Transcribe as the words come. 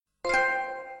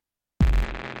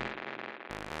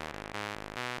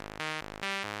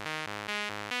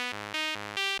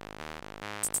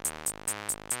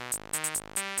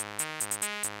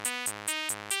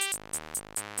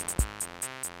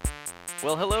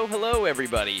Well, hello,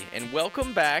 everybody, and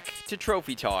welcome back to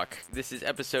Trophy Talk. This is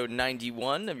episode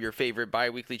 91 of your favorite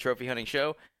bi-weekly trophy hunting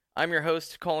show. I'm your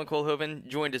host, Colin Colhoven,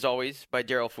 joined as always by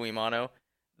Daryl Fuimano,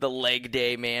 the leg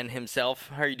day man himself.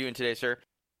 How are you doing today, sir?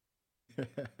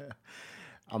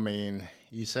 I mean,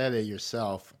 you said it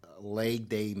yourself, leg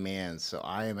day man. So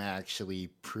I am actually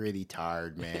pretty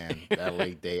tired, man. That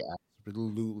leg day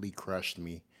absolutely crushed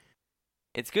me.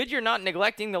 It's good you're not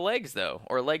neglecting the legs, though,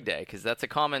 or leg day, because that's a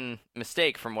common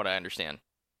mistake from what I understand.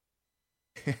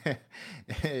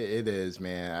 It is,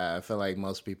 man. I feel like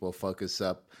most people focus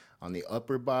up on the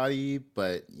upper body,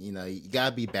 but you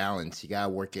gotta be balanced. You gotta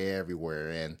work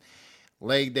everywhere. And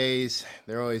leg days,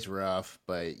 they're always rough,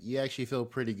 but you actually feel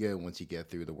pretty good once you get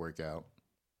through the workout.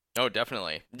 Oh,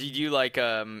 definitely. Did you like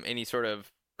any sort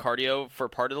of cardio for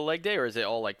part of the leg day, or is it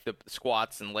all like the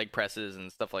squats and leg presses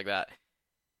and stuff like that?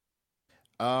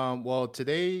 Well,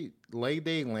 today leg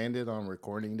day landed on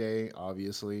recording day,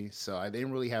 obviously, so I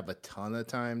didn't really have a ton of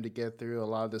time to get through a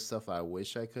lot of the stuff I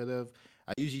wish I could have.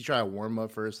 I usually try to warm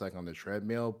up first, like on the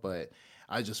treadmill, but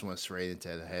I just went straight into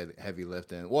the heavy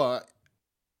lifting. Well,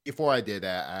 before I did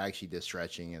that, I actually did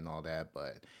stretching and all that,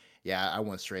 but yeah, I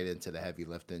went straight into the heavy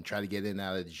lifting. Try to get in and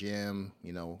out of the gym,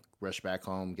 rush back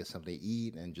home, get something to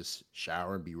eat, and just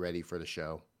shower and be ready for the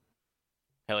show.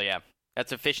 Hell yeah.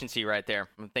 That's efficiency right there.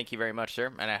 Thank you very much,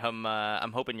 sir. And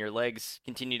I'm hoping your legs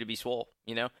continue to be swole,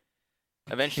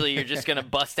 Eventually, you're just going to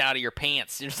bust out of your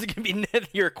pants. You're just going to be,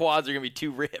 your quads are going to be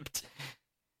too ripped.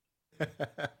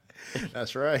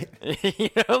 That's right.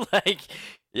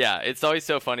 Yeah, it's always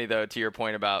so funny, though, to your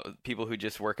point about people who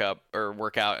just work out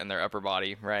in their upper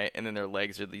body, right? And then their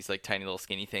legs are these, like, tiny little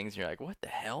skinny things. And you're like, what the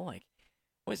hell? Like,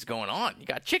 what's going on? You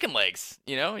got chicken legs,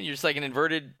 You're just like an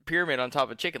inverted pyramid on top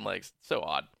of chicken legs. So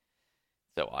odd.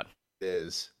 So odd. It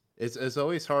is. It's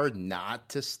always hard not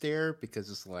to stare because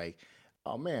it's like,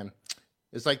 oh man,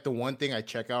 it's like the one thing I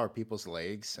check out are people's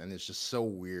legs, and it's just so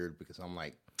weird because I'm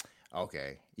like,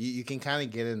 okay, you can kind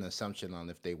of get an assumption on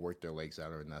if they work their legs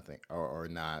out or nothing or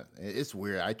not. It's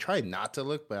weird. I try not to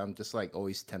look, but I'm just like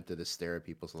always tempted to stare at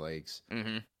people's legs.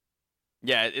 Mm-hmm.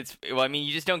 Yeah, I mean,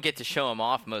 you just don't get to show them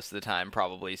off most of the time,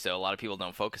 probably. So a lot of people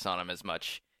don't focus on them as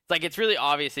much. It's like it's really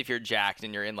obvious if you're jacked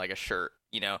and you're in like a shirt,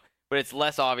 But it's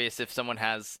less obvious if someone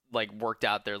has like worked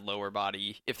out their lower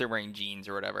body, if they're wearing jeans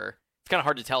or whatever. It's kind of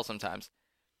hard to tell sometimes.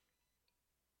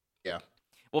 Yeah.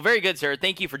 Well, very good, sir.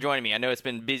 Thank you for joining me. I know it's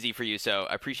been busy for you, so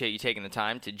I appreciate you taking the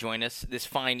time to join us this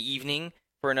fine evening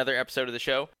for another episode of the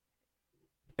show.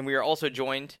 And we are also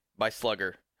joined by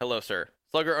Slugger. Hello, sir.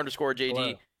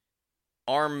 Slugger_JD.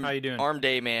 Hello. How you doing? Arm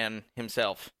day man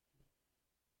himself.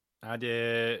 I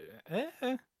did.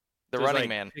 The running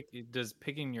man. Does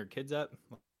picking your kids up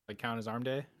count as arm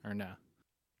day or no?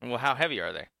 Well, how heavy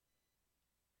are they?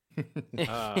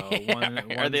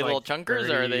 Are they little chunkers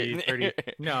 30, or are they 30?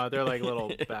 No, they're like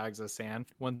little bags of sand.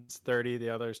 One's 30, the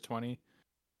other's 20.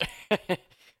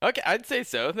 Okay, I'd say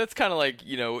so. That's kind of like,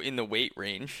 in the weight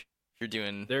range. If you're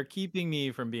doing. They're keeping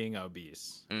me from being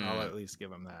obese. I'll at least give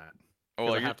them that.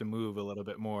 Well, I have to move a little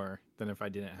bit more than if I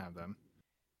didn't have them.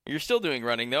 You're still doing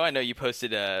running, though. I know you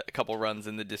posted a couple runs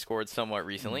in the Discord somewhat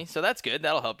recently, so that's good.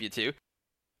 That'll help you, too.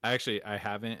 I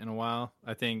haven't in a while.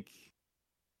 I think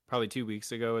probably 2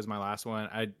 weeks ago was my last one.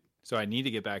 So I need to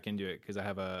get back into it because I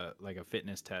have a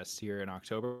fitness test here in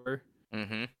October.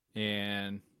 Mm-hmm.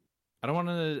 And I don't want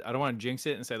to jinx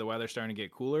it and say the weather's starting to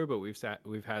get cooler, but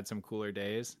we've had some cooler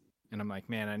days, and I'm like,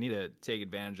 man, I need to take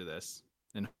advantage of this.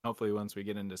 And hopefully once we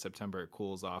get into September, it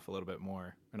cools off a little bit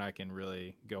more, and I can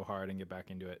really go hard and get back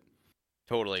into it.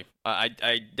 Totally. I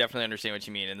definitely understand what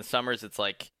you mean. In the summers,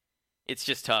 it's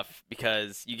just tough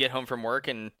because you get home from work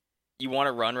and you want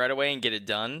to run right away and get it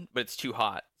done, but it's too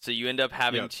hot. So you end up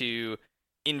having to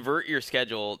invert your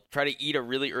schedule, try to eat a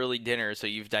really early dinner so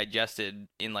you've digested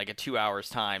in like a 2 hours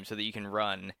time so that you can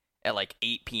run at like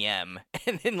 8 p.m.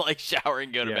 and then like shower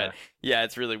and go to bed. Yeah,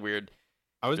 it's really weird.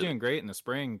 I was doing great in the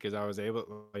spring because I was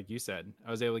able, like you said,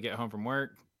 to get home from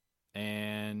work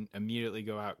and immediately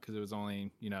go out because it was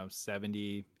only,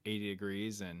 70, 80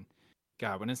 degrees. And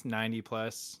God, when it's 90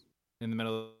 plus in the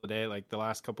middle of the day, like the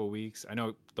last couple of weeks, I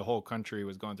know the whole country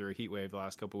was going through a heat wave the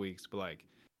last couple of weeks, but like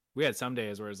we had some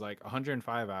days where it's like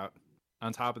 105 out.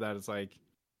 On top of that, it's like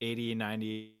 80,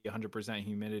 90, 100%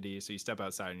 humidity. So you step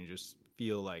outside and you just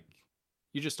feel like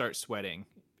you just start sweating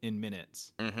in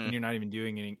minutes, and you're not even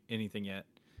doing anything yet.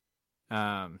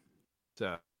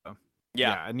 So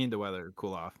I need the weather to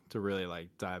cool off to really like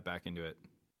dive back into it.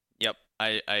 Yep,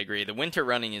 I agree. The winter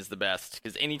running is the best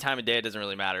because any time of day it doesn't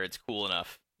really matter. It's cool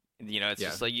enough. It's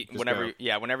just like whenever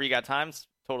you got time, it's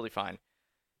totally fine.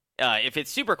 If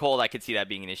it's super cold, I could see that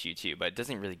being an issue too, but it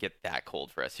doesn't really get that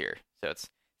cold for us here. So it's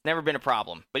never been a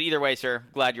problem. But either way, sir,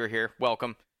 glad you're here.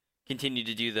 Welcome. Continue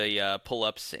to do the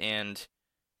pull-ups and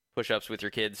push-ups with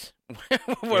your kids.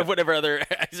 Whatever other,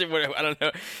 I don't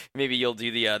know. Maybe you'll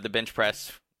do the bench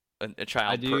press, a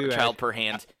child per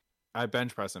hand. I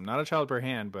bench press them. Not a child per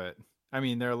hand, but I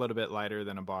mean, they're a little bit lighter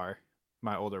than a bar,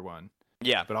 my older one.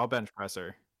 Yeah. But I'll bench press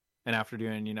her. And after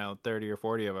doing, 30 or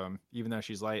 40 of them, even though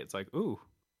she's light, it's like, ooh,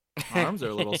 my arms are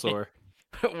a little sore.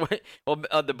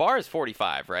 Well, the bar is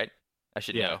 45, right? I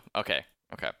should know. Okay.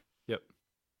 Yep.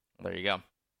 There you go.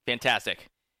 Fantastic.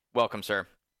 Welcome, sir.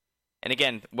 And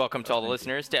again, welcome to all the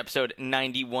listeners to episode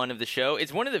 91 of the show.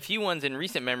 It's one of the few ones in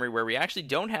recent memory where we actually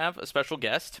don't have a special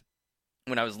guest.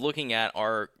 When I was looking at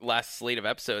our last slate of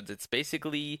episodes, it's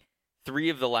basically 3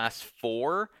 of the last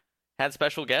 4 had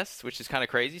special guests, which is kind of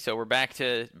crazy. So we're back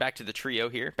to the trio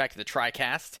here, back to the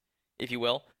TriCast, if you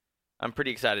will. I'm pretty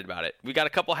excited about it. We got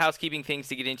a couple housekeeping things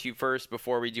to get into first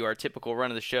before we do our typical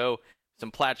run of the show.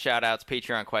 Some Plat shoutouts,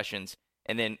 Patreon questions,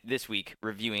 and then this week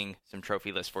reviewing some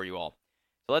trophy lists for you all.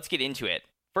 So let's get into it.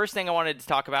 First thing I wanted to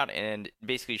talk about and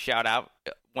basically shout out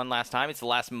one last time. It's the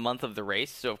last month of the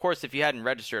race. So of course, if you hadn't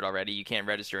registered already, you can't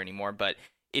register anymore. But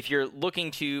if you're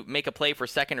looking to make a play for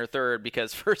second or third,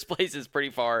 because first place is pretty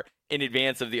far in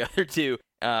advance of the other two,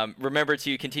 remember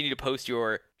to continue to post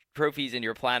your trophies and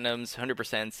your platinums,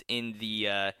 100% in the,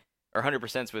 or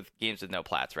 100% with games with no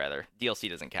plats, rather. DLC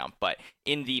doesn't count, but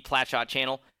in the Platshot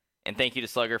channel. And thank you to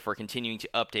Slugger for continuing to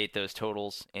update those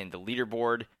totals and the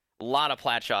leaderboard. A lot of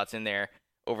plat shots in there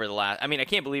over the last, I mean, I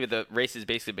can't believe it. The race has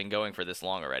basically been going for this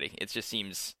long already. It just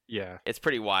seems, it's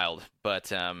pretty wild.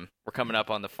 But we're coming up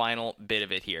on the final bit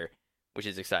of it here, which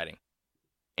is exciting.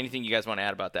 Anything you guys want to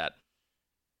add about that?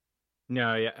 No,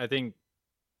 I don't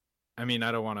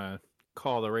want to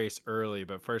call the race early,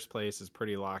 but first place is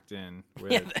pretty locked in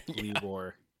with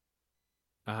Libor.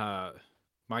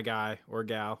 My guy or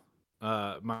gal,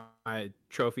 my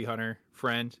trophy hunter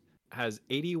friend has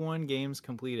 81 games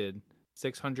completed,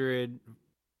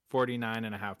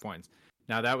 649.5 points.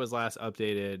 Now that was last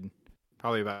updated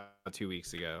probably about 2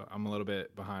 weeks ago. I'm a little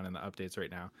bit behind on the updates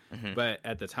right now, but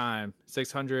at the time,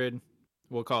 600,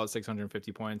 we'll call it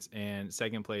 650 points, and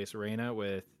second place Reina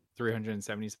with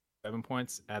 377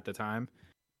 points at the time.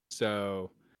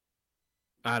 So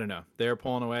I don't know. They're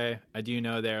pulling away. I do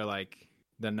know they're like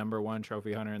the number 1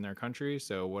 trophy hunter in their country.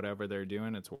 So whatever they're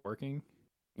doing, it's working.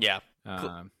 Yeah.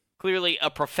 Clearly a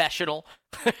professional.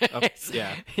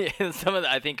 Yeah. Some of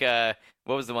the, I think,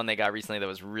 what was the one they got recently that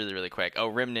was really, really quick? Oh,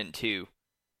 Remnant 2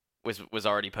 was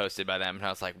already posted by them. And I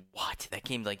was like, what? That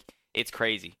game, like, it's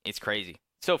crazy. It's crazy.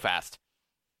 So fast.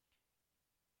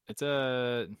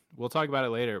 We'll talk about it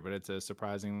later, but it's a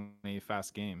surprisingly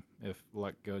fast game if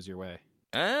luck goes your way.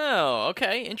 Oh,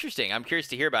 okay. Interesting. I'm curious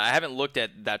to hear about it. I haven't looked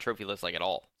at that trophy list like at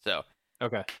all. So,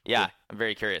 okay. Yeah, cool. I'm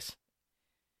very curious.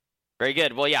 Very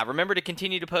good. Well, yeah, remember to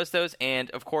continue to post those.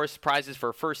 And, of course, prizes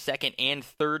for first, second, and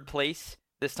third place.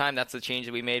 This time, that's the change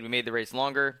that we made. We made the race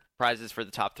longer. Prizes for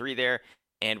the top 3 there.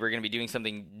 And we're going to be doing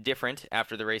something different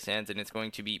after the race ends. And it's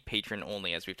going to be patron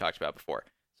only, as we've talked about before.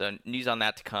 So news on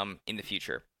that to come in the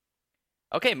future.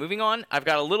 Okay, moving on. I've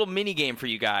got a little mini game for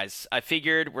you guys. I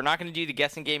figured we're not going to do the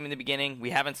guessing game in the beginning.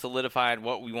 We haven't solidified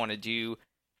what we want to do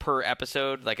per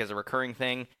episode, like as a recurring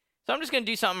thing. So I'm just going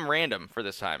to do something random for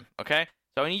this time, okay?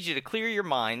 So I need you to clear your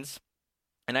minds,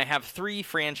 and I have 3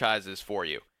 franchises for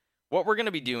you. What we're going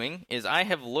to be doing is I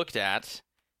have looked at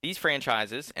these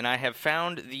franchises, and I have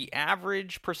found the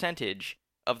average percentage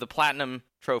of the platinum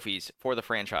trophies for the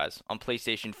franchise on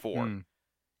PlayStation 4.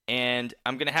 And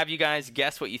I'm going to have you guys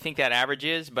guess what you think that average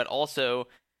is, but also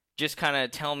just kind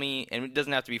of tell me, and it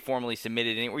doesn't have to be formally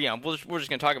submitted anywhere. Yeah, we're just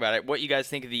going to talk about it, what you guys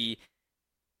think the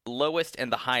lowest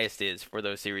and the highest is for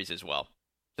those series as well.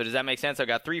 So does that make sense? I've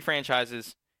got 3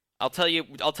 franchises. I'll tell you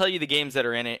the games that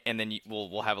are in it, and then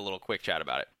we'll have a little quick chat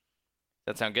about it.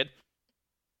 Does that sound good?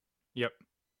 Yep.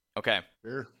 Okay.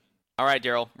 Sure. All right,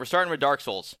 Daryl. We're starting with Dark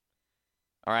Souls.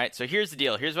 All right, so here's the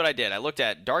deal. Here's what I did. I looked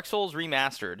at Dark Souls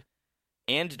Remastered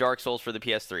and Dark Souls for the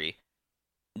PS3,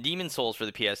 Demon Souls for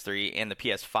the PS3 and the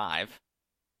PS5,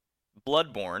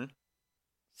 Bloodborne,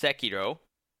 Sekiro,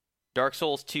 Dark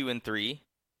Souls 2 and 3,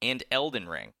 and Elden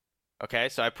Ring. Okay,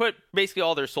 so I put basically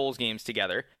all their Souls games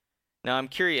together. Now I'm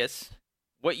curious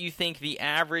what you think the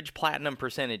average platinum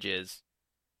percentage is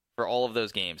for all of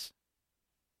those games.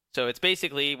 So it's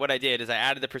basically, what I did is I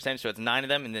added the percentage, so it's 9 of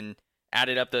them, and then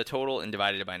added up the total and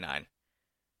divided it by 9.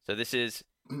 So this is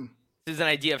an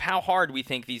idea of how hard we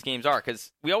think these games are,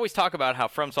 because we always talk about how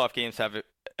FromSoft games have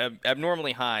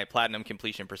abnormally high platinum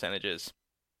completion percentages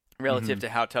relative to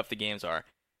how tough the games are.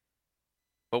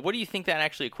 But what do you think that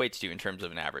actually equates to in terms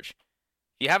of an average?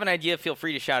 If you have an idea, feel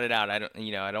free to shout it out. I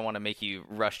don't want to make you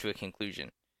rush to a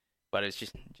conclusion, but it's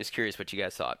just curious what you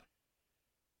guys thought.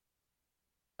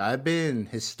 I've been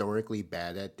historically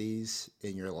bad at these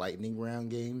in your lightning round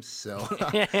games, so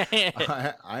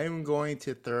I'm going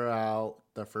to throw out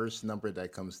the first number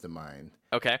that comes to mind.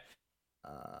 Okay.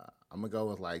 I'm gonna go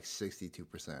with like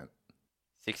 62%.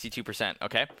 62%.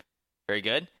 Okay. Very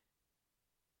good.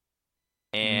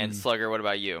 And Slugger, what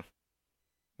about you?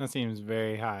 That seems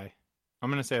very high. I'm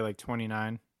gonna say like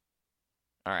 29.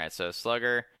 All right. So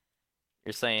Slugger,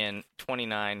 you're saying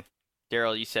 29.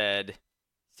 Daryl, you said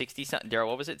 60. Daryl,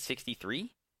 what was it? 63?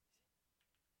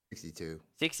 62.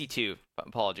 62.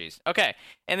 Apologies. Okay.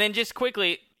 And then just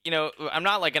quickly, I'm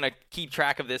not like gonna keep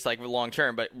track of this like long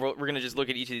term, but we're gonna just look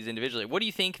at each of these individually. What do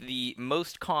you think the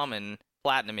most common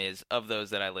platinum is of those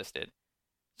that I listed?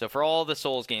 So for all the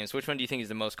Souls games, which one do you think is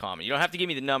the most common? You don't have to give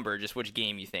me the number, just which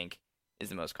game you think is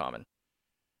the most common.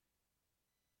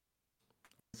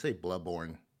 Let's say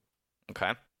Bloodborne.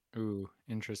 Okay. Ooh,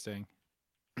 interesting.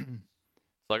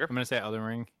 Slugger? I'm gonna say Elden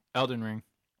Ring. Elden Ring.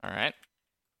 All right.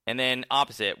 And then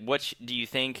opposite, which do you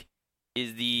think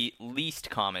is the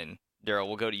least common? Daryl,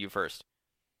 we'll go to you first.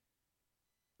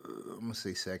 I'm gonna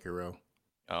say Sekiro.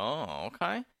 Oh,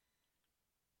 okay.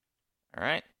 All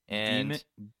right. And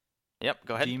yep,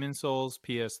 go ahead. Demon Souls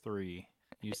PS3.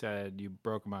 You said you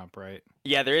broke them up, right?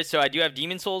 Yeah, there is. So I do have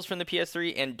Demon Souls from the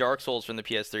PS3 and Dark Souls from the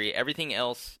PS3. Everything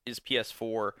else is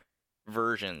PS4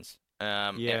 versions.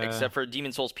 Except for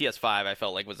Demon Souls PS5, I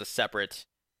felt like was a separate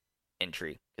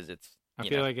entry because it's. I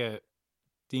feel like a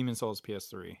Demon Souls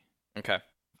PS3. Okay.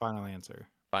 Final answer.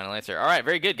 Final answer. All right,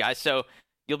 very good, guys. So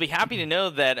you'll be happy to know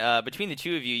that between the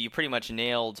two of you, you pretty much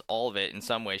nailed all of it in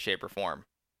some way, shape, or form,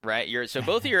 right? So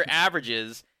both of your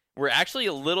averages were actually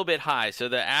a little bit high. So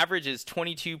the average is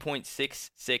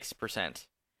 22.66%.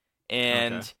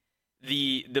 And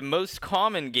the most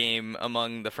common game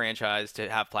among the franchise to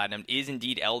have platinum is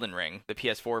indeed Elden Ring, the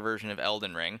PS4 version of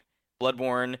Elden Ring.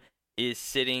 Bloodborne is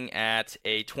sitting at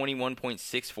a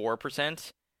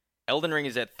 21.64%. Elden Ring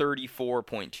is at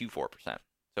 34.24%.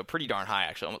 So pretty darn high,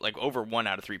 actually. Like over 1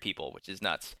 out of 3 people, which is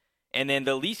nuts. And then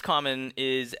the least common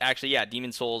is actually,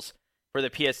 Demon Souls for the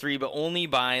PS3, but only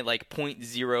by like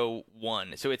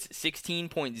 0.01. So it's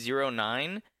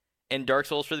 16.09, and Dark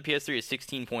Souls for the PS3 is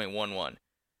 16.11,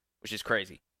 which is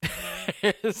crazy.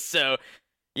 So,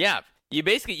 yeah, you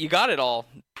got it all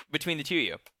between the two of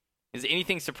you. Is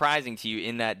anything surprising to you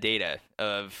in that data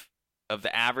of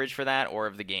the average for that or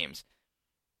of the games?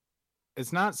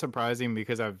 It's not surprising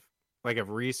because I've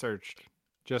researched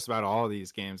just about all of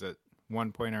these games at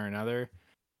one point or another.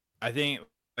 I think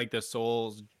like the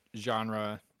Souls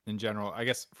genre in general, I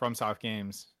guess FromSoft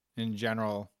games in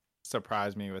general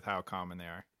surprise me with how common they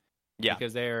are. Yeah.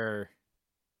 Because they're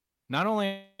not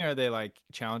only are they like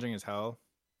challenging as hell,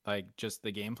 like just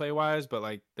the gameplay wise, but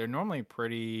like they're normally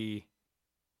pretty,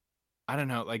 I don't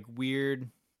know, like weird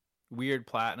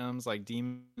platinums. Like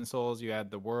Demon Souls, you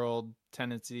had the world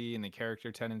tendency and the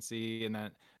character tendency, and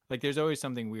that like there's always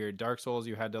something weird. Dark Souls,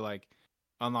 you had to like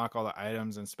unlock all the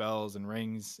items and spells and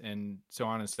rings and so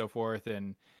on and so forth,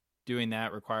 and doing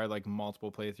that required like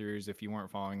multiple playthroughs if you weren't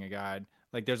following a guide.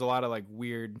 Like there's a lot of like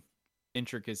weird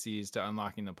intricacies to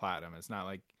unlocking the platinum. It's not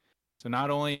like, so not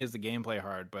only is the gameplay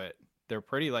hard, but they're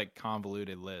pretty like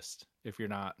convoluted list if you're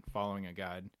not following a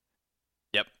guide.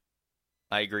 Yep,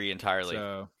 I agree entirely.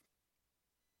 So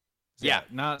yeah,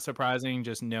 not surprising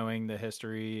just knowing the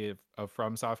history of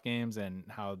FromSoft games and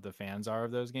how the fans are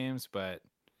of those games, but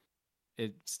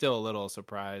it's still a little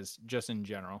surprise just in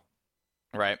general.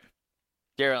 Right.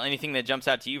 Daryl, anything that jumps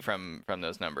out to you from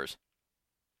those numbers?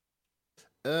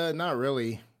 Not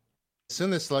really. As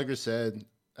soon as Slugger said,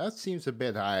 that seems a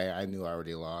bit high, I knew I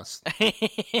already lost.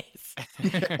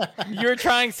 You're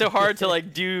trying so hard to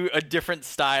like do a different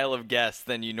style of guess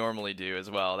than you normally do as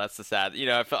well. That's the sad.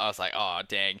 I was like, oh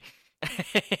dang.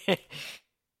 But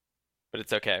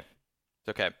it's okay. It's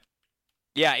okay.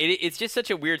 Yeah, it's just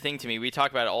such a weird thing to me. We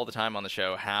talk about it all the time on the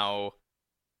show, how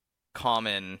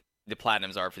common the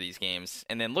platinums are for these games.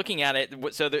 And then looking at it,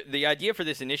 so the idea for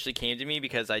this initially came to me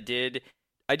because I did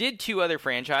 2 other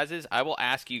franchises. I will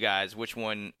ask you guys which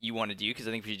one you want to do because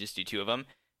I think we should just do 2 of them.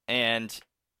 And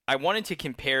I wanted to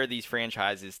compare these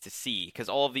franchises to see because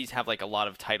all of these have like a lot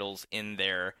of titles in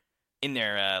their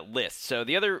list. So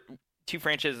the other 2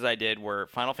 franchises I did were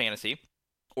Final Fantasy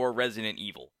or Resident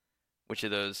Evil. Which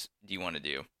of those do you want to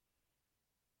do?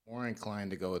 More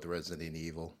inclined to go with Resident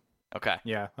Evil. Okay.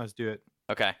 Yeah, let's do it.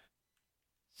 Okay.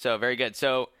 So very good.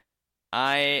 So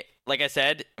like I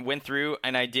said, went through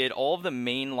and I did all of the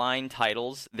mainline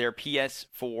titles, their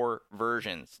PS4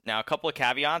 versions. Now, a couple of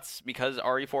caveats, because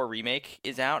RE4 Remake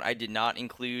is out, I did not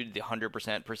include the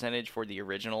 100% percentage for the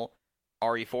original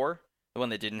RE4, the one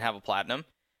that didn't have a platinum.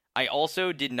 I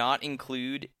also did not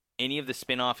include any of the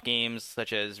spin-off games,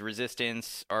 such as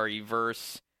Resistance,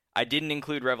 RE-Verse. I didn't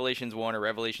include Revelations 1 or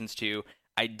Revelations 2.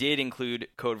 I did include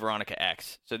Code Veronica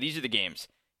X. So these are the games.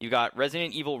 You've got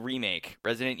Resident Evil Remake,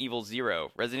 Resident Evil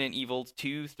 0, Resident Evil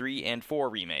 2, 3, and 4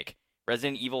 Remake,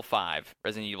 Resident Evil 5,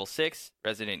 Resident Evil 6,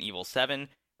 Resident Evil 7,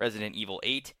 Resident Evil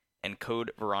 8, and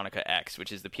Code Veronica X,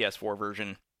 which is the PS4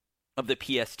 version of the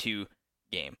PS2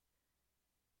 game.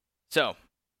 So,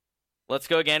 let's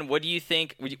go again. What do you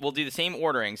think? We'll do the same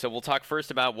ordering. So we'll talk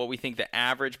first about what we think the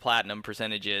average platinum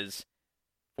percentage is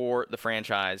for the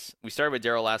franchise. We started with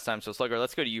Daryl last time, so Slugger,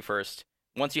 let's go to you first.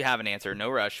 Once you have an answer, no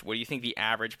rush, what do you think the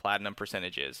average platinum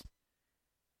percentage is?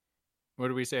 What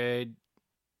did we say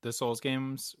the Souls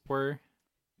games were?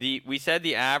 We said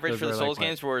the average for the Souls like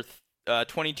games were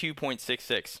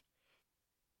 22.66.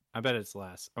 I bet it's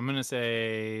less. I'm going to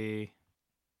say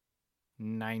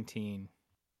 19.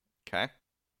 Okay.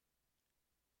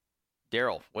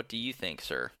 Daryl, what do you think,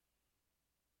 sir?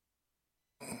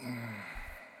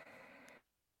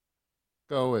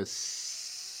 Go with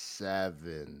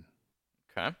 7.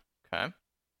 Okay.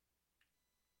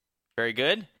 Very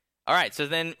good. All right, so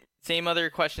then same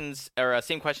questions as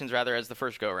the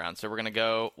first go around. So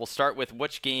we'll start with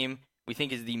which game we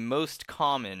think is the most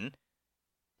common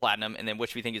platinum, and then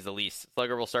which we think is the least.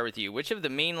 Slugger, we'll start with you. Which of the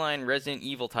mainline Resident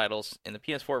Evil titles in the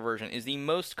PS4 version is the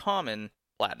most common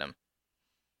platinum?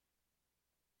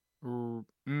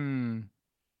 I'm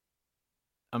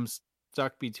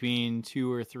stuck between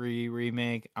 2 or 3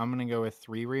 Remake. I'm going to go with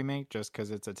 3 Remake just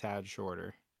because it's a tad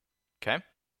shorter. Okay.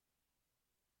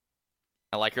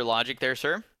 I like your logic there,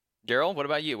 sir. Daryl, what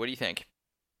about you? What do you think?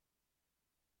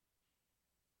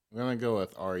 I'm going to go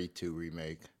with RE2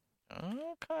 Remake.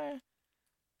 Okay.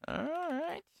 All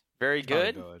right. Very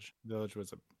good. Village. Village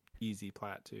was an easy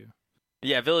plat, too.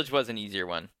 Yeah, Village was an easier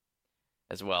one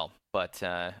as well. But,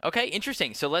 okay,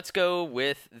 interesting. So let's go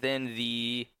with, then,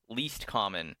 the least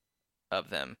common of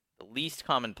them. The least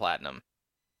common platinum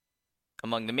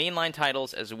among the mainline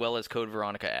titles as well as Code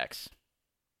Veronica X.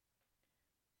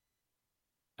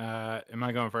 Am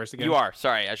I going first again? You are.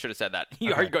 Sorry, I should have said that.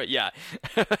 You Okay. are going. Yeah.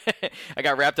 I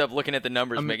got wrapped up looking at the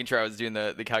numbers, making sure I was doing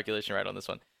the calculation right on this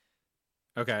one.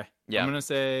 Okay. Yeah. I'm going to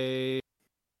say,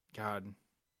 God,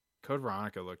 Code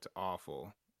Veronica looked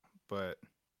awful, but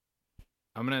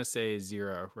I'm going to say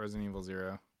 0, Resident Evil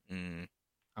 0. I'm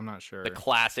not sure. The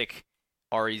classic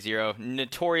RE0,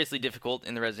 notoriously difficult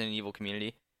in the Resident Evil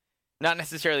community. Not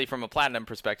necessarily from a platinum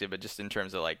perspective, but just in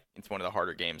terms of, like, it's one of the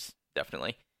harder games,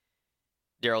 definitely.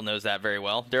 Daryl knows that very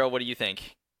well. Daryl, what do you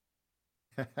think?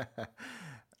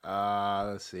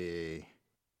 Let's see.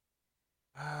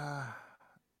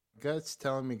 Gut's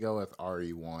telling me go with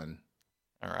RE1.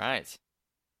 All right.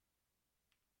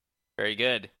 Very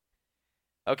good.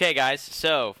 Okay, guys,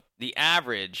 so the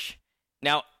average.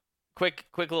 Now, quick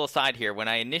little side here. When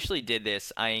I initially did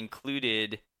this, I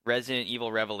included Resident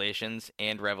Evil Revelations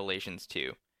and Revelations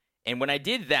 2. And when I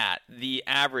did that, the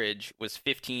average was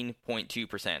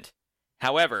 15.2%.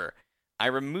 However, I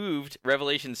removed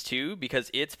Revelations 2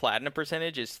 because its platinum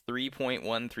percentage is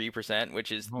 3.13%,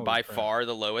 which is by far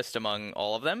the lowest among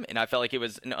all of them, and I felt like it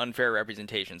was an unfair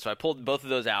representation. So I pulled both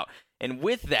of those out. And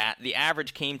with that, the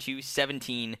average came to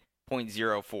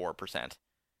 17.04%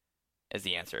 as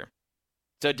the answer.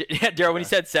 So, Daryl, when he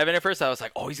said 7 at first, I was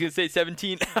like, oh, he's going to say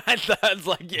 17. I was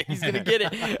like, yeah, he's going to get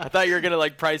it. I thought you were going to,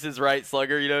 like, Price is Right,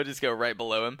 Slugger, just go right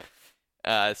below him.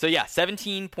 So, yeah,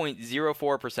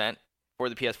 17.04% for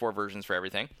the PS4 versions for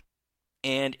everything.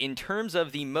 And in terms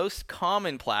of the most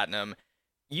common platinum,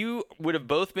 you would have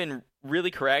both been really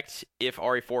correct if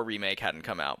RE4 Remake hadn't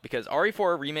come out. Because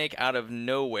RE4 Remake out of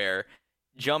nowhere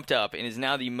jumped up and is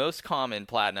now the most common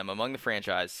platinum among the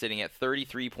franchise, sitting at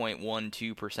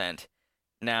 33.12%.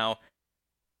 Now,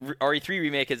 RE3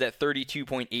 Remake is at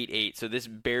 32.88, so this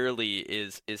barely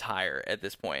is higher at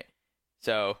this point.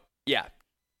 So, yeah,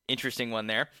 interesting one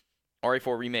there.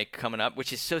 RE4 Remake coming up,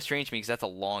 which is so strange to me because that's a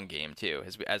long game, too,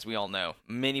 as we all know.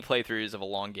 Many playthroughs of a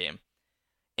long game.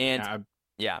 And,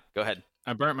 yeah, go ahead.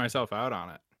 I burnt myself out on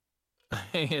it.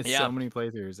 It's so many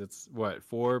playthroughs. It's,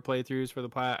 4 playthroughs for the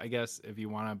plat, I guess, if you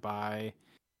want to buy...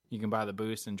 You can buy the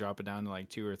boost and drop it down to,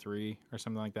 2 or 3 or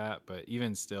something like that, but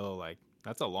even still,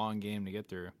 that's a long game to get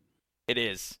through. It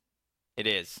is. I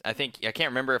can't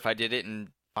remember if I did it in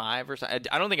 5 or so. I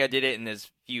don't think I did it in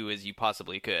as few as you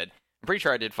possibly could. I'm pretty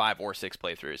sure I did 5 or 6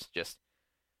 playthroughs. Just,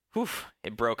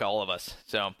 it broke all of us.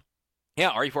 So,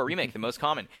 Yeah, RE4 remake, the most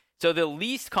common. So the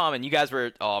least common, you guys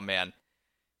were, oh man.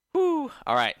 Whew.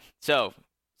 All right. So,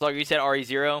 Slugger, you said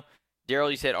RE0.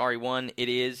 Daryl, you said RE1. It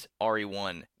is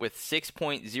RE1 with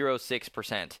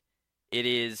 6.06%. It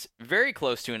is very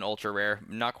close to an ultra rare,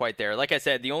 not quite there. Like I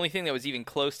said, the only thing that was even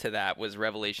close to that was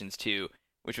Revelations 2,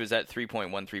 which was at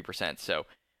 3.13%. So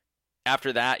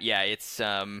after that, yeah, it's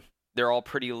they're all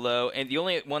pretty low. And the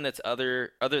only one that's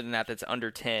other than that that's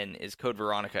under 10 is Code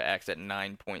Veronica X at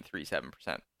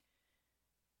 9.37%.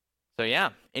 So yeah,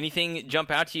 anything jump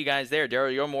out to you guys there?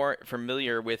 Daryl, you're more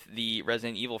familiar with the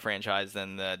Resident Evil franchise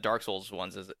than the Dark Souls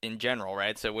ones in general,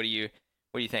 right? So what do you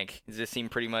think? Does this seem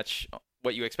pretty much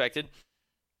what you expected?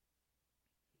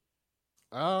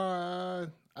 I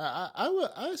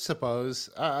suppose.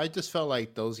 I just felt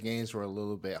like those games were a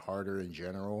little bit harder in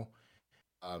general.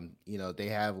 They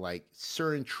have like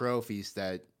certain trophies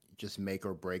that just make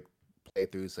or break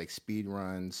playthroughs, like speed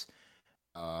runs.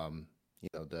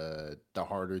 The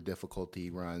harder difficulty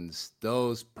runs.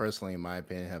 Those, personally, in my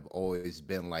opinion, have always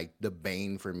been like the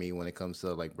bane for me when it comes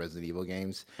to like Resident Evil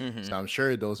games. Mm-hmm. So I'm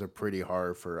sure those are pretty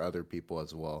hard for other people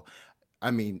as well. I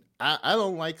mean, I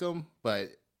don't like them, but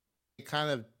it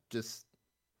kind of just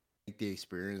make the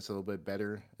experience a little bit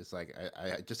better. It's like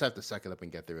I just have to suck it up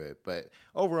and get through it. But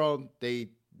overall, they're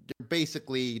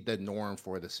basically the norm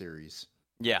for the series.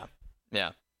 Yeah.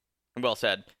 Well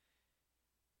said.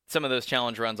 Some of those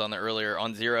challenge runs on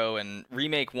Zero and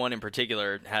Remake 1 in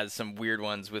particular has some weird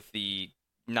ones with the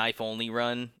knife only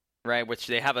run, right? Which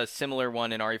they have a similar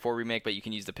one in RE4 Remake, but you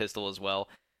can use the pistol as well.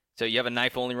 So you have a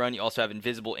knife only run. You also have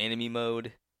invisible enemy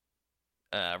mode,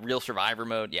 real survivor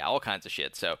mode. Yeah, all kinds of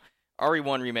shit. So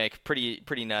RE1 Remake,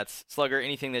 pretty nuts. Slugger,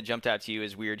 anything that jumped out to you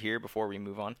as weird here before we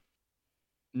move on?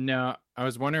 No, I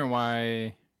was wondering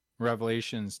why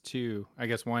Revelations 2, I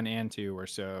guess 1 and 2 were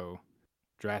so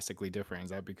drastically different. Is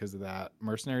that because of that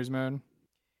mercenaries mode?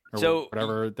 Or so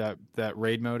whatever that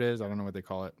raid mode is? I don't know what they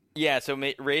call it. Yeah, so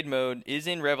raid mode is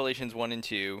in Revelations 1 and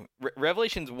 2.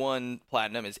 Revelations 1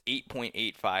 Platinum is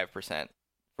 8.85%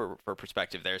 for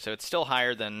perspective there. So it's still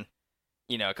higher than,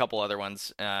 a couple other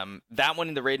ones. That one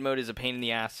in the raid mode is a pain in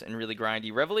the ass and really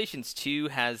grindy. Revelations 2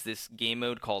 has this game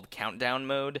mode called Countdown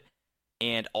mode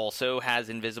and also has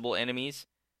invisible enemies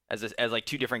as like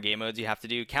two different game modes you have to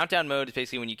do. Countdown mode is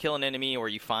basically when you kill an enemy or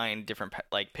you find different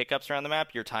like pickups around the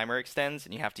map, your timer extends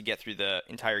and you have to get through the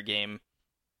entire game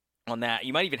on that.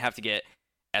 You might even have to get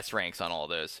S ranks on all of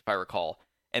those, if I recall.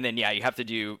 And then, yeah, you have to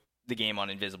do the game on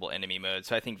invisible enemy mode.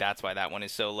 So I think that's why that one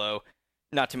is so low.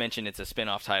 Not to mention it's a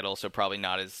spin-off title, so probably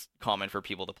not as common for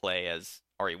people to play as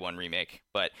RE1 Remake.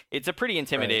 But it's a pretty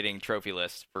intimidating trophy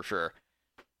list for sure.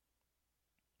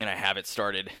 And I have it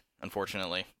started,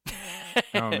 unfortunately.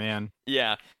 Oh, man.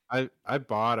 Yeah. I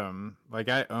bought them. Like,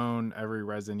 I own every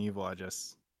Resident Evil.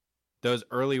 Those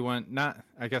early ones,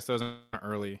 I guess those aren't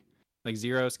early. Like,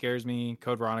 Zero scares me.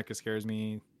 Code Veronica scares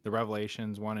me. The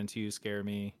Revelations 1 and 2 scare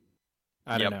me.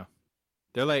 I don't know.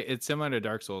 They're like, it's similar to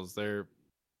Dark Souls. They're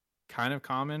kind of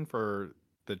common for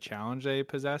the challenge they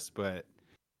possess, but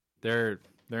they're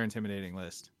intimidating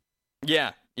list.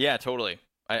 Yeah, totally.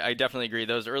 I definitely agree.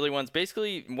 Those early ones,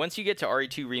 basically, once you get to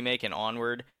RE2 Remake and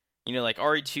onward, like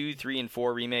RE2, 3, and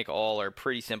 4 Remake all are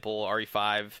pretty simple.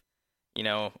 RE5,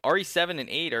 RE7 and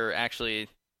 8 are actually,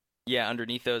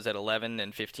 underneath those at 11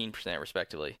 and 15%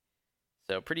 respectively.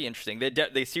 So pretty interesting.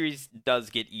 The series does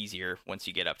get easier once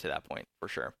you get up to that point, for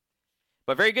sure.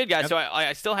 But very good, guys. Yep. So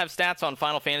I still have stats on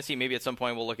Final Fantasy. Maybe at some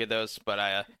point we'll look at those.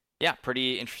 But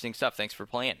pretty interesting stuff. Thanks for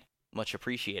playing. Much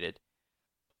appreciated.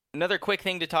 Another quick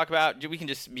thing to talk about, we can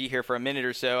just be here for a minute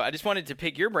or so. I just wanted to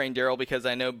pick your brain, Daryl, because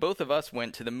I know both of us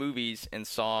went to the movies and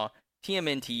saw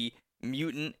TMNT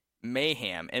Mutant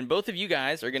Mayhem. And both of you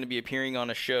guys are going to be appearing on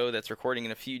a show that's recording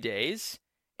in a few days.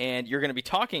 And you're going to be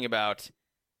talking about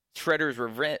Shredder's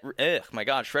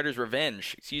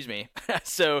Revenge, excuse me.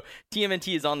 So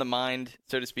TMNT is on the mind,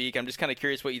 so to speak. I'm just kind of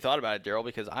curious what you thought about it, Daryl,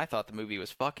 because I thought the movie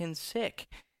was fucking sick.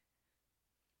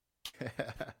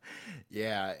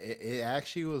 Yeah, it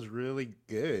actually was really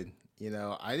good.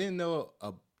 I didn't know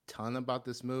a ton about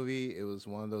this movie. It was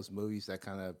one of those movies that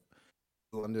kind of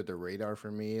flew under the radar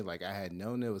for me. Like, I had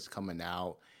known it was coming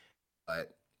out,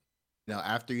 but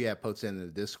after you had posted in the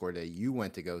Discord that you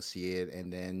went to go see it,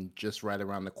 and then just right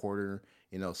around the corner,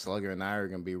 Slugger and I are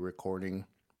going to be recording,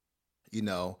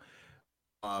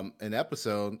 an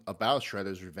episode about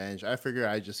Shredder's Revenge. I figured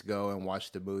I'd just go and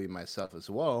watch the movie myself as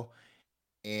well.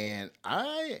 And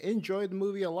I enjoyed the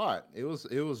movie a lot. It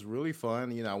was really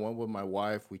fun. I went with my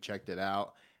wife. We checked it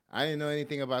out. I didn't know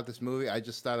anything about this movie. I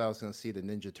just thought I was going to see the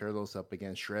Ninja Turtles up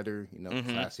against Shredder,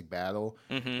 classic battle.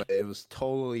 Mm-hmm. But it was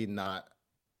totally not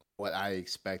what I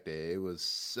expected. It was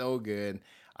so good.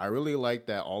 I really like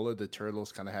that all of the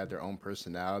turtles kind of had their own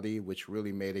personality, which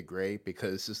really made it great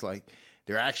because it's just like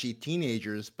they're actually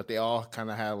teenagers, but they all kind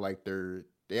of have like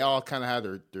they all kind of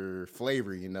have their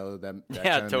flavor, that Yeah, kind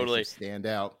of makes totally. them stand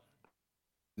out.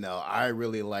 No, I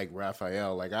really like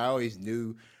Raphael. Like I always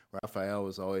knew Raphael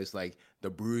was always like the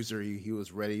bruiser. He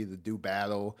was ready to do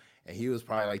battle, and he was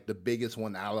probably like the biggest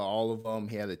one out of all of them.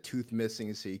 He had a tooth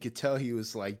missing, so you could tell he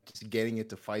was like just getting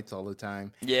into fights all the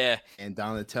time. Yeah. And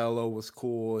Donatello was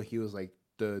cool. He was like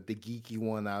the geeky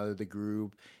one out of the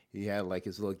group. He had like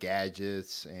his little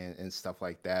gadgets and stuff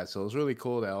like that. So it was really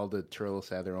cool that all the turtles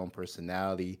had their own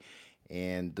personality.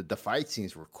 And the fight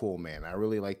scenes were cool, man. I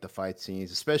really like the fight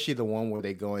scenes, especially the one where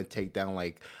they go and take down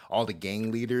like all the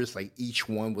gang leaders. Like each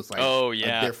one was like Oh, a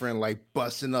yeah. different, like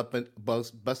busting open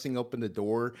the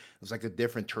door. It was like a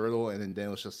different turtle, and then it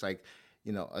was just like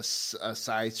a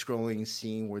side scrolling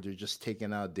scene where they're just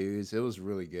taking out dudes. It was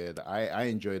really good. I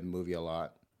enjoyed the movie a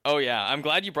lot. Oh yeah, I'm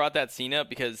glad you brought that scene up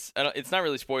because it's not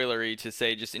really spoilery to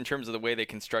say just in terms of the way they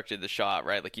constructed the shot,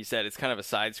 right? Like you said, it's kind of a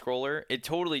side scroller. It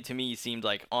totally to me seemed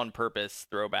like on purpose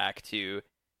throwback to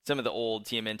some of the old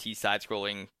TMNT side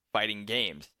scrolling fighting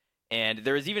games. And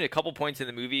there was even a couple points in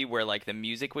the movie where like the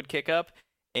music would kick up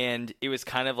and it was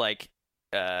kind of like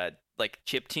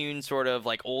chiptune sort of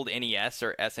like old NES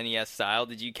or SNES style.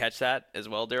 Did you catch that as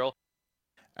well, Daryl?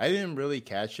 I didn't really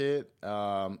catch it.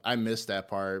 I missed that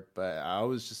part, but I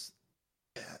was just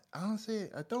honestly,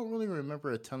 I don't really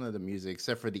remember a ton of the music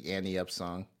except for the Annie Up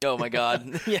song. Oh my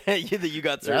god. Yeah, you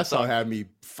got That served song had me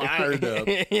fired up.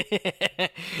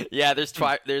 Yeah,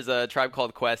 there's a Tribe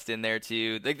Called Quest in there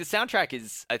too. Like the soundtrack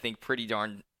is I think pretty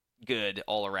darn good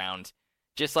all around.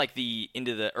 Just like the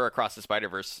Into the or Across the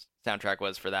Spider-Verse soundtrack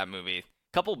was for that movie.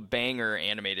 Couple banger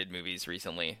animated movies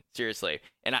recently, seriously.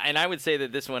 And I would say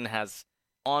that this one has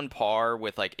on par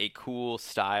with like a cool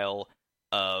style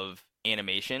of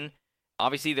animation.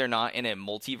 Obviously, they're not in a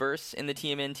multiverse in the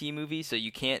TMNT movie, so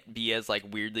you can't be as like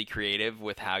weirdly creative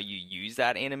with how you use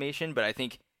that animation. But I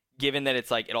think given that it's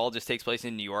like it all just takes place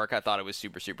in New York, I thought it was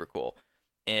super super cool.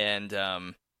 And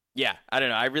yeah, I don't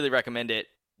know. I really recommend it.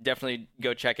 Definitely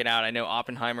go check it out. I know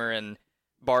Oppenheimer and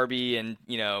Barbie and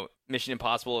Mission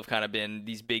Impossible have kind of been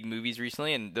these big movies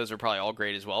recently, and those are probably all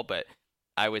great as well. But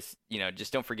I was,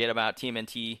 just don't forget about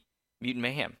TMNT Mutant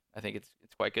Mayhem. I think it's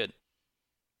quite good.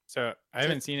 So I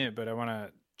haven't seen it, but I want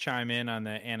to chime in on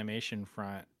the animation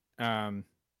front. I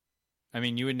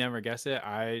mean, you would never guess it.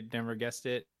 I never guessed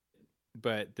it.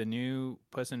 But the new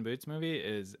Puss in Boots movie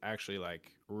is actually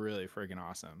like really freaking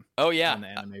awesome. Oh yeah, on the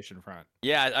animation front.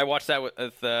 Yeah, I watched that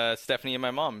with Stephanie and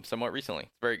my mom somewhat recently.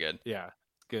 It's very good. Yeah,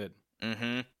 it's good.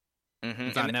 Mm-hmm.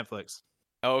 It's on Netflix.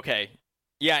 Oh, okay.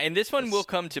 Yeah, and this one will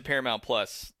come to Paramount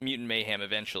Plus, Mutant Mayhem,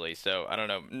 eventually. So I don't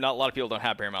know. Not a lot of people don't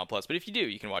have Paramount Plus, but if you do,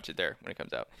 you can watch it there when it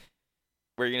comes out.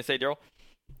 What are you gonna say, Daryl?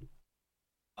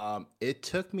 It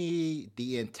took me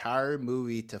the entire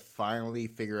movie to finally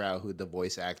figure out who the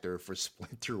voice actor for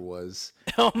Splinter was.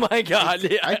 Oh my god!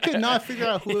 I could not figure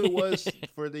out who it was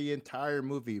for the entire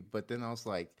movie, but then I was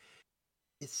like,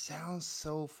 it sounds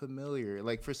so familiar.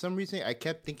 Like for some reason, I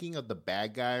kept thinking of the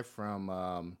bad guy from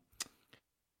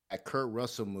a Kurt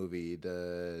Russell movie,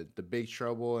 the Big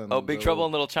Trouble and Big Trouble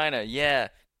in Little China. Yeah.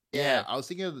 I was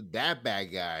thinking of that bad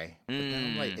guy. But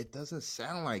then I'm like, it doesn't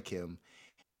sound like him.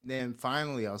 Then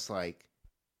finally, I was like,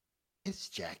 it's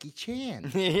Jackie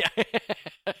Chan. Yeah.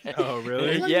 Oh,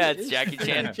 really? Yeah, it's Jackie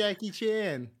Chan. Jackie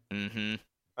Chan. Mm-hmm.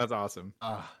 That's awesome.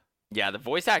 Yeah, the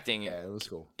voice acting it was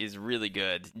cool. Is really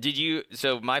good. Did you?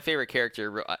 So my favorite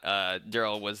character,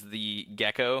 Daryl, was the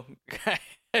gecko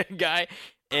guy,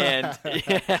 and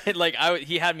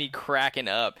he had me cracking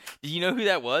up. Did you know who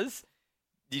that was?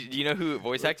 Do you know who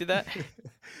voice acted that?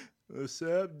 What's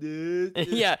up, dude?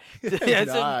 Yeah,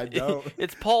 I don't.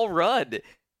 It's Paul Rudd.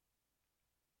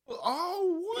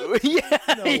 Oh, what? Yeah,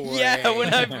 No yeah.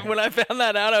 way. When I found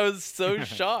that out, I was so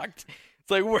shocked. It's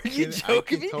like, were you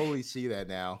joking? I can totally see that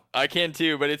now. I can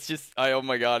too, but it's just, oh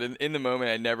my god! In the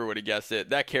moment, I never would have guessed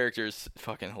it. That character is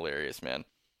fucking hilarious, man.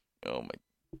 Oh my.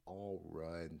 All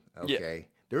right. Okay. Yeah.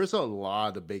 There's a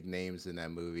lot of big names in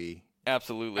that movie.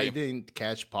 Absolutely. I didn't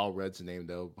catch Paul Rudd's name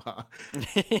though.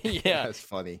 Yeah, that's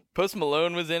funny. Post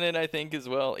Malone was in it, I think, as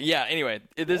well. Yeah. Anyway,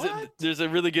 there's a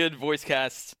really good voice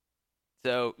cast,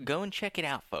 so go and check it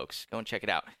out, folks. Go and check it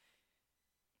out.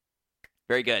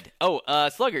 Very good. Oh,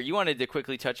 Slugger, you wanted to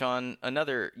quickly touch on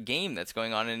another game that's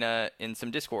going on in some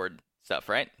Discord stuff,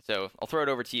 right? So I'll throw it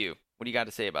over to you. What do you got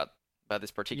to say about this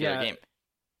particular game?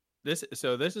 This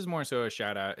is more so a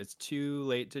shout out. It's too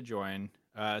late to join.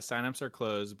 Signups are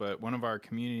closed, but one of our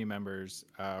community members,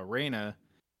 Raina,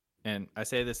 and I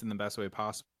say this in the best way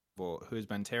possible, who's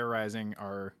been terrorizing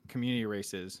our community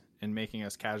races and making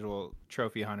us casual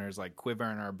trophy hunters, like quiver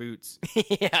in our boots.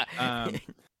 Yeah.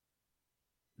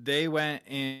 They went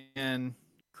and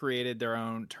created their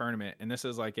own tournament, and this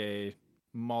is like a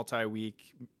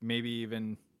multi-week, maybe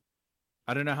even,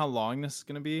 I don't know how long this is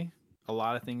going to be. A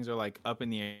lot of things are like up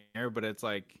in the air, but it's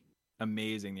like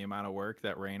amazing the amount of work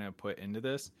that Reina put into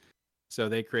this. So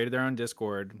they created their own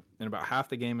Discord, and about half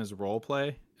the game is role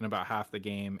play, and about half the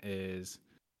game is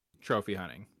trophy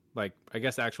hunting. Like, I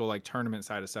guess the actual like tournament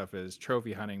side of stuff is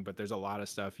trophy hunting, but there's a lot of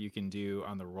stuff you can do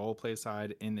on the role play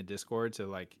side in the Discord to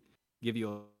like give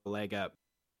you a leg up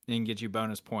and get you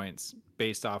bonus points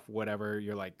based off whatever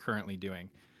you're like currently doing.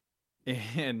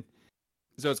 And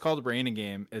so it's called Reina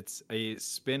Game. It's a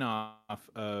spin-off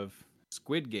of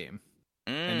Squid Game.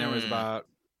 And there was about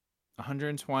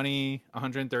 120,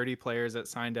 130 players that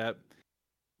signed up.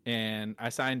 And I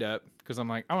signed up because I'm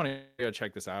like, I want to go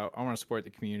check this out. I want to support the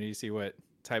community, see what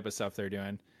type of stuff they're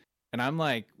doing. And I'm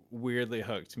like weirdly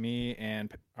hooked. Me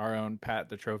and our own Pat,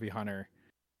 the trophy hunter,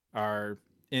 are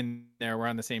in there. We're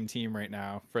on the same team right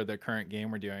now for the current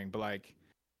game we're doing. But like,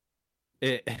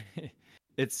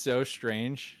 it's so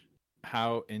strange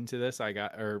how into this I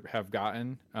got or have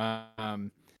gotten.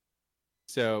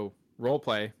 So role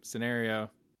play scenario,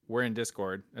 we're in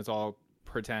Discord. It's all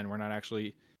pretend. We're not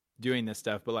actually doing this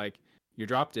stuff, but like you're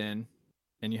dropped in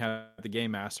and you have the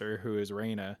game master who is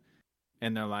Reina,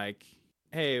 and they're like,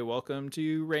 hey, welcome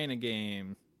to Reina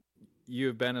Game.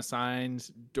 You've been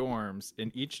assigned dorms,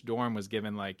 and each dorm was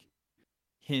given like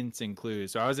hints and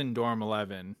clues. So I was in dorm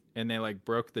 11, and they like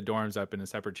broke the dorms up into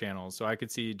separate channels. So I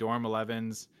could see dorm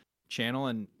 11's channel,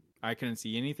 and I couldn't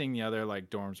see anything the other like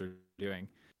dorms were doing.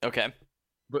 Okay.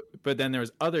 But then there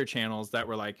was other channels that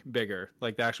were like bigger,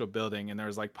 like the actual building, and there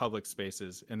was like public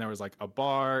spaces, and there was like a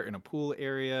bar and a pool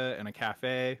area and a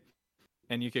cafe,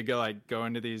 and you could go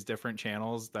into these different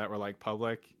channels that were like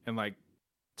public and like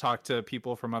talk to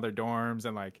people from other dorms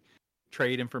and like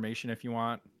trade information if you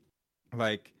want.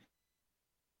 Like,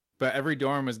 but every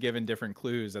dorm was given different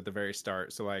clues at the very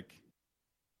start. So like,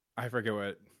 I forget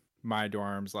what my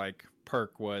dorm's like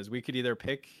perk was. We could either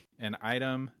pick an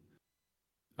item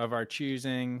of our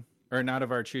choosing, or not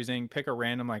of our choosing, pick a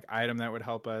random like item that would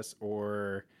help us,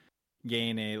 or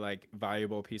gain a like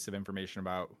valuable piece of information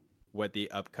about what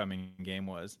the upcoming game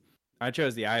was. I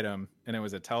chose the item, and it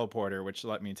was a teleporter, which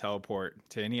let me teleport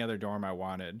to any other dorm I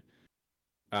wanted.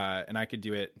 And I could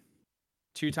do it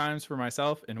 2 times for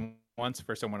myself and once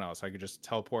for someone else. I could just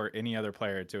teleport any other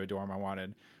player to a dorm I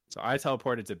wanted. So I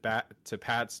teleported to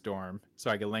Pat's dorm so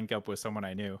I could link up with someone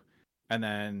I knew. And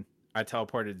then I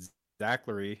teleported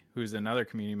Zachary, who's another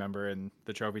community member in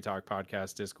the Trophy Talk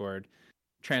podcast Discord,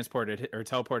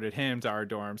 teleported him to our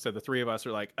dorm. So the 3 of us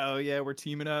are like, oh yeah, we're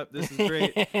teaming up. This is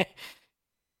great.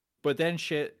 But then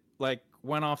shit like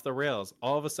went off the rails.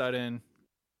 All of a sudden,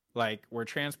 like we're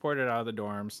transported out of the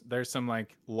dorms. There's some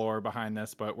like lore behind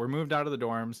this, but we're moved out of the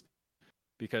dorms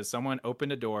because someone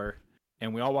opened a door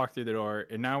and we all walked through the door.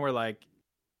 And now we're like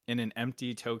in an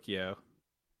empty Tokyo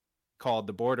called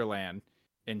the Borderland,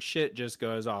 and shit just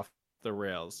goes off the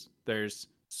rails. There's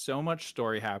so much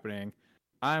story happening.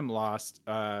 I'm lost.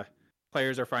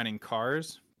 Players are finding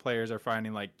cars. Players are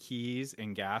finding like keys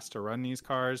and gas to run these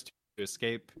cars to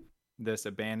escape this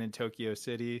abandoned Tokyo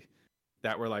city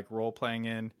that we're like role playing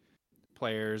in.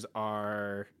 Players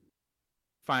are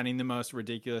finding the most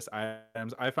ridiculous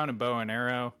items. I found a bow and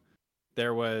arrow.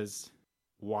 There was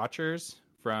watchers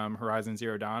from Horizon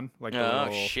Zero Dawn. Like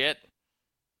shit.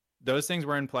 Those things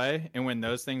were in play, and when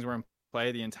those things were in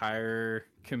play, the entire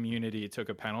community took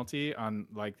a penalty on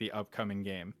like the upcoming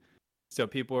game. So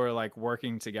people were like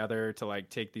working together to like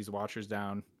take these watchers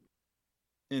down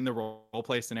in the role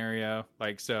play scenario.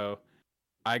 Like, so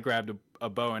I grabbed a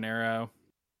bow and arrow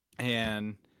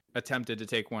and attempted to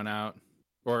take one out,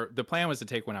 or the plan was to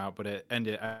take one out, but it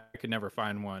ended. I could never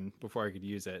find one before I could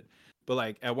use it. But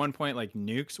like at one point, like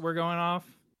nukes were going off.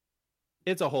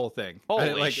 It's a whole thing.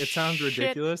 It sounds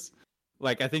ridiculous.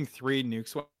 Like I think 3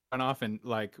 nukes went off and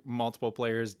like multiple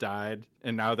players died,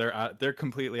 and now they're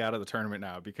completely out of the tournament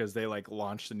now because they like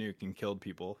launched the nuke and killed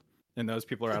people, and those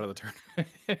people are out of the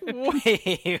tournament.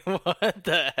 Wait, what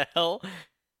the hell?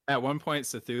 At one point,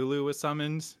 Cthulhu was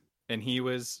summoned, and he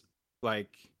was like,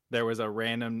 there was a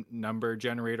random number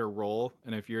generator roll,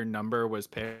 and if your number was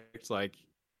picked, like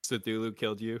Cthulhu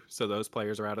killed you, so those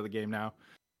players are out of the game now.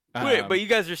 Wait, but you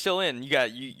guys are still in. You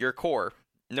got your core.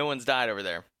 No one's died over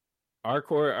there. Our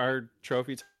core, our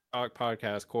Trophy Talk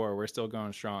podcast core, we're still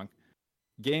going strong.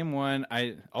 Game 1,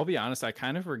 I'll be honest, I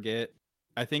kind of forget.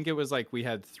 I think it was like we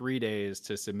had 3 days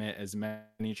to submit as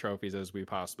many trophies as we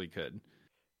possibly could.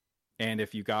 And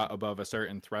if you got above a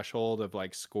certain threshold of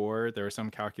like score, there was some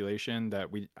calculation that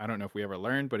I don't know if we ever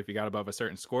learned, but if you got above a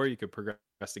certain score, you could progress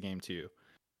to game 2.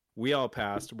 We all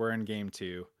passed. We're in game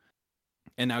 2.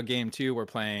 And now game 2, we're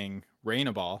playing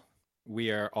Reign Ball.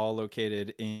 We are all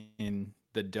located in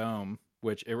the dome,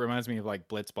 which it reminds me of like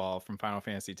Blitzball from Final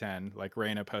Fantasy X. Like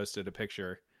Reina posted a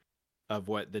picture of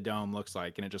what the dome looks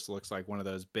like, and it just looks like one of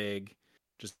those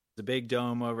just a big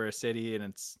dome over a city, and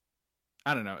it's,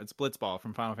 I don't know, it's Blitzball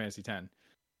from Final Fantasy X.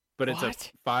 But it's a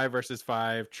 5 versus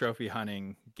 5 trophy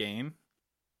hunting game.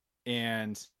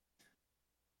 And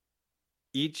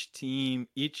each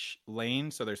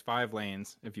lane, so there's 5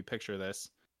 lanes if you picture this.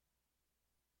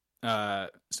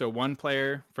 So one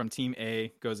player from team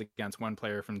A goes against one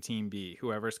player from team B.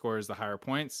 Whoever scores the higher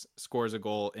points scores a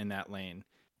goal in that lane.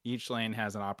 Each lane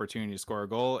has an opportunity to score a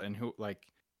goal, and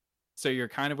so you're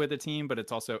kind of with a team, but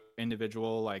it's also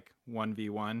individual, like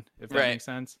 1v1, if that makes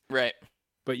sense. Right.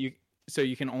 But you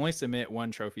can only submit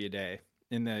 1 trophy a day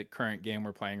in the current game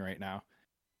we're playing right now.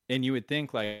 And you would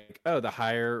think like, oh, the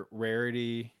higher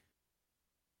rarity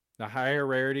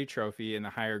trophy and the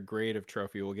higher grade of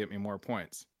trophy will get me more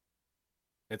points.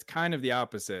 It's kind of the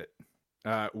opposite.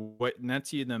 What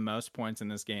nets you the most points in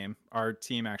this game, our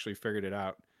team actually figured it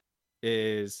out,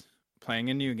 is playing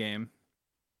a new game,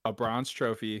 a bronze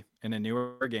trophy in a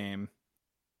newer game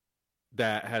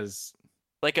that has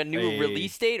like a new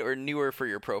release date or newer for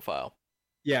your profile.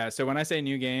 Yeah. So when I say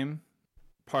new game,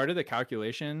 part of the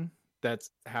calculation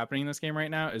that's happening in this game right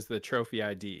now is the trophy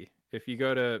ID. If you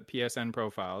go to PSN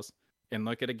profiles and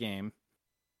look at a game,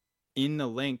 in the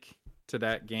link to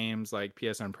that game's like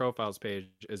PSN profiles page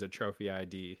is a trophy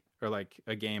ID or like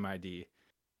a game ID.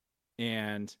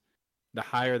 And the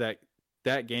higher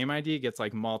that game ID gets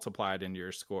like multiplied into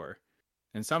your score.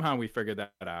 And somehow we figured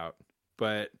that out.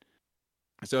 But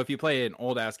so if you play an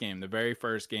old ass game, the very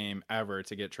first game ever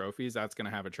to get trophies, that's going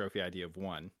to have a trophy ID of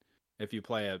 1. If you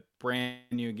play a brand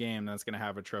new game, that's going to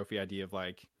have a trophy ID of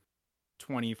like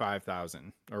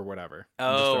 25,000 or whatever.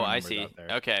 Oh, I see.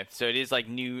 Okay. So it is like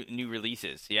new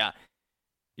releases. Yeah.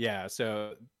 Yeah.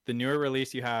 So the newer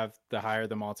release you have, the higher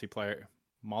the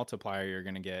multiplier you're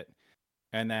going to get.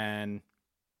 And then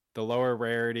the lower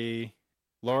rarity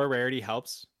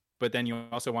helps, but then you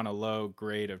also want a low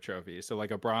grade of trophies. So like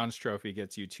a bronze trophy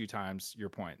gets you 2 times your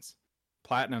points.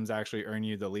 Platinums actually earn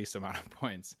you the least amount of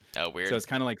points. Oh, weird. So it's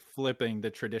kind of like flipping the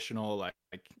traditional like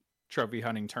trophy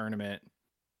hunting tournament.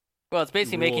 Well, it's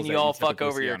basically making you all fuck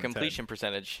over your completion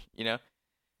percentage, you know?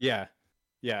 Yeah.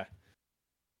 Yeah.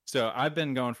 So I've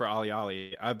been going for Ollie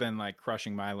Ollie. I've been like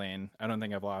crushing my lane. I don't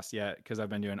think I've lost yet because I've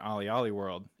been doing Ollie Ollie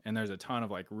World, and there's a ton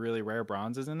of like really rare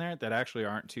bronzes in there that actually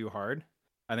aren't too hard.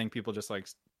 I think people just like,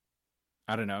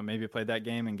 I don't know, maybe played that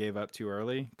game and gave up too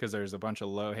early because there's a bunch of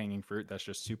low hanging fruit that's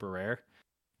just super rare.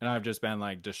 And I've just been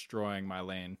like destroying my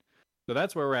lane. So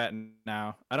that's where we're at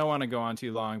now. I don't want to go on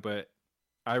too long, but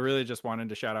I really just wanted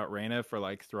to shout out Reina for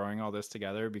like throwing all this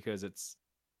together because it's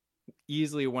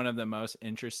easily one of the most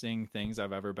interesting things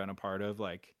I've ever been a part of,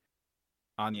 like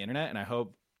on the internet. And I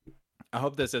hope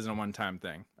this isn't a one-time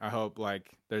thing. I hope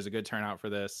like there's a good turnout for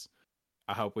this.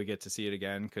 I hope we get to see it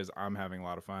again because I'm having a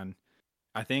lot of fun.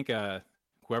 I think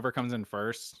whoever comes in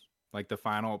first, like the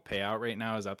final payout right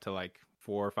now is up to like $400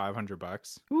 or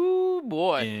 $500. Ooh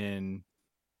boy!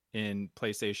 In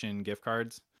PlayStation gift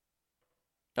cards.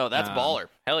 Oh, that's baller!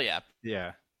 Hell yeah!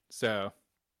 Yeah. So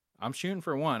I'm shooting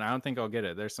for 1. I don't think I'll get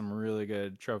it. There's some really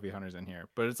good trophy hunters in here,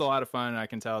 but it's a lot of fun. I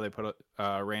can tell they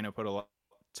Reina put a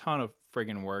ton of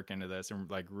friggin' work into this and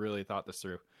like really thought this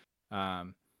through.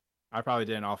 I probably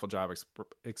did an awful job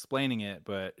explaining it,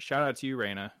 but shout out to you,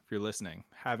 Reina, if you're listening.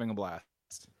 Having a blast.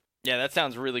 Yeah, that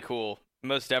sounds really cool.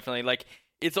 Most definitely. Like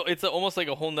it's almost like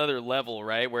a whole nother level,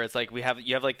 right? Where it's like you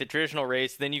have like the traditional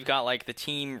race, then you've got like the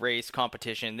team race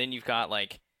competition, then you've got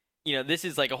like, you know, this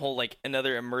is like a whole like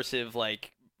another immersive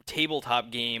like tabletop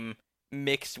game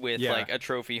mixed with like a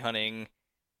trophy hunting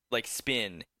like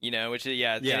spin, you know, which is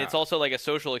and it's also like a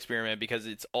social experiment because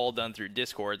it's all done through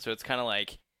Discord, so it's kind of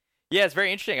like it's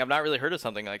very interesting. I've not really heard of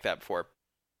something like that before.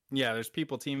 Yeah, there's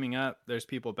people teaming up, there's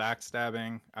people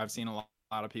backstabbing. I've seen a lot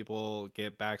of people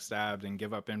get backstabbed and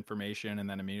give up information and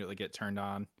then immediately get turned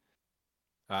on.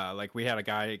 Like we had a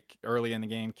guy early in the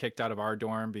game kicked out of our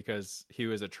dorm because he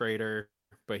was a traitor,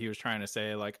 but he was trying to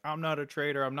say like, I'm not a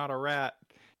traitor, I'm not a rat.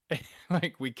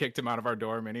 Like we kicked him out of our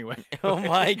dorm anyway. Oh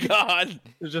my god.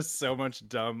 There's just so much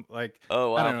dumb like,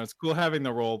 oh wow. I don't know, it's cool having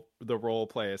the role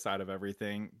play aside of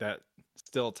everything that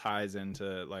still ties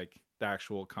into like the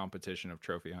actual competition of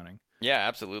trophy hunting. Yeah,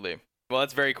 absolutely. Well,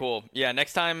 that's very cool. Yeah,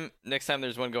 next time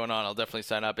there's one going on, I'll definitely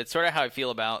sign up. It's sort of how I feel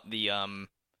about the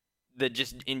the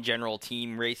just in general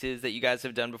team races that you guys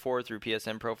have done before through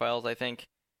PSN profiles, I think,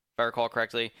 if I recall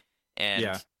correctly.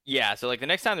 And yeah, so like the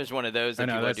next time there's one of those that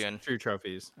people are doing. True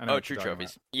Trophies. Oh, True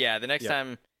Trophies. Yeah, the next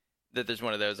time that there's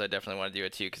one of those, I definitely want to do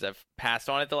it too, because I've passed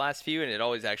on it the last few, and it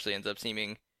always actually ends up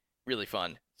seeming really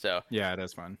fun. So yeah, it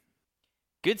is fun.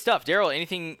 Good stuff, Daryl.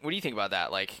 Anything? What do you think about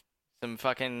that? Like some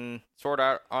fucking Sword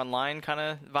Art Online kind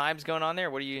of vibes going on there.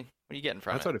 What are you getting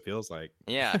from it? That's what it feels like.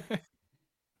 Yeah.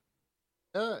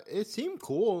 It seemed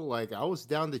cool. Like I was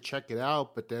down to check it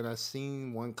out, but then I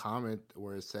seen one comment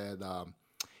where it said,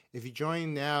 "If you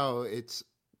join now, it's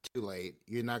too late.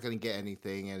 You're not gonna get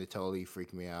anything," and it totally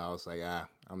freaked me out. I was like,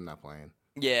 I'm not playing.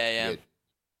 Yeah. Good.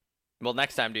 Well,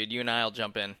 next time, dude, you and I'll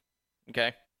jump in.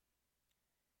 Okay.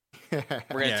 We're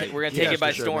gonna take it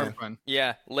by storm. Man.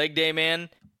 Yeah, leg day man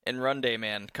and run day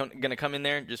man. Gonna come in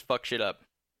there and just fuck shit up.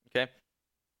 Okay.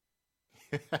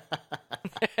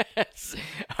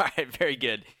 All right, very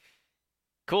good.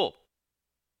 Cool.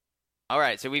 All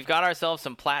right, so we've got ourselves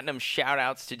some platinum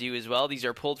shout-outs to do as well. These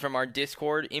are pulled from our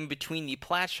Discord in between the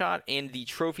Plat Shot and the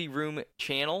Trophy Room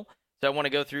channel. So I want to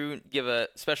go through and give a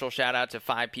special shout-out to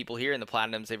 5 people here in the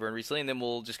platinums they've earned recently, and then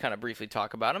we'll just kind of briefly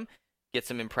talk about them, get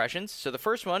some impressions. So the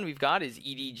first one we've got is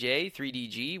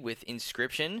EDJ3DG with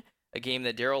Inscription, a game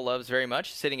that Daryl loves very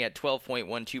much, sitting at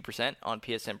 12.12% on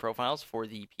PSN profiles for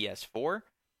the PS4.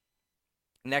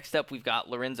 Next up, we've got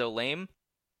Lorenzo Lame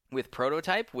with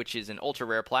Prototype, which is an ultra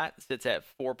rare plat, sits at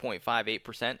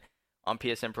 4.58% on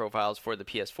PSN profiles for the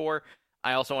PS4.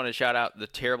 I also want to shout out the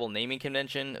terrible naming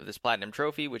convention of this Platinum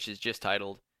Trophy, which is just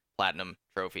titled Platinum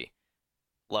Trophy.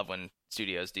 Love when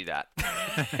studios do that.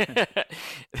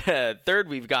 Third,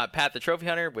 we've got Pat the Trophy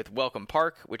Hunter with Welcome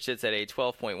Park, which sits at a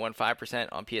 12.15%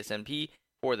 on PSNP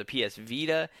for the PS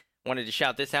Vita. Wanted to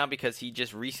shout this out because he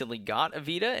just recently got a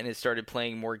Vita and has started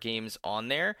playing more games on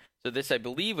there. So this, I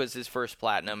believe, was his first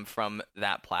platinum from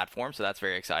that platform, so that's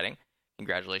very exciting.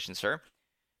 Congratulations, sir.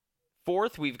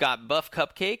 Fourth, we've got Buff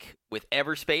Cupcake with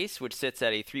Everspace, which sits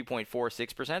at a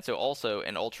 3.46%, so also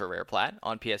an ultra rare plat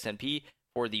on PSNP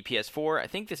for the PS4. I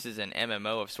think this is an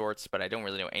MMO of sorts, but I don't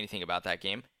really know anything about that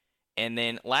game. And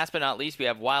then last but not least, we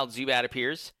have Wild Zubat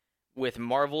appears with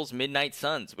Marvel's Midnight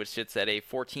Suns, which sits at a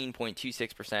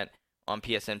 14.26% on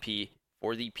PSNP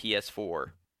for the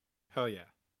PS4. Hell yeah.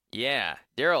 Yeah.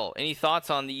 Daryl, any thoughts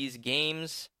on these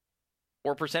games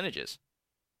or percentages?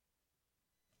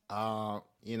 I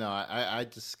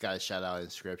just got to shout out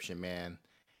Inscription, man.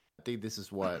 I think this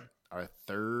is what, our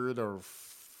third or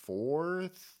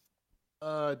fourth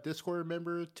Discord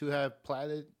member to have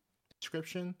platted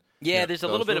Inscription. Yeah, there's a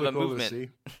little bit of a movement.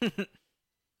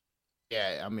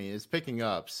 Yeah, I mean, it's picking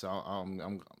up, so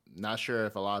I'm not sure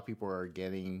if a lot of people are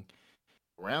getting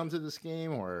around to this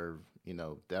game or,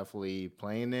 definitely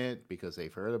playing it because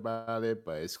they've heard about it,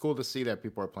 but it's cool to see that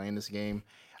people are playing this game.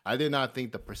 I did not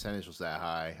think the percentage was that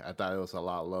high. I thought it was a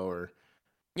lot lower.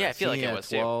 Yeah, I feel like it was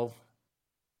 12, too.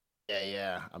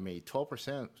 Yeah. I mean,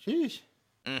 12%. Sheesh.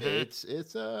 Mm-hmm.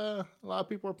 It's a lot of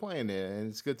people are playing it, and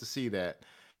it's good to see that.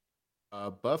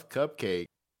 Buff Cupcake.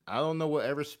 I don't know what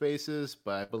Everspace is,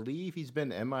 but I believe he's been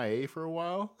MIA for a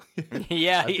while.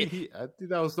 Yeah, I think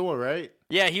that was the one, right?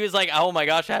 Yeah, he was like, "Oh my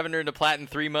gosh, I haven't earned a plat in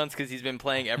 3 months because he's been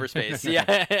playing Everspace."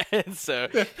 Yeah, so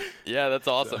yeah, that's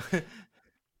awesome. So,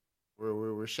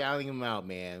 we're shouting him out,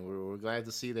 man. We're glad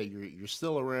to see that you're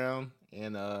still around,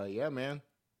 and yeah, man.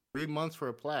 3 months for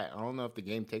a plat. I don't know if the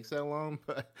game takes that long,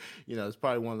 but it's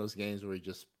probably one of those games where you're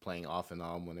just playing off and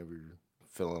on whenever you're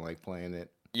feeling like playing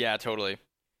it. Yeah, totally.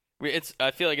 I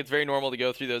feel like it's very normal to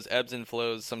go through those ebbs and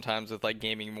flows sometimes with like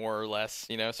gaming more or less,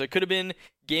 So it could have been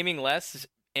gaming less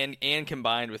and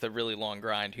combined with a really long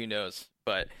grind. Who knows?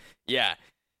 But yeah,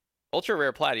 ultra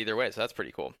rare plat either way, so that's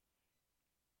pretty cool.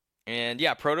 And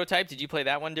yeah, Prototype. Did you play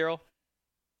that one, Daryl?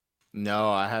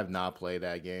 No, I have not played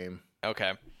that game.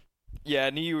 Okay. Yeah, I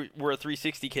knew you were a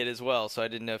 360 kid as well, so I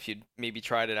didn't know if you'd maybe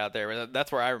tried it out there.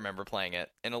 That's where I remember playing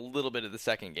it, and a little bit of the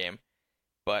second game.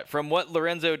 But from what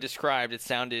Lorenzo described, it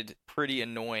sounded pretty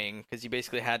annoying because you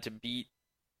basically had to beat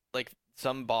like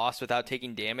some boss without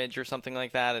taking damage or something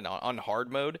like that, and on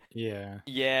hard mode. Yeah.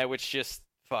 Yeah, which just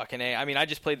fucking A. I mean, I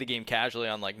just played the game casually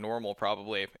on like normal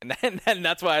probably, and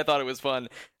that's why I thought it was fun.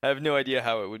 I have no idea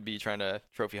how it would be trying to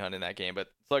trophy hunt in that game. But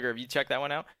Slugger, have you checked that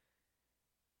one out?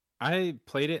 I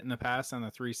played it in the past on the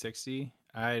 360.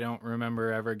 I don't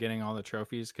remember ever getting all the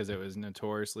trophies because it was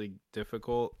notoriously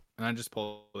difficult. And I just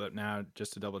pulled it up now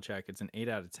just to double check. It's an 8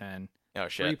 out of 10. Oh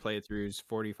shit! 3 playthroughs,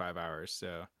 45 hours.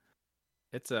 So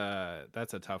that's a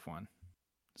tough one.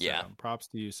 So, yeah. Props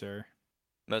to you, sir.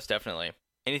 Most definitely.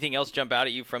 Anything else jump out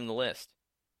at you from the list?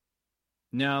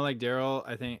 No, like Daryl,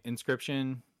 I think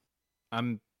Inscription.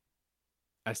 I'm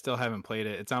I still haven't played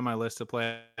it. It's on my list to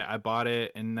play. I bought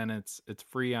it, and then it's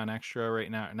free on Extra right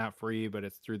now. Not free, but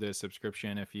it's through the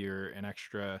subscription if you're an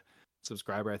Extra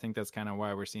subscriber. I think that's kind of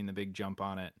why we're seeing the big jump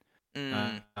on it.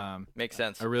 Makes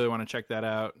sense. I really want to check that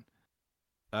out.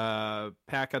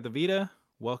 Pack out the Vita.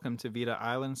 Welcome to Vita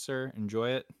Island, sir. Enjoy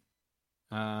it.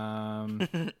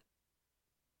 And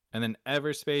then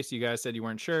Everspace, you guys said you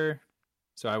weren't sure.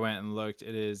 So I went and looked.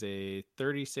 It is a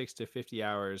 36 to 50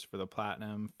 hours for the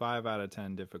platinum, 5 out of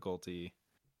 10 difficulty.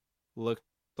 Looks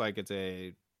like it's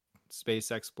a space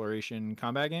exploration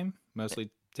combat game, mostly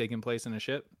taking place in a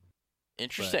ship.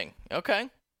 Interesting. Okay.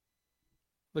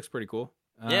 Looks pretty cool.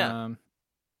 Yeah.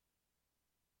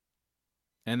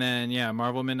 And then,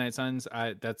 Marvel Midnight Suns.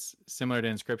 That's similar to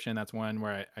Inscription. That's one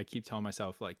where I keep telling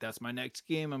myself, like, that's my next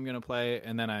game I'm going to play.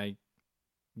 And then I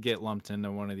get lumped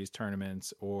into one of these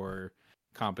tournaments or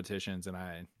competitions and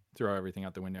I throw everything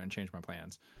out the window and change my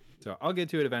plans. So I'll get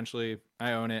to it eventually.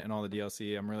 I own it and all the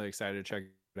DLC. I'm really excited to check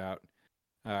it out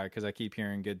because I keep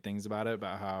hearing good things about it,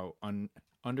 about how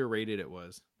underrated it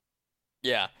was.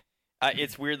 Yeah.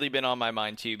 It's weirdly been on my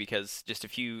mind too because just a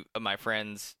few of my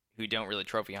friends who don't really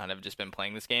trophy hunt have just been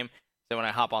playing this game. So when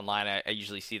I hop online, I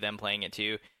usually see them playing it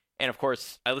too. And of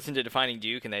course, I listen to Defining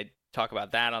Duke and they talk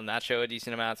about that on that show a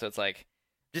decent amount. So it's like,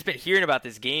 just been hearing about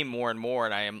this game more and more,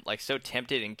 and I am like so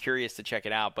tempted and curious to check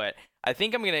it out. But I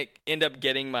think I'm gonna end up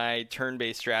getting my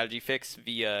turn-based strategy fix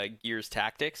via Gears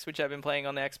Tactics, which I've been playing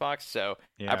on the Xbox. So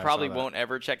I probably won't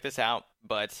ever check this out,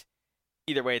 but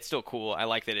either way, it's still cool. I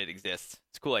like that it exists.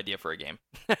 It's a cool idea for a game.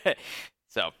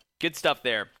 So good stuff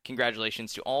there.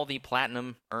 Congratulations to all the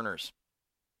platinum earners.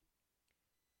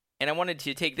 And I wanted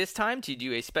to take this time to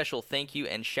do a special thank you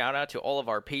and shout out to all of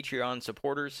our Patreon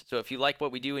supporters. So if you like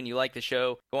what we do and you like the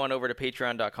show, go on over to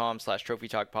patreon.com/Trophy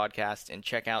Talk Podcast and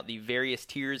check out the various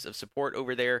tiers of support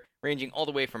over there, ranging all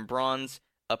the way from bronze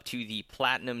up to the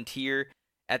platinum tier.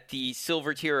 At the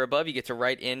silver tier or above, you get to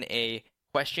write in a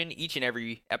question each and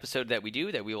every episode that we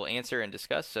do that we will answer and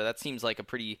discuss. So that seems like a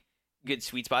pretty good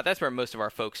sweet spot. That's where most of our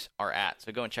folks are at.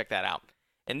 So go and check that out.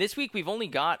 And this week, we've only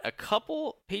got a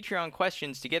couple Patreon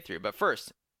questions to get through. But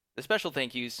first, the special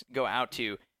thank yous go out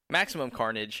to Maximum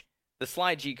Carnage, the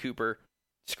Sly G. Cooper,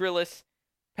 Skrillis,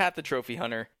 Pat the Trophy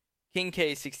Hunter, King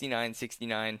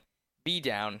K6969, B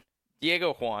Down,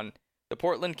 Diego Juan, the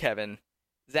Portland Kevin,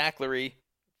 Zachary,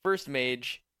 First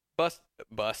Mage, Buff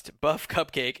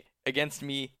Cupcake, Against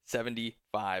Me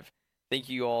 75. Thank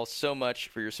you all so much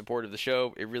for your support of the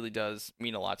show. It really does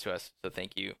mean a lot to us. So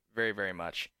thank you very, very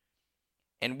much.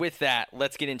 And with that,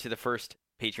 let's get into the first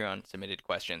Patreon submitted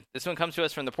question. This one comes to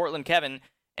us from the Portland Kevin.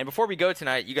 And before we go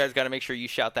tonight, you guys got to make sure you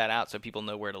shout that out so people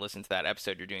know where to listen to that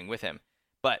episode you're doing with him.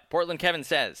 But Portland Kevin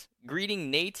says,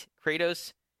 greeting Nate,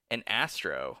 Kratos, and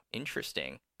Astro.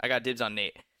 Interesting. I got dibs on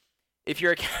Nate. If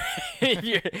your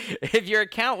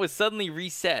account was suddenly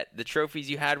reset, the trophies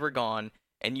you had were gone,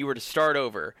 and you were to start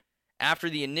over, after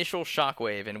the initial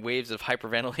shockwave and waves of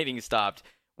hyperventilating stopped,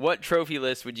 what trophy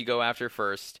list would you go after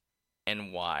first?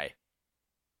 And why?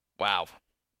 Wow.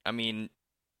 I mean,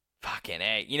 fucking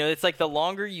A. You know, it's like the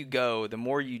longer you go, the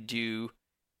more you do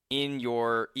in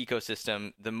your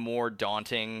ecosystem, the more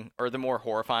daunting, or the more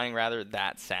horrifying, rather,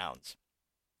 that sounds.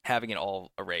 Having it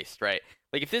all erased, right?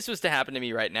 Like, if this was to happen to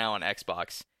me right now on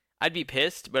Xbox, I'd be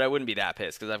pissed, but I wouldn't be that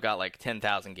pissed, because I've got, like,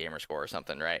 10,000 gamer score or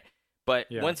something, right? But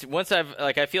once I've,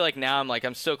 like, I feel like now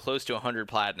I'm so close to 100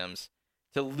 platinums,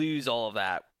 to lose all of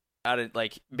that, out of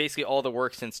like basically all the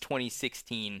work since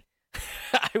 2016,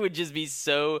 I would just be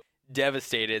so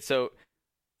devastated. So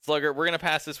Slugger, we're gonna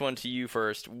pass this one to you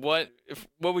first. What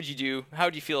would you do? How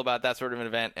would you feel about that sort of an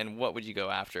event, and what would you go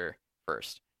after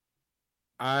first?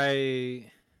 I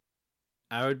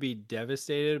would be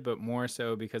devastated, but more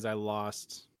so because I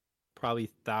lost probably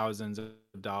thousands of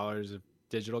dollars of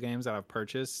digital games that I've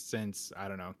purchased since, I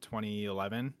don't know,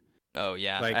 2011. Oh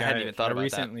yeah, like, I hadn't even thought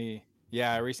about that.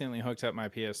 Yeah, I recently hooked up my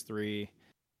PS3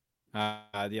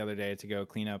 the other day to go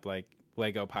clean up like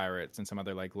Lego Pirates and some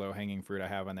other like low-hanging fruit I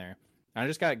have on there. And I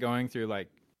just got going through like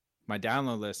my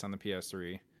download list on the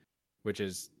PS3, which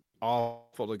is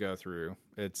awful to go through.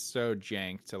 It's so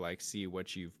jank to like see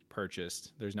what you've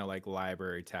purchased. There's no like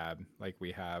library tab like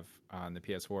we have on the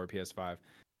PS4 or PS5.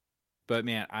 But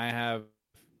man, I have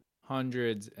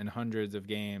hundreds and hundreds of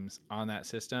games on that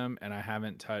system, and I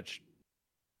haven't touched,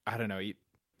 I don't know,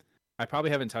 I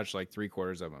probably haven't touched like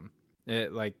 3/4 of them.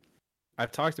 Like,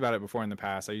 I've talked about it before in the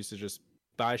past. I used to just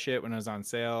buy shit when it was on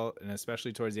sale, and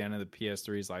especially towards the end of the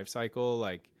PS3's life cycle,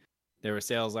 like there were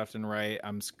sales left and right.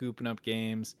 I'm scooping up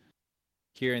games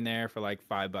here and there for like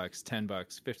 $5, $10,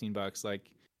 $15,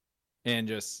 like, and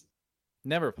just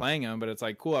never playing them, but it's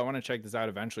like, cool, I want to check this out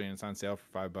eventually, and it's on sale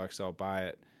for $5, so I'll buy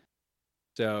it.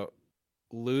 So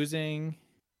losing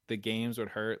the games would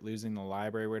hurt, losing the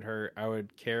library would hurt. I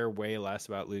would care way less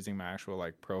about losing my actual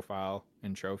like profile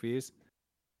and trophies.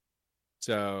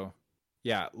 So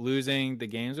yeah, losing the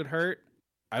games would hurt.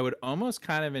 I would almost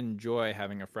kind of enjoy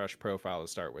having a fresh profile to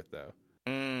start with, though.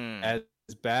 As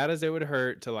bad as it would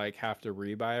hurt to like have to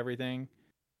rebuy everything,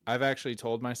 I've actually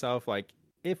told myself, like,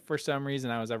 if for some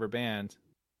reason I was ever banned,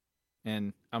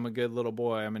 and I'm a good little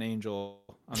boy, I'm an angel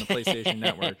on the PlayStation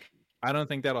Network, I don't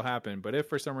think that'll happen. But if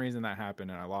for some reason that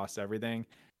happened and I lost everything,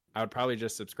 I would probably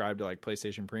just subscribe to like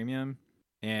PlayStation Premium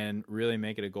and really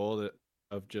make it a goal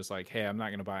of just like, hey, I'm not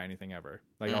going to buy anything ever.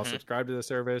 Like, I'll subscribe to the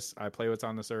service, I play what's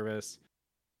on the service,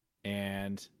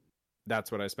 and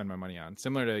that's what I spend my money on.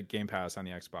 Similar to Game Pass on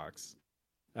the Xbox,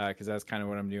 because that's kind of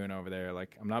what I'm doing over there.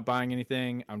 Like, I'm not buying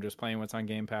anything. I'm just playing what's on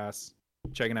Game Pass,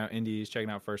 checking out indies, checking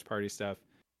out first party stuff.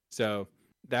 So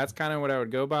that's kind of what I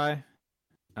would go by.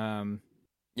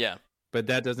 Yeah. But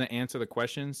that doesn't answer the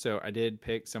question. So I did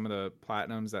pick some of the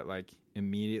platinums that like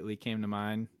immediately came to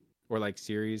mind, or like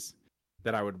series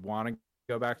that I would want to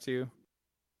go back to.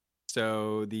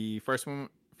 So the first one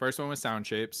was Sound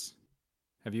Shapes.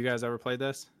 Have you guys ever played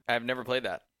this? I've never played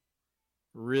that.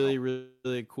 Really,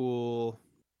 really cool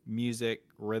music,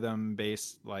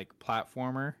 rhythm-based like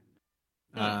platformer.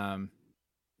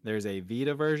 There's a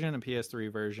Vita version, a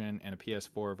PS3 version, and a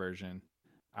PS4 version.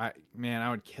 I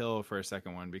would kill for a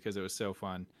second one because it was so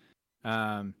fun.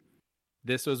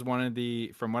 This was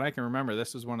from what I can remember,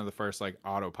 this was one of the first like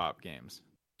auto pop games.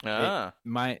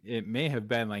 It may have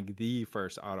been like the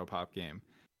first auto pop game,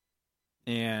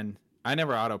 and I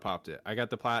never auto popped it. I got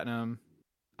the platinum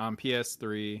on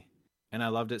PS3, and I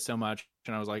loved it so much,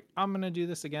 and I was like, I'm gonna do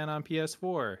this again on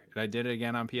PS4, and I did it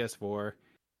again on PS4,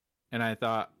 and I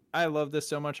thought, I love this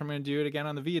so much, I'm gonna do it again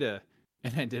on the Vita,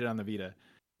 and I did it on the Vita.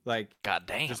 Like, god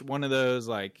damn, just one of those,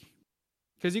 like,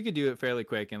 because you could do it fairly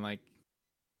quick, and like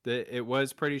it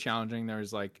was pretty challenging. There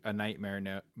was like a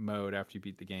nightmare mode after you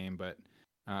beat the game, but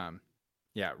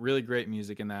yeah, really great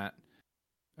music in that.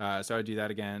 So I'd do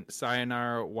that again.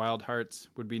 Sayonara Wild Hearts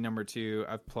would be number 2.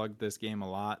 I've plugged this game a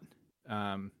lot.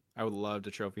 I would love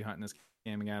to trophy hunt in this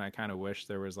game again. I kind of wish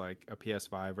there was like a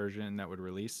PS5 version that would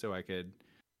release so I could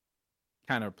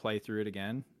kind of play through it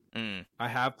again. I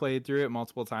have played through it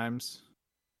multiple times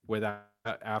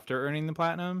after earning the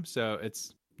platinum, so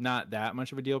it's not that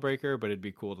much of a deal breaker, but it'd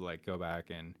be cool to like go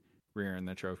back and re-earn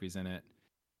the trophies in it.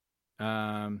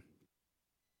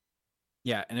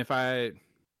 Yeah, and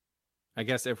I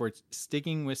guess if we're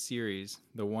sticking with series,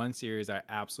 the one series I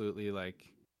absolutely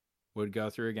like would go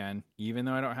through again, even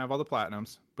though I don't have all the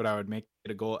platinums, but I would make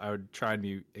it a goal. I would try to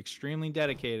be extremely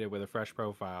dedicated with a fresh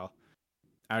profile.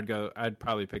 I'd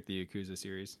probably pick the Yakuza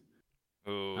series.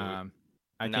 Ooh,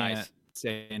 I can't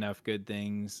say enough good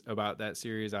things about that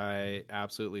series. I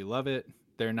absolutely love it.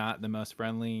 They're not the most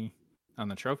friendly on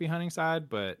the trophy hunting side,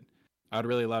 but I'd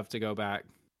really love to go back.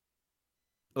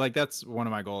 Like, that's one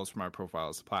of my goals for my profile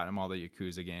is to platinum all the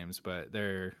Yakuza games, but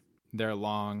they're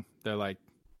long. They're like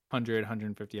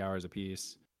 150 hours a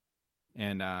piece,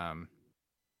 and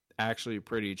actually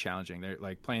pretty challenging. They're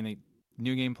like playing the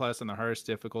New Game Plus on the hardest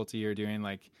difficulty, or doing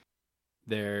like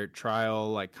their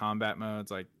trial like combat modes.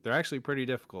 Like, they're actually pretty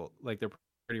difficult. Like, they're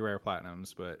pretty rare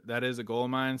platinums, but that is a goal of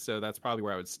mine. So that's probably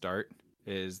where I would start,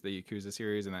 is the Yakuza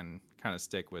series, and then kind of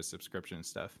stick with subscription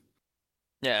stuff.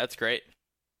 Yeah, that's great.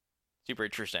 Super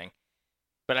interesting.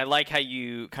 But I like how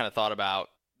you kind of thought about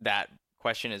that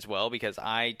question as well, because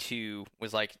I too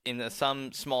was like, in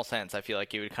some small sense, I feel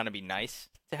like it would kind of be nice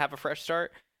to have a fresh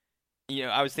start. You know,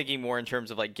 I was thinking more in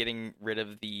terms of like getting rid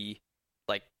of the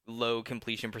like low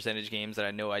completion percentage games that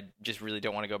I know I just really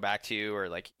don't want to go back to, or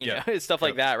like, you know, stuff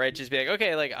like that, right? Just be like,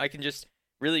 okay, like I can just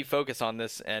really focus on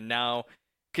this. And now,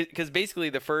 because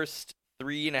basically the first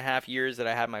 3.5 years that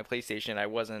I had my PlayStation, I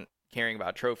wasn't caring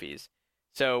about trophies.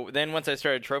 So then once I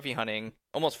started trophy hunting,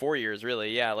 almost 4 years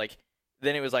really, yeah, like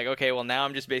then it was like, okay, well now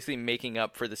I'm just basically making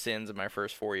up for the sins of my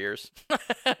first 4 years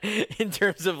in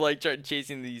terms of like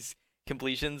chasing these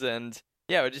completions. And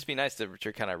yeah, it would just be nice to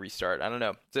kind of restart. I don't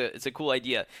know. It's a cool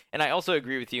idea. And I also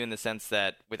agree with you in the sense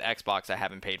that with Xbox, I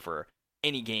haven't paid for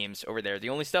any games over there. The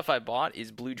only stuff I bought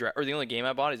is the only game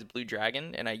I bought is Blue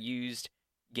Dragon, and I used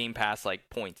Game Pass like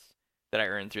points that I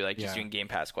earned through like just doing Game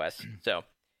Pass quests. So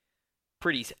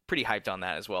pretty hyped on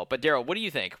that as well. But Daryl, what do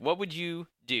you think? What would you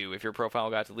do if your profile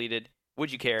got deleted?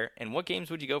 Would you care? And what games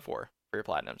would you go for your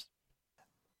platinums?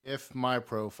 If my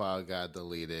profile got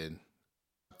deleted,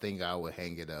 I think I would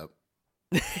hang it up.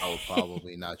 I would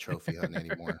probably not trophy hunt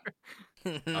anymore.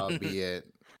 Albeit,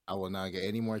 I will not get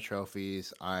any more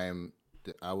trophies. I'm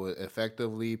I would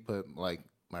effectively put like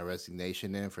my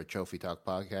resignation in for Trophy Talk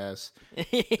podcast.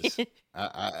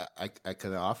 I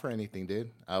couldn't offer anything,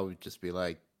 dude. I would just be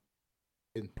like,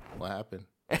 "Dude, what happened?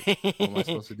 Like, what am I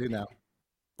supposed to do now?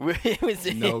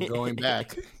 No going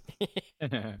back.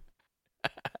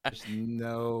 There's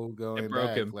no going broke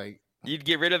back. him. Like You'd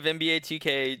get rid of NBA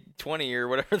 2K20 or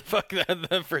whatever the fuck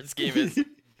the first game is.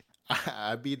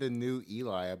 I'd be the new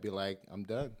Eli. I'd be like, I'm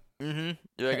done. Mm-hmm.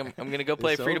 You're like, I'm gonna go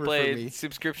play It's free to over for play me.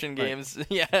 subscription Like, games.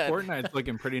 Yeah. Fortnite's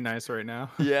looking pretty nice right now.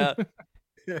 Yeah.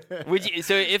 Would you?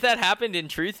 So if that happened in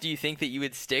truth, do you think that you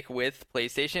would stick with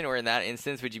PlayStation, or in that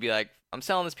instance, would you be like, I'm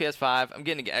selling this PS5, I'm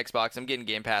getting an Xbox, I'm getting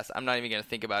Game Pass, I'm not even gonna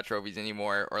think about trophies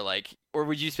anymore, or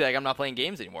would you just be like, I'm not playing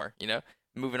games anymore? You know,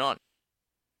 moving on.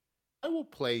 I will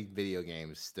play video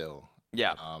games still.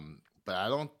 Yeah. But I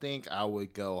don't think I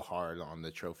would go hard on the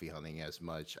trophy hunting as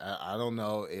much. I don't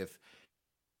know if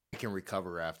I can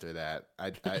recover after that.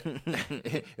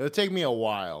 It'll take me a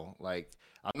while. Like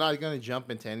I'm not gonna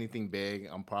jump into anything big.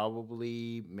 I'm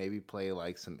probably maybe play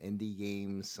like some indie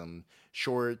games, some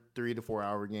short 3 to 4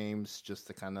 hour games, just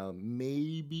to kind of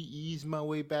maybe ease my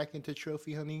way back into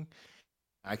trophy hunting.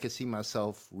 I could see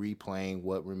myself replaying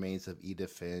What Remains of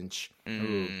Edith Finch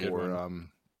Good or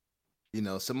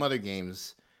one. some other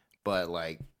games, but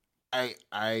like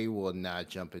I will not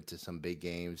jump into some big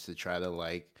games to try to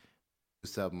like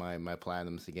boost up my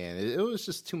platinums again. It was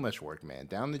just too much work, man.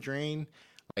 Down the drain.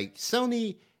 Like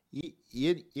Sony,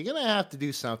 you're gonna have to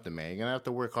do something, man. You're gonna have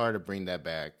to work hard to bring that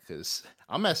back because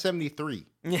I'm at 73.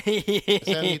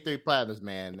 73 platinums,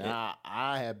 man. Now,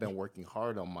 I have been working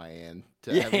hard on my end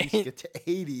to at least get to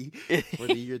 80 for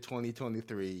the year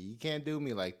 2023. You can't do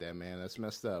me like that, man. That's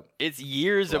messed up. It's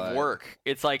years of But- work.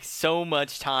 It's like so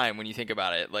much time when you think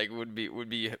about it. Like would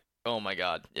be. Oh my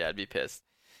god. Yeah, I'd be pissed.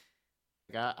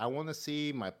 Like, I want to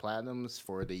see my platinums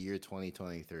for the year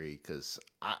 2023 because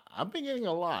I've been getting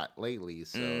a lot lately.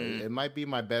 So it might be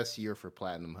my best year for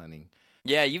platinum hunting.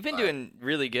 Yeah, you've been But- doing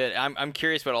really good. I'm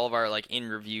curious what all of our like in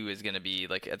review is going to be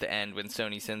like at the end when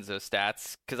Sony sends those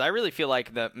stats, because I really feel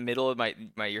like the middle of my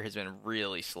year has been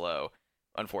really slow,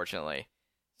 unfortunately.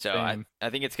 So Same. I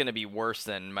think it's going to be worse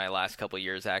than my last couple of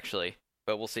years actually,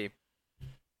 but we'll see.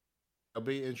 It'll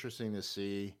be interesting to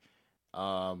see.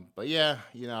 But yeah,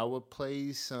 I would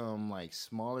play some like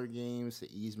smaller games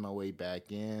to ease my way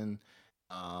back in.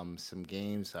 Some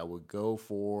games I would go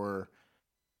for.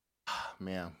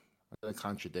 Man, I'm gonna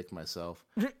contradict myself.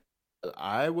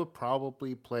 I would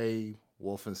probably play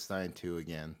Wolfenstein 2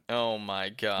 again. Oh my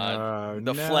god. Oh,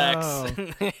 The no.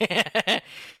 flex.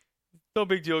 No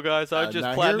big deal, guys. I just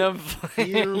now platinum.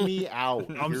 Hear me out.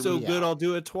 I'm Hear so me good, out. I'll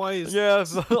do it twice. Yeah,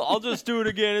 I'll just do it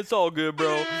again. It's all good,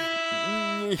 bro.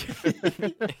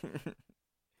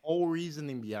 Whole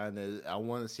reasoning behind it, I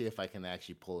want to see if I can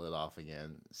actually pull it off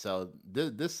again. So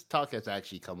this talk has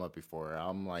actually come up before.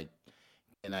 I'm like,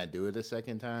 can I do it a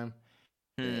second time?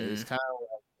 Yeah,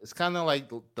 it's kind of like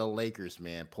the Lakers,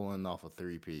 man, pulling off a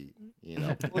three-peat.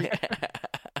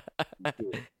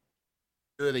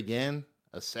 Do it again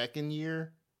a second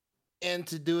year, and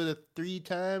to do it 3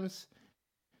 times,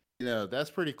 that's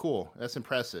pretty cool. That's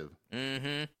impressive.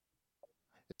 Mm-hmm.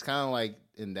 It's kind of like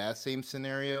in that same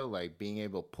scenario, like being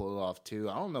able to pull it off 2.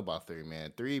 I don't know about 3,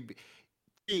 man. 3,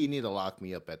 you need to lock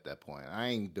me up at that point. I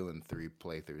ain't doing 3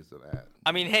 playthroughs of that.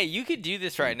 I mean, hey, you could do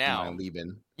this right now. I'm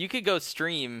leaving. You could go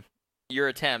stream your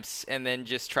attempts and then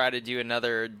just try to do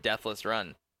another deathless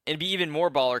run. It'd be even more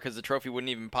baller because the trophy wouldn't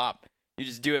even pop. You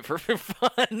just do it for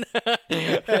fun.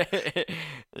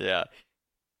 Yeah.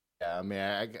 Yeah, I mean,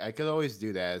 I could always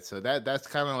do that. So that's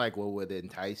kind of like what would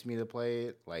entice me to play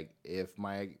it. Like, if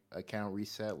my account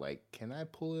reset, like, can I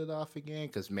pull it off again?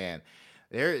 Because, man,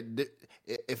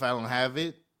 if I don't have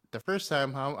it the first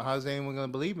time, how's anyone going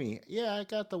to believe me? Yeah, I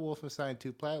got the Wolfenstein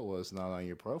 2 plat. Well, it's not on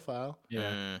your profile.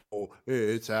 Yeah. Oh,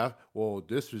 it's out. Well,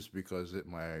 this is because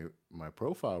my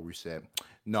profile reset.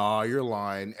 Nah, you're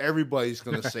lying. Everybody's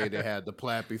going to say they had the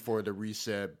plat before the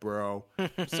reset, bro.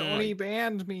 Sony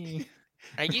banned me.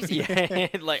 I used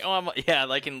like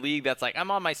like in League that's like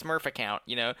I'm on my Smurf account,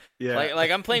 Yeah.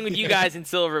 like I'm playing with you guys in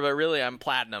silver, but really I'm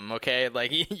platinum, okay?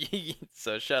 Like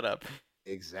so shut up.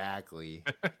 Exactly.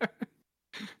 God,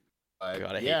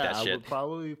 I hate yeah, that I shit. would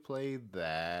probably play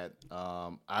that.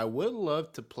 I would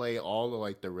love to play all of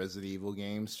like the Resident Evil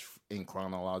games in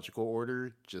chronological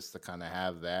order, just to kind of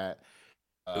have that.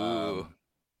 Ooh.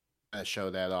 Show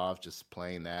that off, just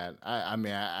playing that. I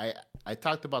mean, I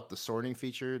talked about the sorting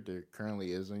feature. There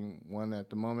currently isn't one at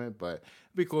the moment, but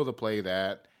it'd be cool to play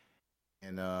that.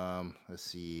 And let's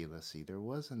see. There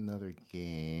was another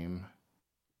game.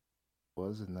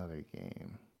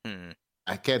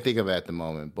 I can't think of it at the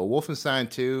moment, but Wolfenstein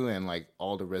 2 and like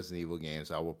all the Resident Evil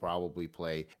games, I will probably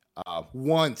play.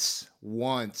 Once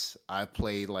I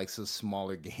played like some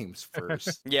smaller games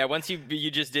first. Yeah, once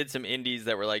you just did some indies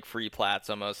that were like free plats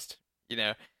almost,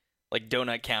 like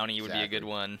Donut County would be a good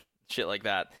one, shit like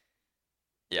that.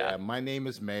 Yeah. My Name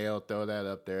is Mayo. Throw that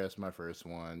up there. That's my first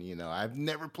one. I've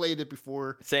never played it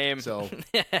before. Same. So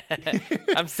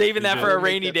I'm saving that for a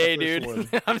rainy day, dude.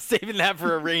 I'm saving that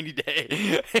for a rainy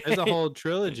day. There's a whole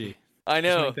trilogy. I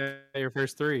know. Just make that your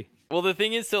first 3. Well, the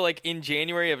thing is, so like in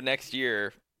January of next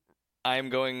year, I'm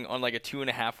going on like a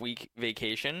 2.5 week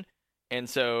vacation. And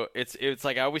so it's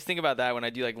like I always think about that when I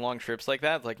do like long trips like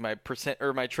that. Like my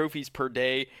trophies per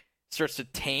day starts to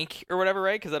tank or whatever,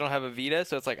 right? Because I don't have a Vita.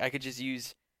 So it's like I could just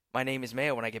use My Name is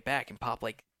Mayo when I get back and pop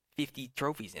like 50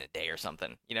 trophies in a day or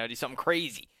something. Do something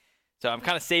crazy. So I'm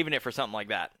kind of saving it for something like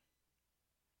that.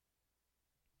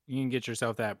 You can get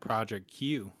yourself that Project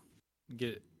Q.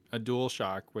 Get a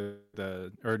DualShock or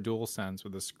a DualSense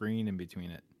with a screen in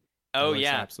between it. Oh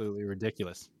yeah, absolutely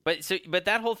ridiculous. But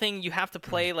that whole thing, you have to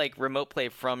play like remote play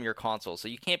from your console, so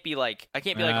you can't be like I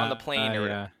can't be like on the plane or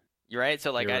yeah. You're right.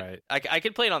 So like I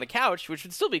could play it on the couch, which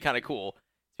would still be kind of cool to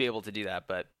be able to do that.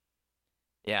 But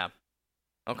yeah,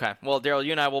 okay. Well, Daryl,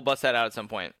 you and I will bust that out at some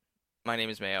point. My Name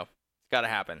is Mayo. It's got to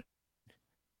happen.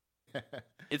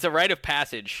 It's a rite of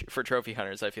passage for trophy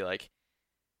hunters, I feel like.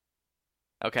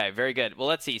 Okay, very good. Well,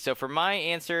 let's see. So for my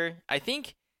answer, I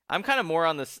think I'm kind of more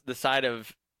on the side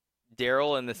of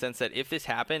Daryl in the sense that if this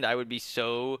happened, I would be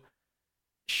so.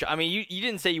 I mean, you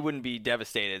didn't say you wouldn't be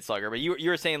devastated, Slugger, but you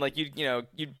were saying like you'd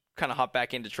kind of hop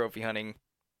back into trophy hunting,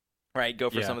 right? Go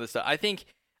for some of the stuff. I think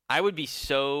I would be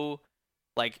so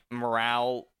like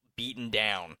morale beaten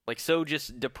down, like so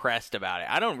just depressed about it.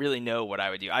 I don't really know what I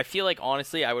would do. I feel like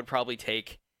honestly, I would probably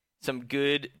take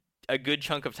a good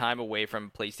chunk of time away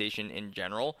from PlayStation in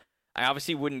general. I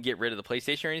obviously wouldn't get rid of the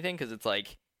PlayStation or anything because it's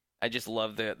like I just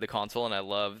love the console and I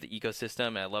love the ecosystem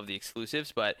and I love the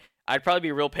exclusives, but I'd probably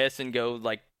be real pissed and go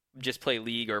like just play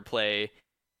League or play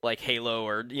like Halo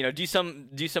or do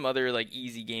some other like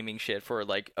easy gaming shit for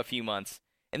like a few months.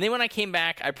 And then when I came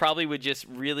back, I probably would just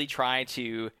really try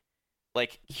to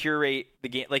like curate the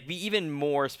game, like be even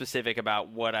more specific about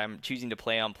what I'm choosing to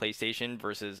play on PlayStation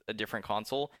versus a different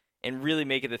console and really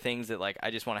make it the things that like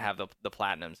I just want to have the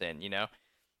platinums in,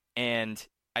 And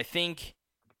I think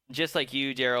just like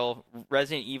you, Daryl,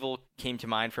 Resident Evil came to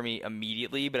mind for me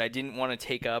immediately, but I didn't want to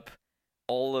take up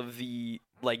all of the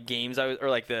like games or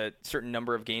like the certain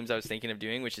number of games I was thinking of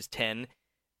doing, which is 10,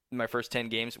 my first 10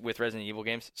 games with Resident Evil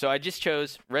games. So I just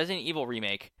chose Resident Evil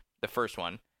Remake, the first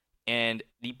one, and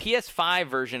the PS5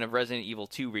 version of Resident Evil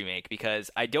 2 Remake,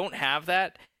 because I don't have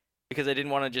that because I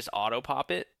didn't want to just auto pop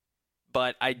it,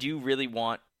 but I do really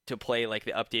want to play like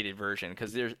the updated version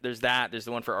because there's the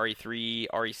one for RE3,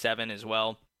 RE7 as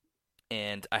well.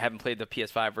 And I haven't played the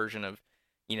PS5 version of,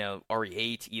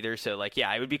 RE8 either. So, like,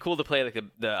 yeah, it would be cool to play, like,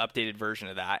 the updated version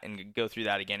of that and go through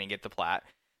that again and get the plat.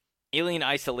 Alien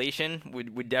Isolation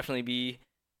would definitely be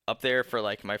up there for,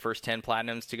 like, my first 10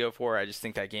 platinums to go for. I just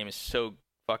think that game is so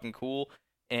fucking cool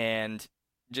and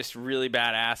just really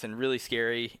badass and really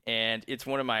scary. And it's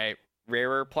one of my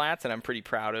rarer plats, and I'm pretty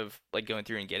proud of, like, going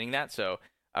through and getting that. So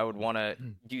I would want to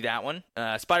do that one.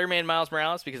 Spider-Man Miles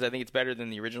Morales, because I think it's better than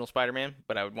the original Spider-Man,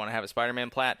 but I would want to have a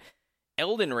Spider-Man plat.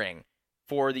 Elden Ring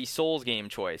for the Souls game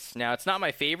choice. Now, it's not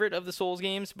my favorite of the Souls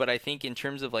games, but I think in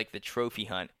terms of like the trophy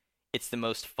hunt, it's the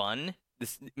most fun.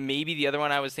 Maybe the other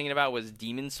one I was thinking about was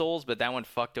Demon Souls, but that one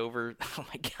fucked over. Oh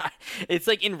my god. It's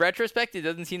like in retrospect, it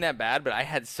doesn't seem that bad, but I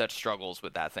had such struggles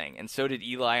with that thing. And so did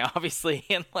Eli, obviously.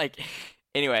 And like,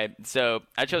 anyway, so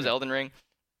I chose Elden Ring.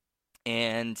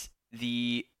 And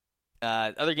the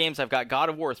other games, I've got God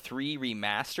of War 3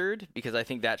 Remastered, because I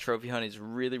think that trophy hunt is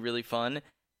really, really fun,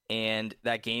 and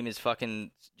that game is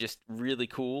fucking just really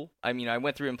cool. I mean, I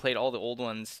went through and played all the old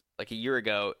ones like a year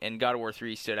ago, and God of War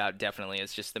 3 stood out definitely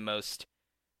as just the most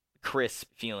crisp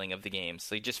feeling of the game,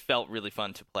 so it just felt really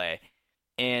fun to play.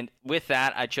 And with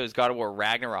that, I chose God of War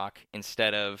Ragnarok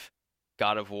instead of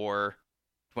God of War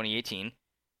 2018.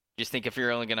 Just think if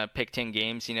you're only going to pick 10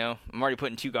 games, I'm already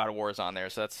putting 2 God of Wars on there,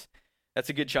 so that's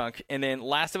a good chunk. And then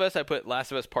Last of Us, I put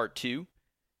Last of Us Part 2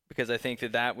 because I think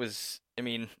that was,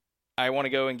 I want to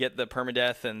go and get the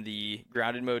permadeath and the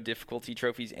grounded mode difficulty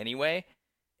trophies anyway,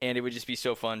 and it would just be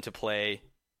so fun to play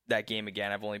that game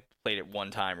again. I've only played it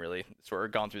one time, really, or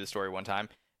gone through the story one time.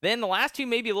 Then the last two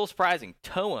may be a little surprising.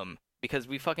 Toem, because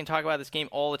we fucking talk about this game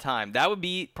all the time. That would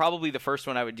be probably the first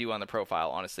one I would do on the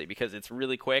profile, honestly, because it's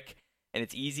really quick and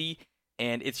it's easy,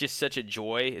 and it's just such a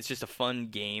joy. It's just a fun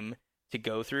game to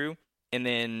go through. And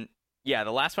then yeah,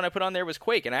 the last one I put on there was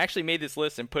Quake, and I actually made this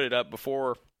list and put it up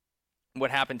before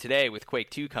what happened today with Quake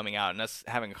 2 coming out and us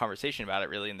having a conversation about it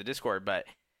really in the Discord. But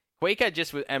Quake,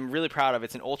 I'm really proud of.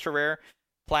 It's an ultra rare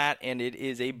plat, and it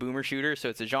is a boomer shooter, so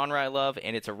it's a genre I love,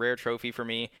 and it's a rare trophy for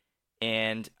me.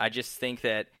 And I just think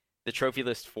that the trophy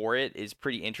list for it is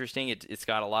pretty interesting. It's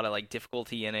got a lot of like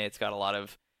difficulty in it. It's got a lot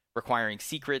of requiring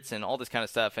secrets and all this kind of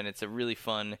stuff, and it's a really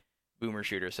fun boomer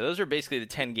shooter. So those are basically the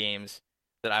 10 games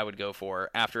that I would go for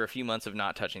after a few months of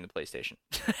not touching the PlayStation.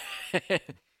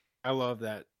 I love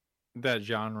that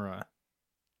genre.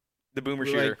 The boomer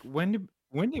shooter. Like,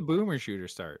 when did boomer shooter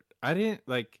start? I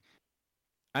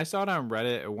saw it on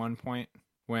Reddit at one point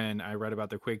when I read about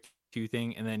the Quake 2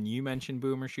 thing, and then you mentioned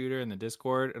boomer shooter in the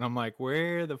Discord, and I'm like,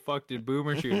 where the fuck did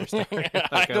boomer shooder start?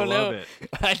 I don't know.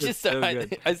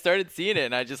 It. I started seeing it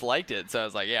and I just liked it, so I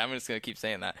was like, yeah, I'm just gonna keep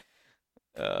saying that.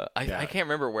 I can't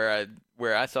remember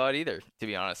where I saw it either, to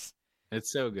be honest.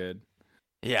 It's so good.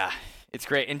 Yeah, it's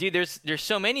great. And dude, there's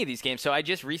so many of these games. So I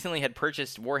just recently had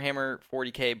purchased Warhammer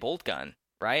 40K Bolt Gun,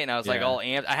 right? And I was like all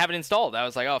amped. I have it installed. I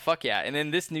was like, oh fuck yeah. And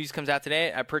then this news comes out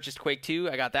today. I purchased Quake 2.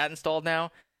 I got that installed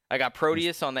now. I got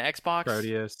Proteus on the Xbox.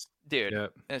 Proteus. Dude,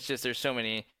 it's just there's so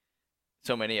many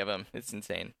of them. It's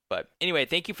insane. But anyway,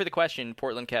 thank you for the question,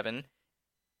 Portland Kevin.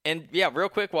 And yeah, real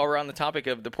quick, while we're on the topic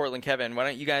of the Portland Kevin, why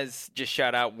don't you guys just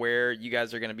shout out where you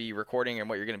guys are going to be recording and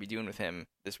what you're going to be doing with him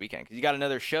this weekend? Because you got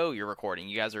another show you're recording.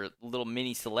 You guys are little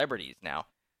mini celebrities now.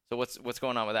 So what's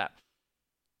going on with that?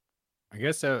 I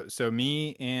guess so. So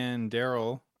me and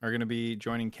Daryl are going to be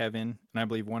joining Kevin and I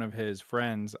believe one of his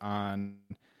friends on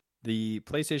the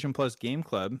PlayStation Plus Game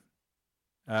Club.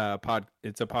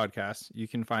 It's a podcast. You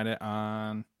can find it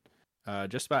on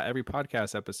just about every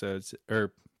podcast episodes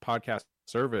or podcast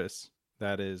service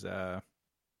that is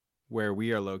where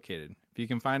we are located. If you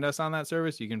can find us on that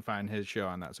service, you can find his show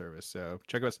on that service. So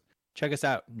check us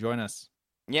out. Join us.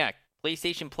 Yeah,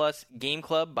 PlayStation Plus Game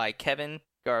Club by Kevin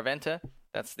Garaventa.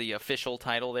 That's the official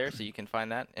title there, so you can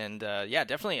find that. And yeah,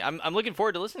 definitely, I'm looking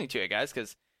forward to listening to it, guys,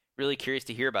 because really curious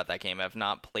to hear about that game. I've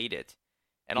not played it.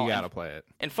 And you gotta play it.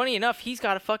 And funny enough, he's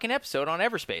got a fucking episode on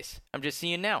Everspace. I'm just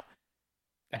seeing now.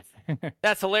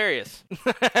 That's hilarious.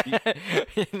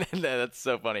 That's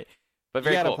so funny. But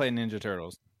very you gotta cool. play Ninja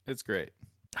Turtles. It's great.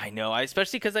 I know,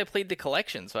 especially because I played the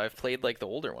collection, so I've played like the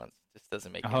older ones. It just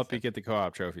doesn't make. I hope you get the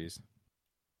co-op trophies.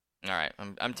 All right,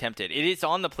 I'm tempted. It is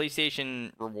on the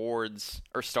PlayStation rewards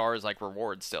or stars like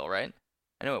rewards still, right?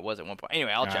 I know it was at one point.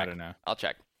 Anyway, I'll check. I don't know. I'll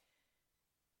check.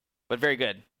 But very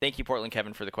good. Thank you, Portland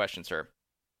Kevin, for the question, sir.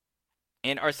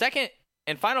 And our second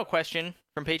and final question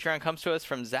from Patreon comes to us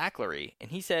from Zachary, and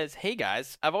he says, "Hey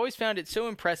guys, I've always found it so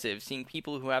impressive seeing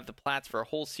people who have the plats for a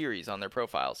whole series on their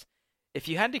profiles. If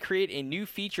you had to create a new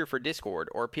feature for Discord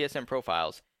or PSN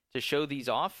profiles to show these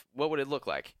off, what would it look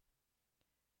like?"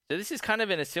 So this is kind of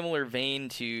in a similar vein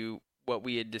to what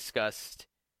we had discussed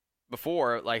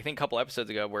before, like I think a couple episodes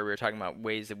ago, where we were talking about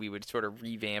ways that we would sort of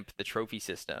revamp the trophy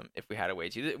system if we had a way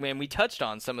to. When we touched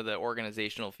on some of the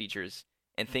organizational features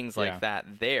and things like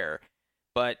that there.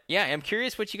 But yeah, I'm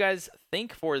curious what you guys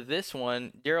think for this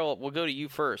one. Daryl, we'll go to you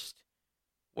first.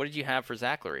 What did you have for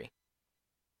Zachary?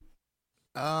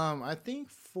 I think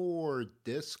for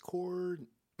Discord,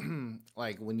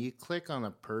 like when you click on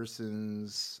a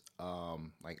person's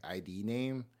like ID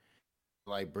name,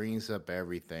 like brings up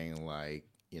everything, like,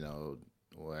 you know,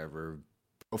 whatever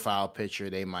profile picture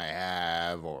they might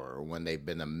have or when they've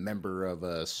been a member of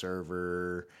a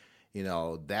server, you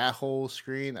know, that whole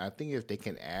screen. I think if they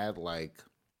can add like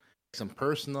some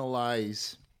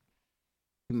personalized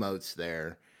emotes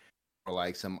there or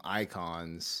like some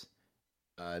icons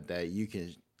that you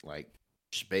can like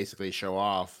basically show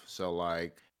off. So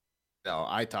like, you know,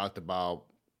 I talked about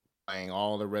playing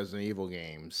all the Resident Evil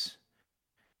games.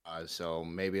 So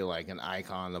maybe like an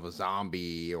icon of a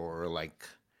zombie or like,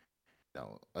 you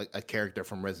know, a character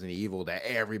from Resident Evil that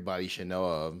everybody should know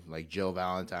of, like Jill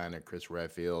Valentine or Chris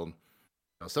Redfield, you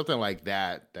know, something like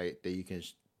that you can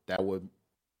that would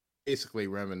basically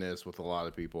reminisce with a lot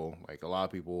of people. Like a lot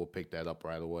of people will pick that up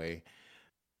right away.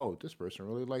 Oh, this person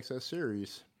really likes that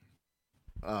series.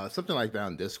 Something like that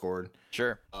on Discord.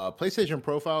 Sure. PlayStation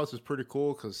Profiles is pretty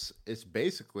cool because it's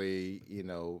basically, you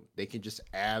know, they can just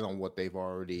add on what they've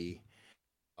already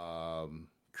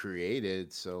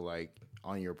created. So like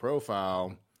on your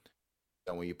profile,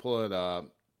 and when you pull it up,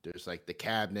 there's like the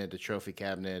cabinet, the trophy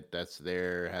cabinet that's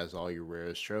there, has all your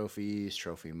rarest trophies,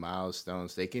 trophy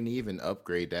milestones. They can even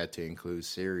upgrade that to include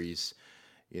series,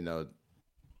 you know,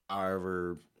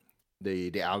 however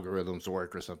the algorithms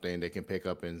work or something. They can pick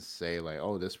up and say like,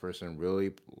 oh, this person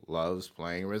really loves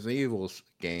playing Resident Evil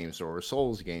games or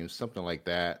Souls games, something like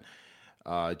that,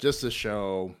 just to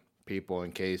show people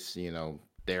in case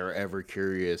they're ever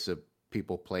curious if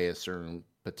people play a certain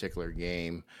particular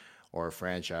game or a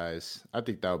franchise. I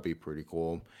think that would be pretty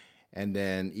cool. And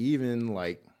then even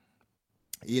like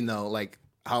like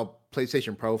how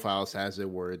PlayStation Profiles has it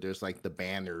where there's like the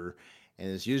banner and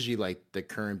it's usually like the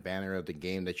current banner of the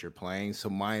game that you're playing. So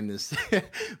mine is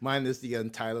mine is the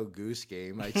Untitled Goose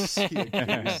Game. I just see a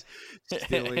goose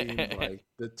stealing like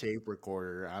the tape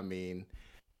recorder. I mean,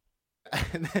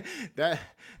 that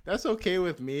that's okay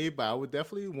with me, but I would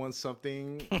definitely want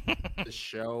something to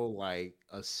show like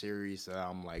a series that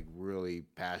I'm like really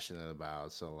passionate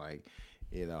about. So like,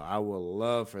 I would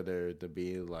love for there to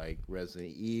be like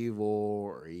Resident Evil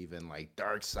or even like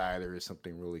Darksider or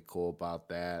something really cool about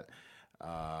that.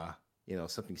 Uh,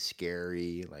 something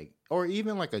scary, like or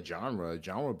even like a genre. A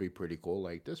genre would be pretty cool.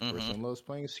 Like this Hmm. person loves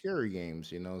playing scary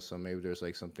games, so maybe there's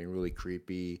like something really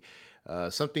creepy,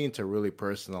 something to really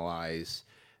personalize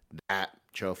that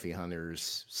trophy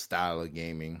hunter's style of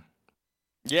gaming.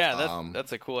 Yeah, Um,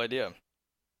 that's a cool idea.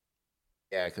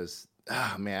 yeah, because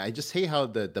man, I just hate how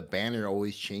the banner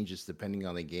always changes depending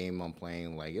on the game I'm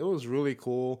playing. Like it was really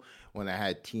cool when I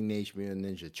had Teenage Mutant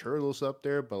Ninja Turtles up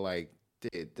there, but like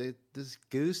this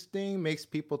goose thing makes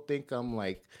people think I'm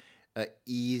like a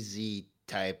easy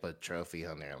type of trophy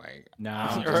hunter. Like No,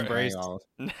 I'm just playing embrace all.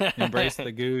 embrace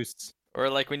the goose. Or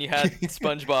like when you had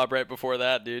SpongeBob right before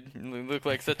that, dude. You look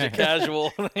like such a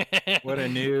casual. What a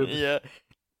noob. Yeah.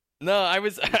 No, I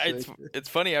was. It's It's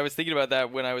funny. I was thinking about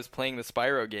that when I was playing the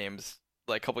Spyro games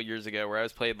like a couple years ago, where I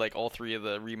was played like all three of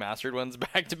the remastered ones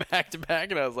back to back to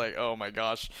back, and I was like, oh my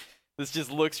gosh, this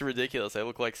just looks ridiculous. I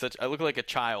look like a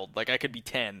child. Like I could be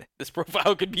 10. This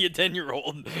profile could be a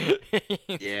 10-year-old.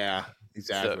 yeah, So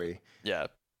exactly. yeah,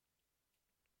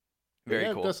 But very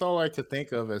yeah, cool. that's all I could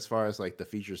think of as far as like the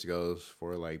features goes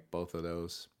for like both of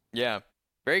those. Yeah,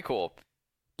 very cool.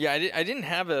 Yeah, I didn't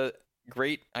have a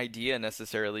great idea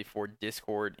necessarily for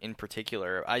Discord in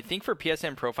particular. I think for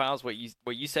PSN profiles, what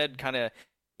you said kind of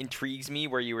intrigues me,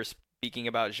 where you were speaking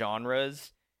about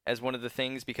genres as one of the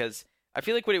things, because I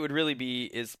feel like what it would really be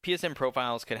is PSN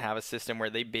profiles could have a system where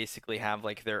they basically have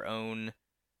like their own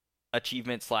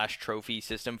achievement slash trophy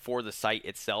system for the site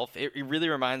itself. It really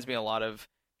reminds me a lot of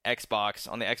Xbox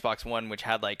on the Xbox One, which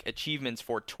had like achievements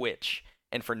for Twitch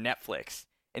and for Netflix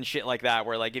and shit like that,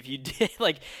 where like if you did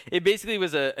like it basically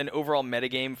was an overall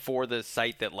metagame for the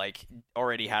site that like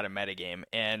already had a metagame.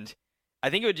 And I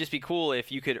think it would just be cool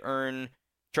if you could earn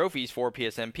trophies for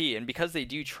PSNP. And because they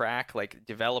do track like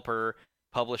developer,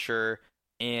 publisher,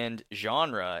 and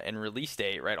genre and release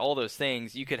date, right? All those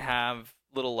things, you could have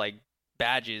little like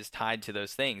badges tied to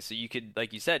those things. So you could,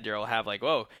 like you said, Daryl, have like,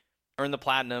 whoa, earn the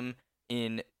platinum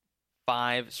in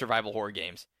 5 survival horror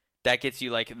games. That gets you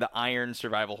like the iron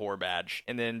survival horror badge.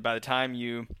 And then by the time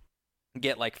you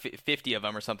get like 50 of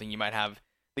them or something, you might have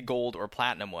the gold or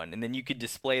platinum one. And then you could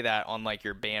display that on like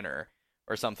your banner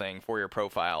or something for your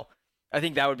profile. I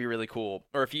think that would be really cool.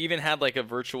 Or if you even had like a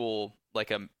virtual,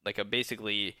 like a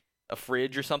basically a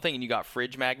fridge or something, and you got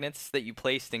fridge magnets that you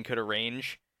placed and could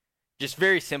arrange just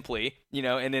very simply,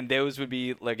 and then those would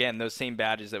be again those same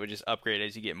badges that would just upgrade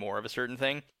as you get more of a certain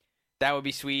thing. That would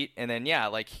be sweet. And then yeah,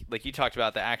 like you talked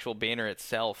about the actual banner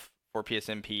itself for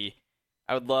PSNP.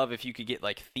 I would love if you could get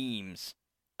like themes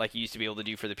like you used to be able to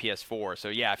do for the PS4. So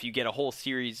yeah, if you get a whole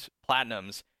series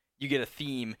platinums, you get a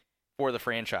theme for the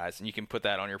franchise, and you can put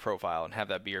that on your profile and have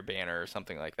that be your banner or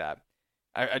something like that.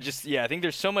 I just I think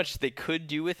there's so much they could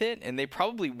do with it, and they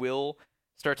probably will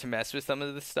start to mess with some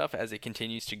of this stuff as it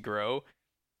continues to grow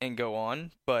and go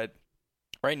on. But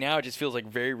right now, it just feels like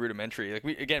very rudimentary. Like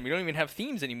we don't even have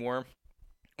themes anymore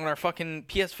on our fucking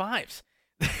PS5s.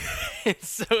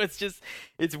 So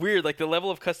it's weird. Like the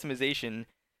level of customization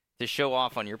to show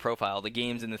off on your profile the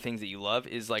games and the things that you love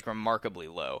is like remarkably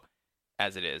low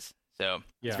as it is. So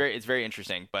Yeah. it's very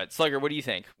interesting. But Slugger, what do you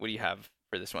think? What do you have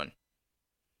for this one?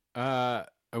 I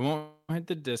won't hit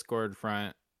the Discord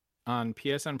front. On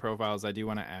PSN profiles, I do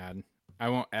want to add. I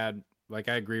won't add. Like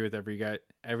I agree with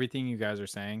everything you guys are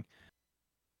saying.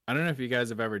 I don't know if you guys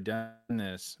have ever done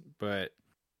this, but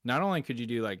not only could you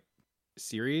do like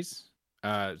series.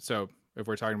 So if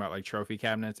we're talking about like trophy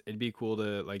cabinets, it'd be cool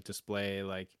to like display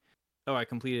like, oh, I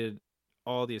completed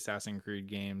all the Assassin's Creed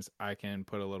games. I can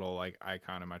put a little like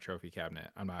icon in my trophy cabinet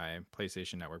on my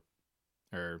PlayStation Network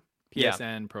or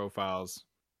PSN profiles,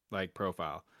 like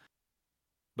profile.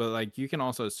 But like you can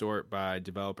also sort by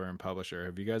developer and publisher.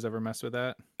 Have you guys ever messed with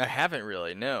that? I haven't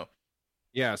really. No.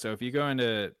 Yeah. So if you go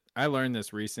into, I learned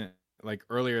this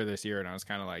earlier this year, and I was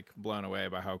kind of like blown away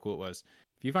by how cool it was.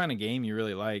 If you find a game you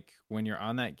really like, when you're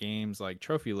on that game's like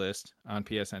trophy list on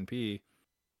PSNP,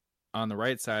 on the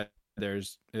right side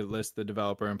it lists the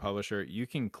developer and publisher. You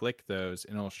can click those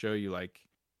and it'll show you like,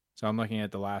 so I'm looking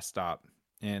at The Last Stop,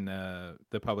 and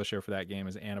the publisher for that game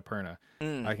is Annapurna.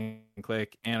 I can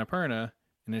click Annapurna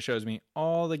and it shows me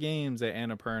all the games that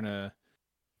Annapurna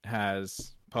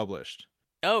has published.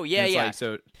 Oh yeah, yeah. Like,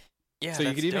 so yeah,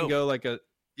 you could even go like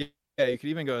you could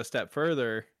even go a step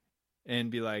further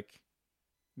and be like,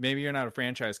 maybe you're not a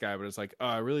franchise guy, but it's like, oh,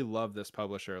 I really love this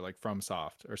publisher, like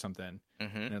FromSoft or something.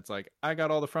 And it's like, I got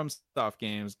all the FromSoft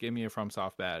games. Give me a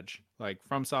FromSoft badge. Like,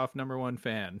 FromSoft #1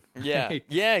 fan. Yeah,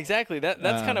 yeah, exactly. That's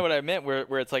kind of what I meant.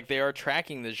 Where it's like they are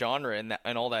tracking the genre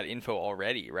and all that info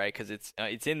already, right? Because it's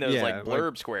in those like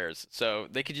blurb squares, so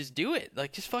they could just do it.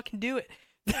 Like, just fucking do it.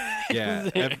 Yeah,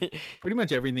 pretty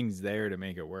much everything's there to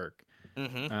make it work.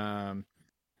 I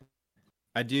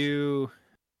do.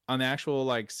 On the actual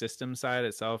like system side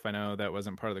itself, I know that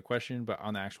wasn't part of the question, but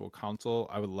on the actual console,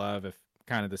 I would love if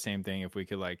kind of the same thing, if we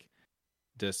could like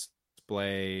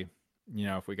display,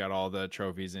 if we got all the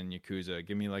trophies in Yakuza,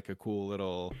 give me like a cool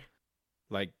little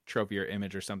like trophy or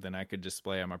image or something I could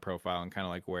display on my profile and kind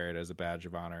of like wear it as a badge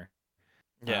of honor.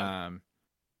 Yeah.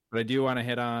 But I do want to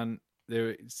hit on,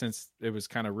 since it was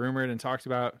kind of rumored and talked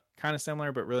about, kind of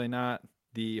similar, but really not,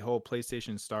 the whole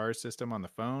PlayStation Stars system on the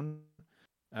phone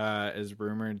is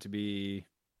rumored to be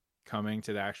coming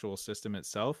to the actual system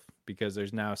itself, because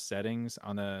there's now settings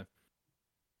on the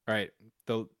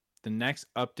next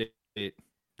update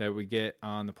that we get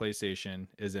on the PlayStation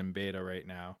is in beta right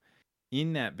now.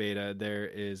 In that beta, there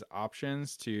is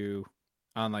options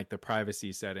on like the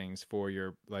privacy settings for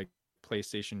your like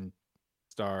PlayStation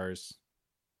Stars,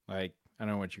 like, I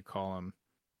don't know what you call them,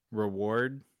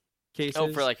 reward cases.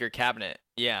 Oh, for like your cabinet.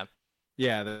 Yeah.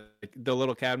 Yeah, the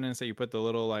little cabinets that you put the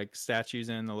little like statues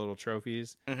in, the little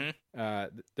trophies.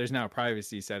 There's now a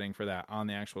privacy setting for that on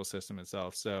the actual system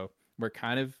itself. So we're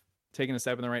kind of taking a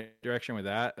step in the right direction with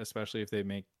that, especially if they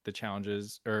make the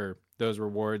challenges or those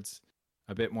rewards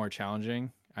a bit more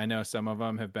challenging. I know some of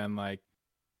them have been like,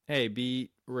 hey,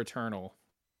 be Returnal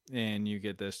and you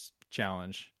get this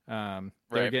challenge.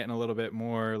 They're getting a little bit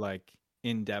more like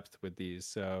in depth with these.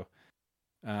 So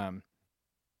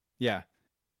yeah,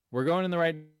 we're going in the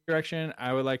right direction.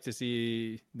 I would like to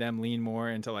see them lean more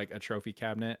into like a trophy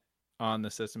cabinet on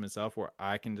the system itself, where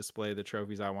I can display the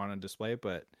trophies I want to display.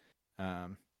 But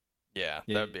yeah, that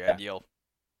would be ideal.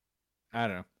 I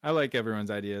don't know. I like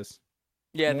everyone's ideas.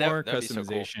 Yeah, more that'd customization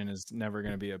be so cool. is never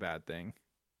going to be a bad thing.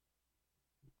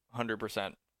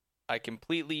 100%. I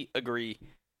completely agree.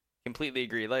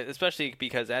 Like, especially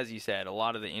because, as you said, a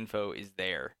lot of the info is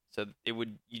there. So you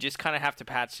just kind of have to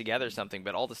patch together something,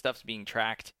 but all the stuff's being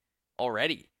tracked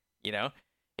already.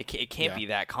 It can't be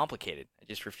that complicated. I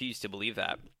just refuse to believe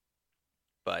that.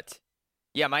 But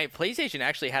yeah, my PlayStation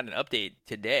actually had an update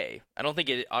today. I don't think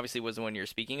it obviously was the one you're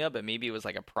speaking of, but maybe it was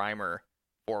like a primer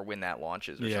for when that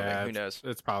launches or something. Who knows?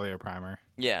 It's probably a primer.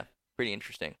 Yeah, pretty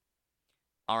interesting.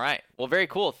 All right. Well, very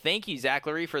cool. Thank you, Zach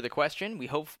Lurie, for the question. We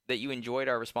hope that you enjoyed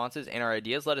our responses and our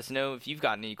ideas. Let us know if you've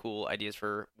got any cool ideas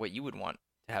for what you would want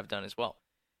to have done as well.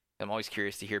 I'm always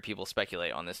curious to hear people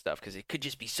speculate on this stuff, because it could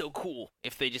just be so cool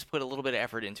if they just put a little bit of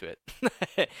effort into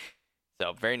it.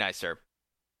 So, very nice, sir.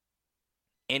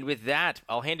 And with that,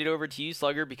 I'll hand it over to you,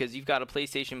 Slugger, because you've got a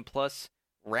PlayStation Plus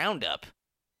roundup.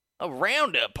 A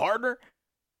roundup, partner.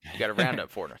 You got a roundup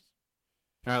for us.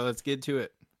 All right, let's get to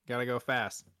it. Gotta go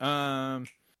fast. I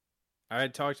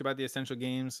had talked about the essential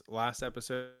games last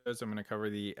episode, so I'm going to cover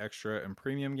the extra and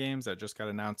premium games that just got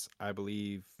announced, I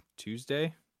believe,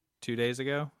 Tuesday, 2 days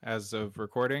ago, as of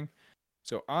recording.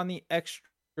 So on the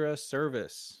extra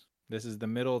service, this is the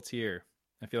middle tier.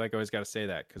 I feel like I always got to say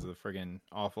that because of the friggin'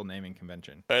 awful naming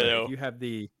convention. I know. If you have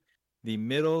the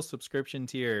middle subscription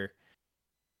tier,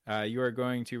 you are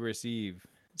going to receive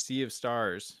Sea of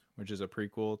Stars, which is a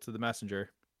prequel to The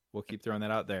Messenger. We'll keep throwing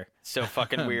that out there. So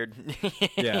fucking weird.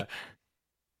 Yeah.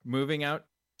 Moving out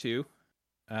to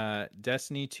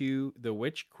Destiny 2, The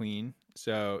Witch Queen.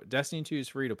 So Destiny 2 is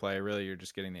free to play. Really, you're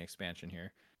just getting the expansion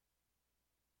here.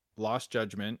 Lost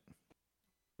Judgment,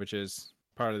 which is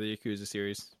part of the Yakuza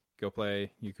series. Go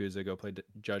play Yakuza, go play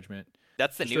Judgment.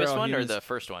 That's the newest one or the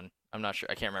first one? I'm not sure.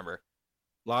 I can't remember.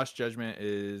 Lost Judgment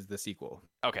is the sequel.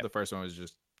 Okay. The first one was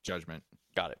just Judgment.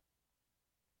 Got it.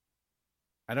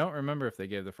 I don't remember if they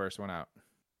gave the first one out.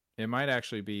 It might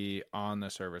actually be on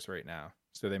the service right now.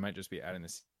 So they might just be adding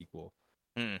the sequel.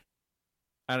 I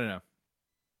don't know.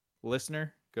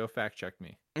 Listener, go fact check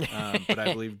me. But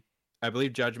I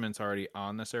believe Judgment's already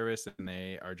on the service and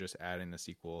they are just adding the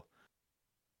sequel.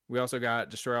 We also got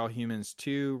Destroy All Humans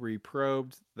 2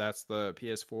 Reprobed. That's the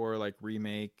PS4 like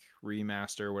remake,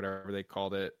 remaster, whatever they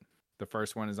called it. The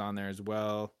first one is on there as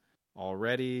well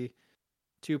already.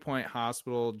 2 Point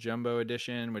Hospital Jumbo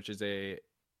Edition, which is a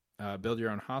build your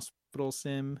own hospital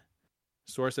sim.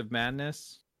 Source of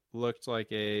Madness looked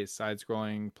like a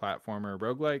side-scrolling platformer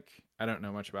roguelike. I don't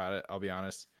know much about it, I'll be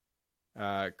honest.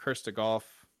 Curse to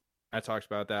Golf, I talked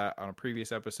about that on a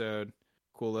previous episode.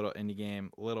 Cool little indie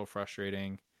game, a little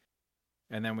frustrating.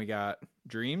 And then we got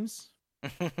Dreams,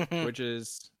 which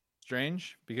is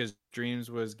strange because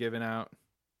Dreams was given out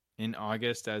in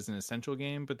August as an essential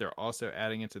game, but they're also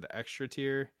adding it to the extra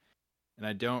tier. And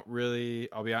I don't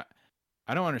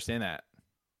understand that.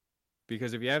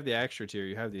 Because if you have the extra tier,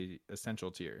 you have the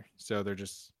essential tier. So they're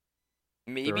just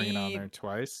throwing it on there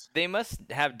twice. They must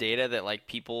have data that like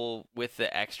people with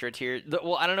the extra tier.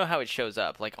 Well, I don't know how it shows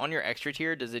up. Like on your extra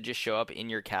tier, does it just show up in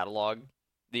your catalog,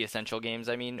 the essential games?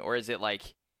 I mean, or is it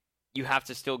like you have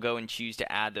to still go and choose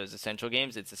to add those essential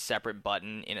games? It's a separate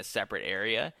button in a separate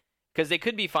area. Because they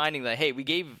could be finding that, hey, we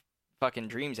gave fucking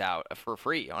Dreams out for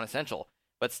free on essential,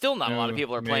 but still not a lot of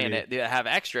people are playing it. They have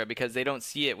extra because they don't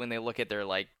see it when they look at their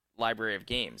like library of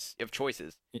games, of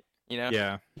choices, you know?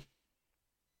 Yeah.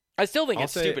 I still think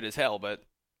it's stupid as hell, but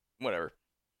whatever.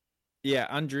 Yeah,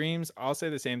 on Dreams, I'll say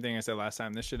the same thing I said last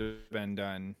time. This should have been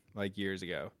done like years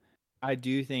ago. I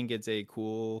do think it's a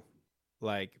cool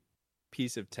like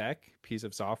piece of tech, piece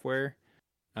of software,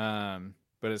 but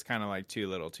it's kind of like too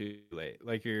little, too late.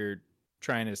 Like you're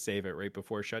trying to save it right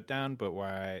before shutdown, but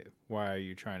why are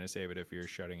you trying to save it if you're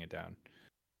shutting it down?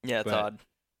 Yeah, it's odd.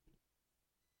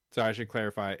 So I should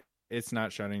clarify, it's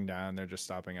not shutting down. They're just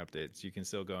stopping updates. You can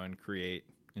still go and create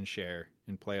and share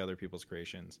and play other people's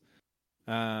creations.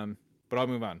 But I'll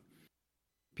move on.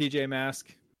 PJ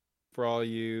Mask, for all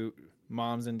you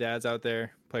moms and dads out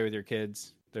there, play with your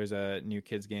kids. There's a new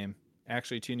kids game.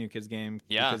 Actually, 2 new kids games.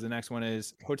 Yeah. Because the next one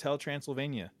is Hotel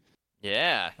Transylvania.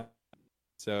 Yeah.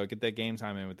 So get that game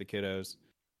time in with the kiddos,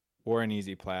 or an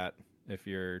easy plat if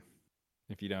you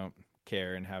don't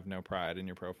care and have no pride in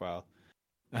your profile.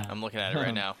 I'm looking at it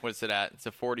right now. What's it at? It's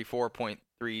a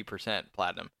 44.3%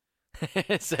 platinum.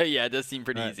 So yeah, it does seem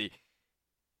pretty easy.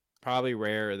 Probably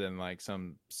rarer than like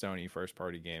some Sony first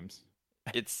party games.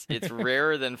 It's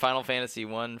rarer than Final Fantasy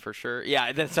 1 for sure.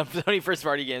 Yeah, then some Sony first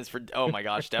party games for oh my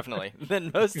gosh, definitely.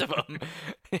 Than most of them.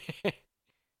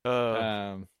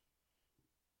 So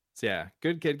yeah,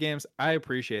 good kid games. I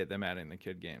appreciate them adding the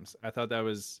kid games. I thought that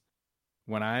was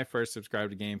when I first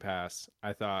subscribed to Game Pass,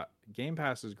 I thought Game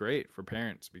Pass is great for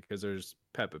parents because there's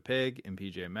Peppa Pig and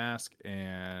PJ Mask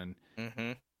and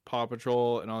Paw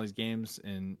Patrol and all these games,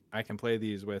 and I can play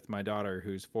these with my daughter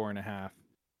who's 4.5,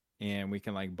 and we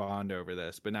can like bond over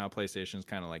this. But now PlayStation's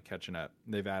kind of like catching up.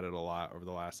 They've added a lot over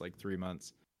the last like 3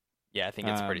 months. Yeah, I think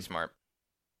it's pretty smart.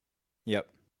 Yep.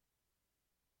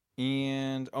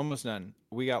 And almost done.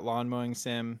 We got Lawn Mowing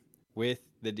Sim with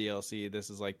the DLC. This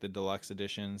is like the deluxe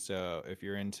edition. So if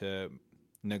you're into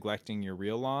neglecting your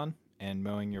real lawn and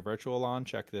mowing your virtual lawn,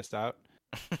 check this out.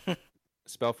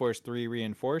 Spellforce 3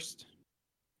 Reinforced.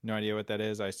 No idea what that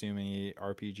is. I assume a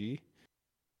RPG.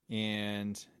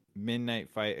 And Midnight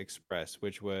Fight Express,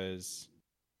 which was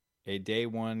a day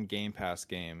one Game Pass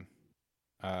game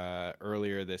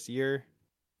earlier this year.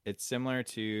 It's similar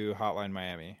to Hotline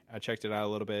Miami. I checked it out a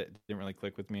little bit. It didn't really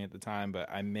click with me at the time, but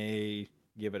I may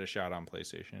give it a shot on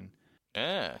PlayStation.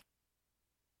 Yeah.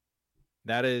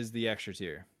 That is the extra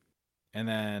tier. And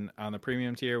then on the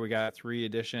premium tier, we got 3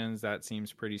 editions. That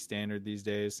seems pretty standard these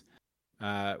days.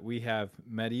 We have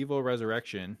Medieval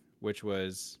Resurrection, which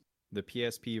was the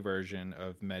PSP version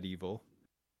of Medieval.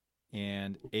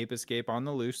 And Ape Escape on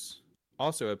the Loose,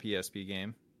 also a PSP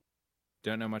game.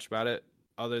 Don't know much about it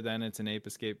other than it's an Ape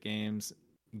Escape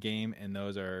game, and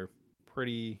those are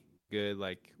pretty good,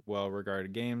 like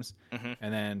well-regarded games.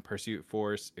 And then Pursuit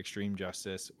Force Extreme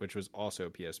Justice, which was also a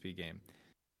PSP game.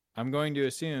 I'm going to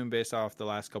assume, based off the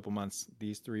last couple months,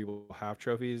 these 3 will have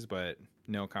trophies, but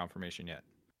no confirmation yet.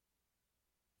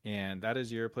 And that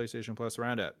is your PlayStation Plus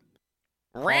roundup.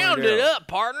 Round it up,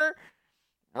 partner.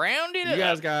 Round it up. You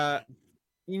guys got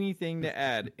anything to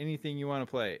add? Anything you want to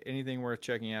play? Anything worth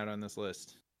checking out on this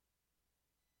list?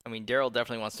 I mean, Daryl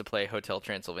definitely wants to play Hotel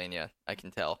Transylvania. I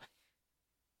can tell.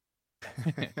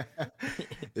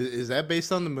 Is that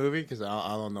based on the movie? Because I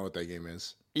don't know what that game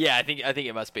is. Yeah, I think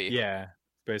it must be. Yeah,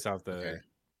 based off the.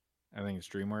 I think it's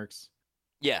DreamWorks.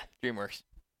 Yeah, DreamWorks.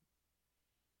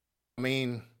 I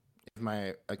mean, if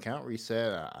my account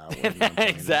reset, I wouldn't mind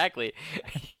exactly.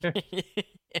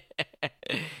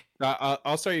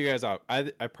 I'll start you guys off.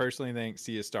 I personally think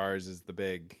Sea of Stars is the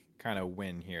big kind of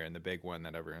win here and the big one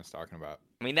that everyone's talking about.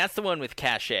 I mean, that's the one with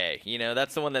cachet. You know,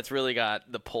 that's the one that's really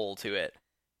got the pull to it.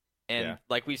 And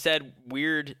like we said,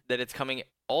 weird that it's coming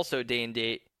also day and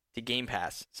date to Game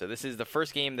Pass. So this is the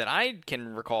first game that I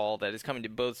can recall that is coming to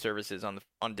both services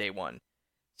on day one.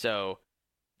 So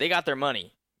they got their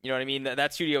money. You know what I mean?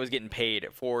 That studio was getting paid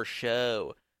for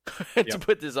show to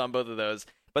put this on both of those.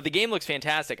 But the game looks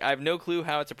fantastic. I have no clue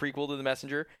how it's a prequel to The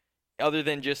Messenger, other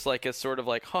than just like a sort of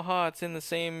like, haha, it's in the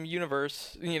same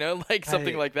universe, like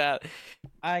something like that.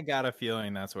 I got a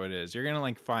feeling that's what it is. You're gonna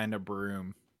like find a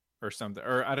broom or something,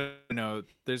 or I don't know.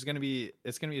 It's gonna be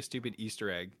a stupid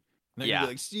Easter egg. And they're gonna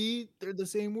be like, see, they're the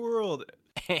same world.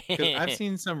 Because I've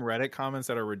seen some Reddit comments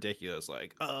that are ridiculous,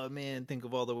 like, oh man, think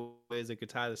of all the ways they could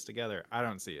tie this together. I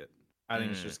don't see it. I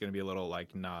think it's just gonna be a little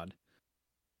like nod.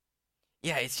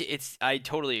 Yeah, it's. I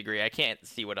totally agree. I can't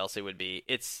see what else it would be.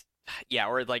 It's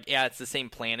or like it's the same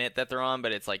planet that they're on,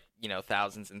 but it's like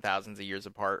thousands and thousands of years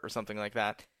apart or something like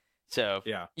that. So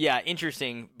yeah,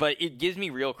 interesting. But it gives me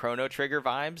real Chrono Trigger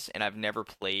vibes, and I've never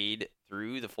played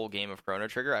through the full game of Chrono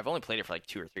Trigger. I've only played it for like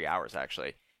 2 or 3 hours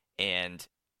actually, and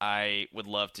I would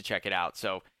love to check it out.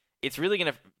 So it's really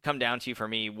gonna come down to for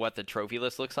me what the trophy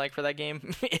list looks like for that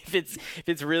game. if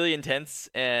it's really intense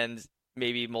and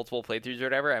maybe multiple playthroughs or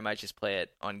whatever, I might just play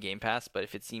it on Game Pass. But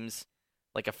if it seems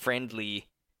like a friendly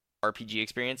RPG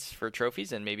experience for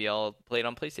trophies, and maybe I'll play it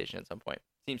on PlayStation at some point.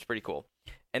 Seems pretty cool.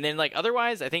 And then like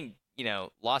otherwise, I think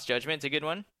Lost Judgment's a good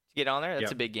one to get on there.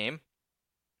 That's a big game.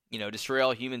 Destroy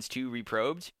All Humans 2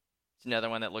 Reprobed. It's another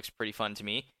one that looks pretty fun to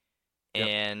me. Yep.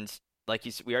 And like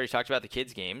we already talked about the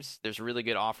kids games. There's really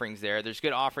good offerings there. There's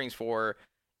good offerings for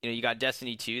you got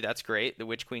Destiny 2. That's great. The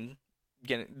Witch Queen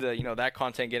getting that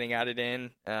content getting added in.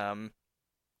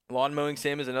 Lawn Mowing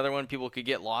Sim is another one people could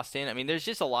get lost in. I mean, there's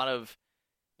just a lot of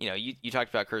you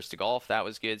talked about Curse to Golf. That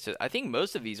was good. So I think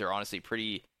most of these are honestly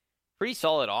pretty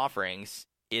solid offerings.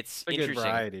 It's a interesting. Good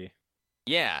variety.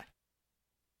 Yeah,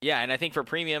 and I think for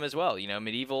premium as well.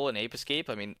 Medieval and Ape Escape.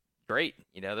 I mean, great.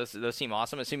 Those seem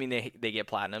awesome. Assuming they get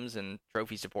platinums and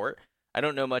trophy support. I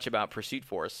don't know much about Pursuit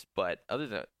Force, but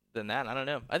other than that, I don't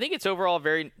know. I think it's overall a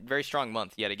very very strong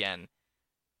month yet again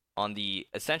on the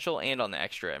essential and on the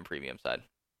extra and premium side.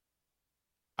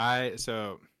 I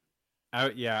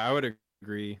would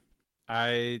agree.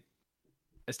 I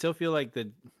still feel like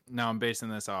now I'm basing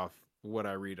this off what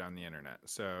I read on the internet.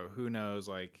 So who knows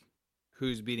like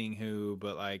who's beating who,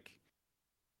 but like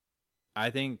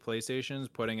I think PlayStation's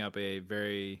putting up a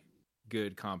very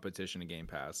good competition to Game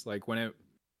Pass. Like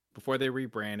before they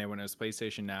rebranded, when it was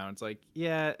PlayStation Now, it's like,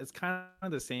 yeah, it's kind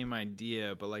of the same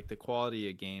idea, but like the quality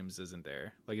of games isn't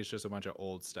there. Like it's just a bunch of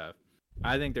old stuff.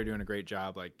 I think they're doing a great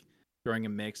job like throwing a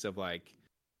mix of like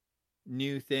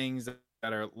new things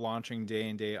that are launching day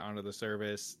and day onto the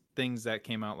service, things that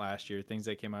came out last year, things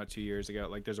that came out 2 years ago.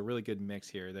 Like there's a really good mix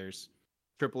here. There's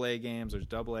AAA games, there's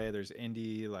AA, there's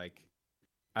indie. Like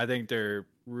I think they're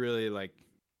really like,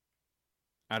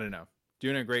 I don't know,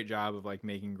 doing a great job of like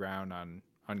making ground on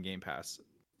Game Pass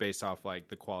based off like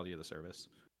the quality of the service.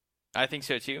 I think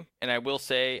so too. And I will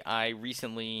say I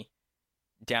recently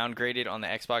downgraded on the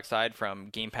Xbox side from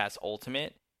Game Pass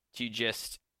Ultimate to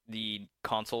just the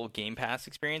console Game Pass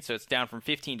experience. So it's down from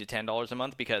 $15 to $10 a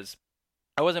month because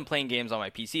I wasn't playing games on my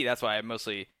PC. That's why I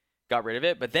mostly got rid of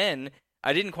it. But then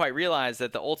I didn't quite realize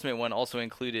that the Ultimate one also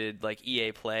included like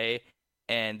EA Play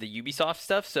and the Ubisoft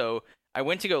stuff. So I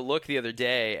went to go look the other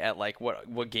day at like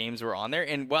what games were on there.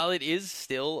 And while it is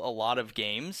still a lot of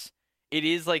games, it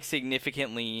is like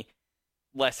significantly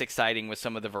less exciting with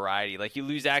some of the variety. Like you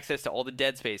lose access to all the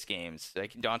Dead Space games,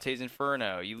 like Dante's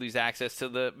Inferno. You lose access to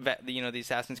the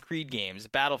Assassin's Creed games,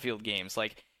 Battlefield games.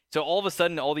 Like so, all of a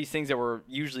sudden, all these things that were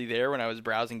usually there when I was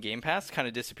browsing Game Pass kind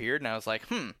of disappeared, and I was like,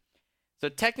 So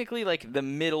technically, like the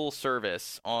middle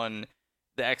service on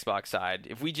the Xbox side,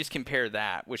 if we just compare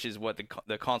that, which is what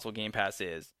the console Game Pass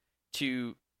is,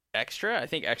 to Extra, I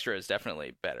think Extra is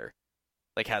definitely better.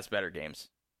 Like has better games.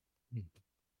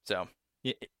 So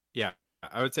yeah.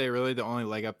 I would say really the only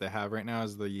leg up they have right now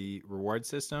is the reward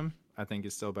system. I think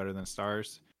is still better than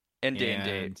Stars. And day and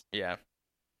date. Yeah.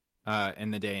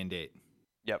 And the day and date.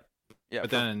 Yep. Yeah. But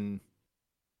then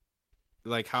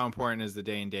like how important is the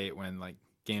day and date when like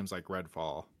games like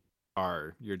Redfall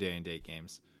are your day and date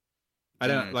games? I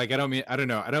don't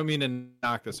mean to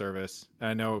knock the service.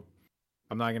 I know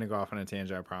I'm not going to go off on a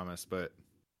tangent, I promise, but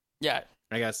yeah.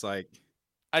 I guess like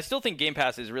I still think Game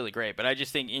Pass is really great, but I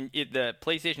just think the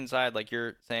PlayStation side, like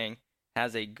you're saying,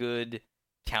 has a good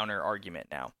counter argument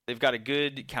now. They've got a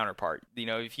good counterpart.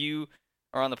 If you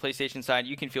are on the PlayStation side,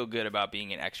 you can feel good about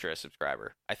being an Extra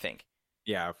subscriber, I think.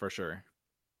 Yeah, for sure.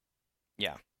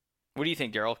 Yeah. What do you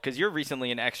think, Daryl? Because you're recently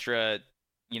an Extra,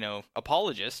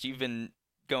 apologist. You've been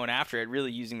going after it,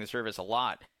 really using the service a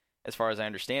lot, as far as I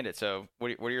understand it. So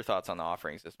what are your thoughts on the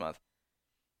offerings this month?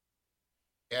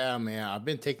 Yeah, man, I've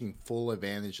been taking full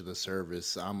advantage of the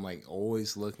service. I'm like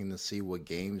always looking to see what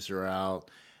games are out.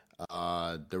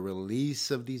 The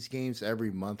release of these games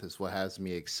every month is what has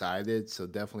me excited. So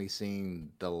definitely seeing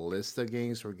the list of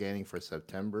games we're getting for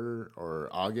September or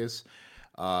August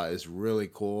is really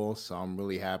cool. So I'm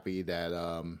really happy that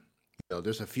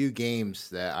there's a few games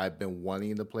that I've been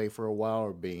wanting to play for a while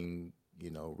or being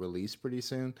released pretty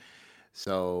soon.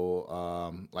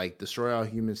 So like Destroy All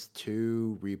Humans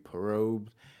 2, Reprobed.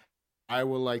 I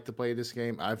would like to play this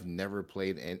game. I've never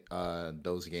played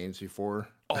those games before,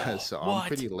 Oh, so I'm what?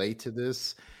 pretty late to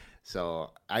this.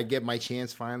 So I get my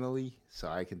chance finally. So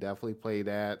I can definitely play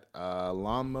that.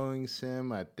 Lawn Mowing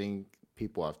Sim. I think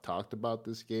people have talked about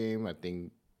this game. I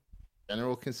think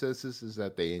general consensus is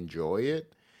that they enjoy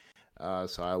it.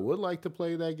 So I would like to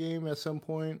play that game at some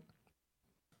point.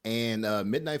 And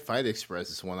Midnight Fight Express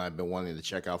is one I've been wanting to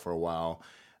check out for a while.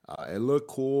 It looked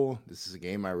cool. This is a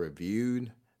game I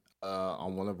reviewed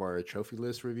on one of our trophy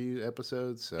list review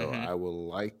episodes, so Hmm. I would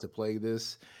like to play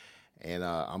this, and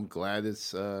I'm glad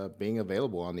it's being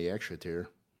available on the extra tier.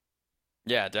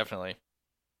 Yeah, definitely.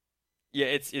 Yeah,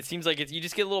 it seems like you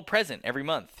just get a little present every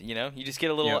month. You just get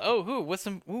a little, Yep. oh,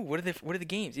 what are the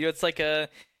games? It's like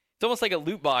it's almost like a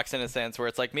loot box in a sense, where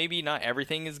it's like maybe not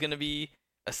everything is gonna be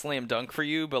a slam dunk for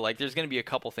you, but like there's gonna be a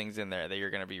couple things in there that you're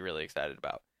gonna be really excited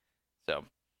about. So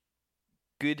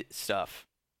good stuff.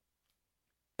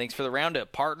 Thanks for the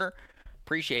roundup, partner.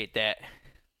 Appreciate that.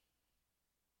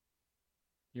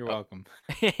 You're Oh. welcome.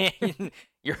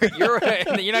 You're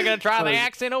not gonna try the Like-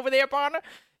 accent over there, partner.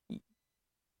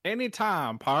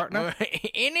 Anytime, partner.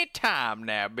 Anytime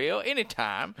now, Bill.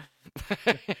 Anytime.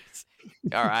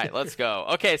 All right, let's go.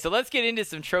 Okay, so let's get into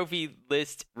some trophy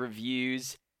list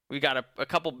reviews. We got a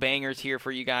couple bangers here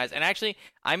for you guys, and actually,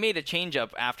 I made a change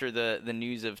up after the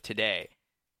news of today.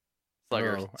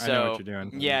 Slugger. Oh, I so know what you're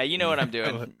doing. yeah, you know what I'm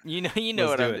doing. You know Let's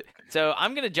what do I'm doing. it. So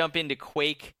I'm gonna jump into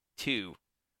Quake 2.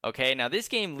 Okay, now this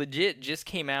game legit just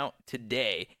came out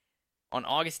today on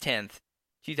August 10th,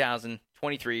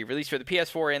 2023, released for the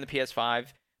PS4 and the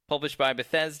PS5, published by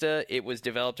Bethesda. It was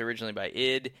developed originally by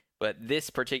id, but this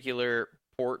particular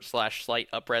port slash slight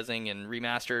upresing and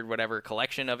remastered whatever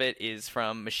collection of it is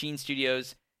from Machine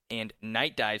Studios and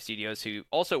Night Dive Studios, who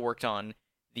also worked on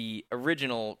the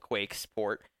original Quake's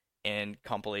port and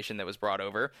compilation that was brought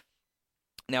over.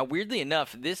 Now, weirdly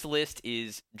enough, this list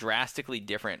is drastically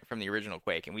different from the original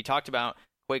Quake, and we talked about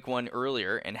Quake 1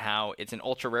 earlier and how it's an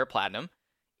ultra rare platinum.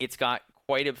 It's got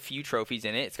quite a few trophies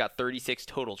in it. It's got 36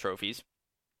 total trophies,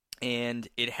 and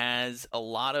it has a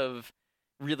lot of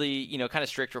really, kind of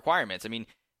strict requirements. I mean,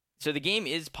 so the game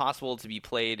is possible to be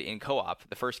played in co-op,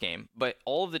 the first game, but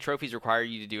all of the trophies require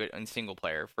you to do it in single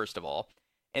player, first of all.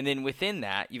 And then within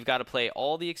that, you've got to play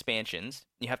all the expansions.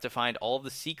 You have to find all the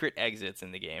secret exits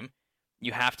in the game.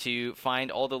 You have to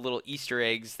find all the little Easter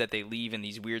eggs that they leave in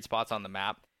these weird spots on the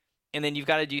map. And then you've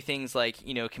got to do things like,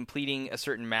 completing a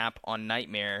certain map on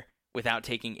Nightmare without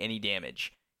taking any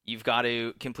damage. You've got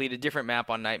to complete a different map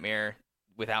on Nightmare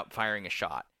without firing a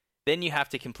shot. Then you have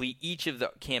to complete each of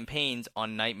the campaigns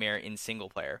on Nightmare in single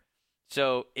player.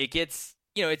 So it gets,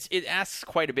 it asks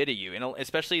quite a bit of you, and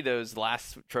especially those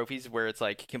last trophies where it's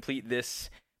like complete this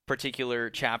particular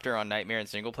chapter on Nightmare in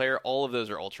single player. All of those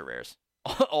are ultra rares.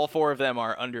 All four of them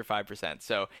are under 5%.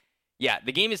 So yeah,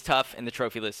 the game is tough and the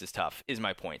trophy list is tough, is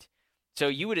my point. So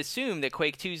you would assume that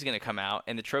Quake 2 is going to come out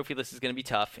and the trophy list is going to be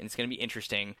tough and it's going to be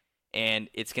interesting and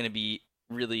it's going to be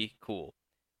really cool.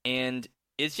 And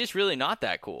it's just really not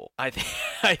that cool. I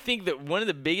think that one of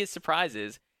the biggest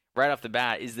surprises right off the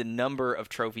bat is the number of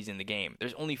trophies in the game.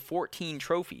 There's only 14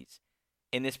 trophies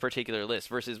in this particular list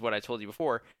versus what I told you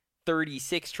before,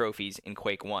 36 trophies in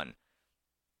Quake 1.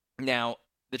 Now,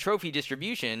 the trophy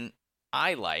distribution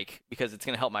I like because it's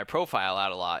going to help my profile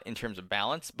out a lot in terms of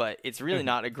balance, but it's really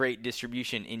not a great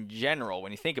distribution in general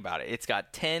when you think about it. It's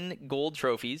got 10 gold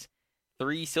trophies,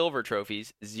 3 silver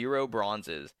trophies, 0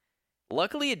 bronzes.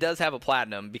 Luckily, it does have a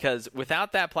platinum because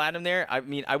without that platinum there, I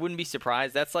mean, I wouldn't be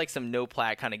surprised. That's like some no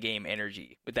plat kind of game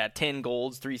energy. With that 10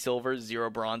 golds, 3 silvers, 0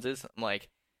 bronzes, I'm like,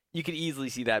 you could easily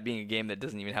see that being a game that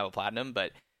doesn't even have a platinum,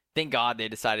 but thank God they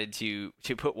decided to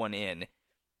put one in.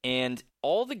 And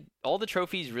all the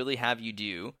trophies really have you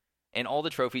do, and all the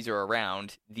trophies are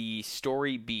around the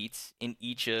story beats in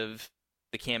each of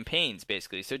the campaigns,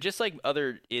 basically. So just like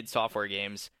other id Software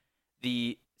games,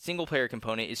 the single player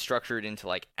component is structured into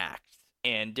like acts,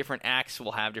 and different acts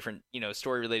will have different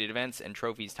story related events and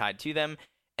trophies tied to them.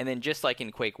 And then just like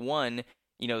in Quake 1,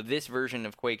 this version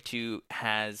of Quake 2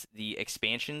 has the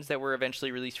expansions that were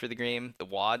eventually released for the game, the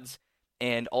WADs.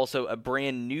 And also a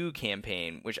brand new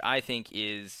campaign, which I think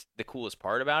is the coolest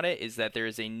part about it, is that there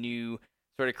is a new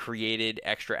sort of created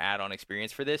extra add-on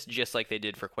experience for this, just like they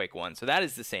did for Quake 1. So that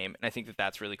is the same, and I think that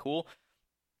that's really cool.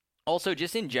 Also,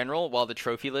 just in general, while the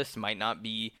trophy list might not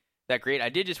be that great, I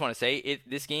did just want to say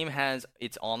this game has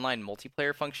its online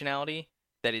multiplayer functionality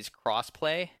that is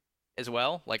cross-play as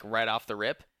well, like right off the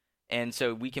rip. And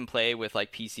so we can play with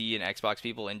like PC and Xbox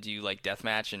people and do like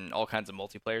deathmatch and all kinds of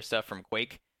multiplayer stuff from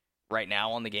Quake right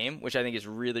now on the game, which I think is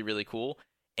really, really cool.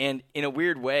 And in a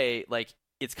weird way, like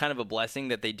it's kind of a blessing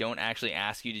that they don't actually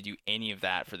ask you to do any of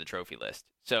that for the trophy list.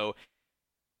 So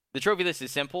the trophy list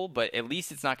is simple, but at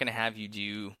least it's not going to have you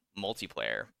do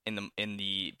multiplayer in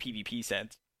the PvP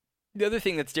sense. The other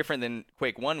thing that's different than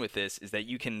Quake 1 with this is that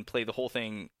you can play the whole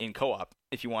thing in co-op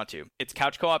if you want to. It's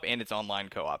couch co-op and it's online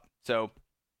co-op. So,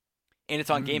 and it's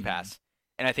on Game Pass,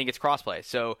 and I think it's crossplay.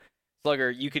 So, Slugger,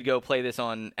 you could go play this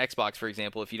on Xbox, for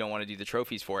example, if you don't want to do the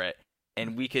trophies for it,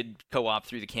 and we could co-op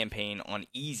through the campaign on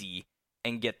easy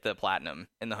and get the platinum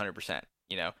and the 100%.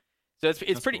 You know, so it's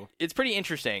pretty cool. It's pretty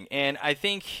interesting, and I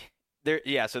think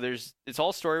it's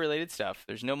all story related stuff.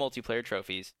 There's no multiplayer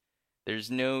trophies.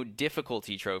 There's no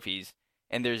difficulty trophies,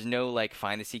 and there's no like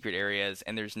find the secret areas,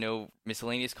 and there's no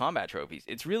miscellaneous combat trophies.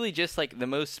 It's really just like the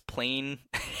most plain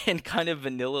and kind of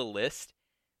vanilla list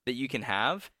that you can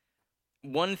have.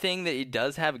 One thing that it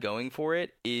does have going for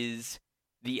it is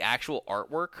the actual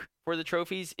artwork for the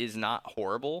trophies is not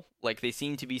horrible. Like they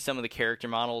seem to be some of the character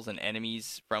models and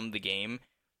enemies from the game.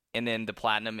 And then the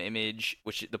platinum image,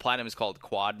 which the platinum is called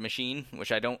Quad Machine,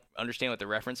 which I don't understand what the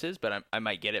reference is, but I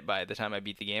might get it by the time I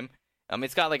beat the game.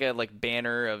 It's got like a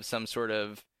banner of some sort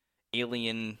of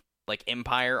alien like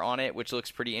empire on it, which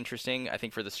looks pretty interesting. I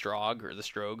think for the Strog or the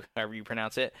Strogue, however you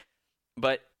pronounce it.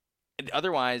 But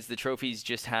otherwise, the trophies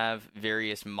just have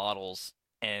various models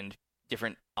and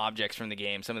different objects from the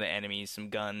game. Some of the enemies, some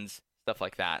guns, stuff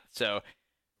like that. So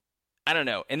I don't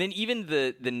know. And then even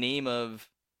the name of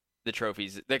the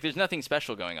trophies, like there's nothing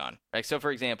special going on. Like so,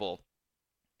 for example,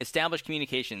 Established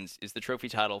Communications is the trophy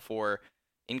title for.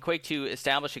 In Quake 2,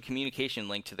 establish a communication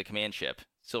link to the command ship.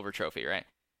 Silver trophy, right?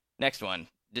 Next one.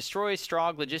 Destroy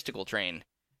Strog logistical train.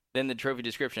 Then the trophy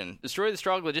description. Destroy the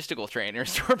Strog logistical train or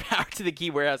restore power to the key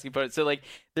warehouse component. So, like,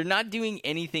 they're not doing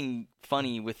anything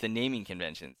funny with the naming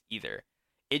conventions either.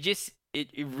 It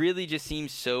really just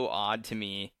seems so odd to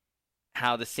me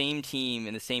how the same team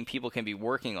and the same people can be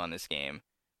working on this game.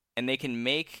 And they can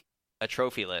make a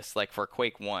trophy list, like for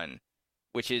Quake 1,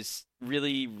 which is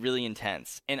really, really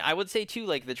intense. And I would say, too,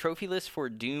 like, the trophy lists for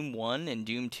Doom 1 and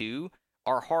Doom 2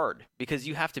 are hard, because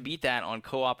you have to beat that on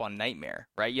co-op on Nightmare,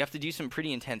 right? You have to do some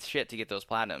pretty intense shit to get those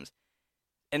platinums.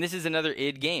 And this is another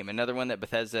id game, another one that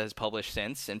Bethesda has published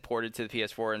since and ported to the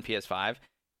PS4 and PS5.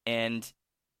 And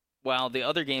while the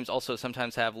other games also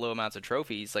sometimes have low amounts of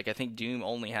trophies, like I think Doom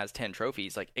only has 10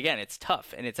 trophies, like, again, it's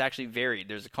tough, and it's actually varied.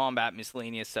 There's a combat,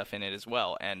 miscellaneous stuff in it as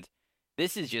well, and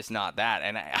this is just not that.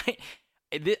 And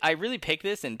I really picked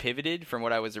this and pivoted from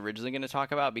what I was originally going to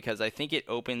talk about because I think it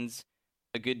opens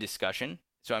a good discussion.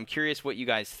 So I'm curious what you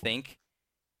guys think.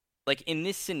 Like in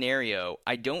this scenario,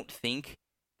 I don't think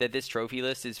that this trophy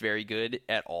list is very good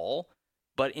at all.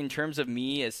 But in terms of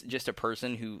me as just a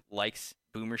person who likes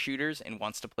boomer shooters and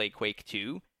wants to play Quake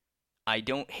 2, I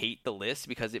don't hate the list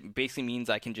because it basically means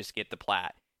I can just get the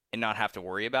plat and not have to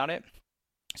worry about it.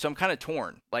 So I'm kind of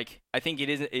torn. Like I think it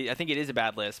is a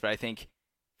bad list, but I think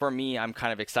for me, I'm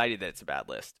kind of excited that it's a bad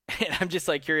list. And I'm just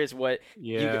like curious what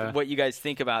you guys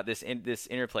think about this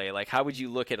interplay. Like, how would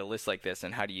you look at a list like this,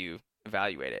 and how do you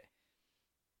evaluate it?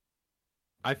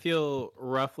 I feel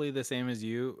roughly the same as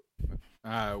you.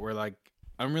 Where like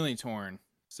I'm really torn.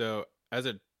 So as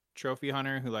a trophy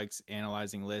hunter who likes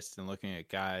analyzing lists and looking at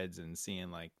guides and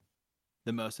seeing like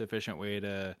the most efficient way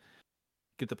to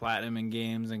get the platinum in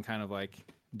games and kind of like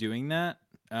doing that,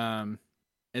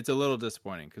 it's a little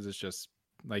disappointing because it's just,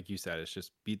 like you said, it's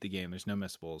just beat the game. There's no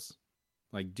missables.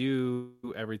 Like, do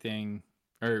everything.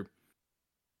 Or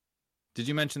did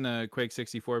you mention the Quake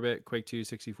 64-bit, Quake 2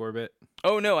 64-bit?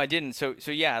 Oh, no, I didn't. So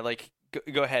yeah, like,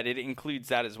 go ahead. It includes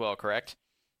that as well, correct?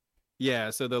 Yeah,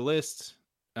 so the list,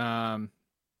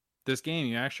 this game,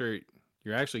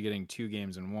 you're actually getting 2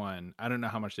 games in one. I don't know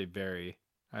how much they vary.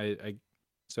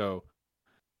 So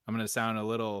I'm going to sound a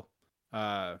little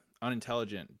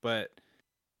unintelligent, but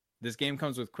this game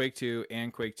comes with Quake 2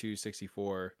 and Quake 2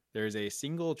 64. There's a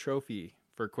single trophy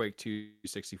for Quake 2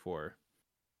 64.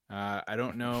 I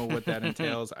don't know what that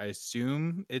entails. I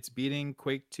assume it's beating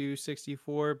Quake 2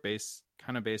 64 based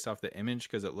off the image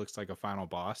because it looks like a final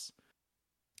boss.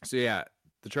 So yeah,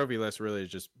 the trophy list really is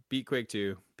just beat Quake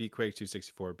 2, beat Quake 2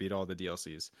 64, beat all the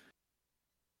DLCs.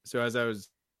 So as I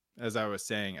was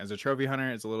saying, as a trophy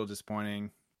hunter, it's a little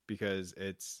disappointing because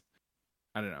it's,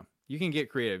 I don't know. You can get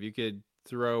creative. You could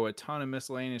throw a ton of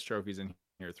miscellaneous trophies in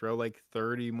here. Throw like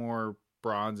 30 more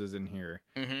bronzes in here,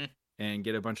 and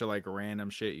get a bunch of like random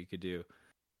shit you could do.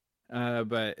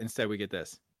 But instead, we get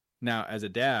this. Now, as a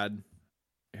dad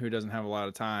who doesn't have a lot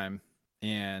of time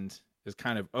and is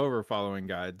kind of over following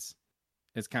guides,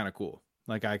 it's kind of cool.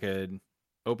 Like, I could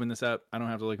open this up. I don't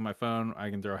have to look at my phone. I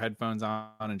can throw headphones on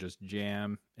and just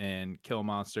jam and kill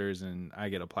monsters, and I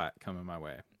get a plat coming my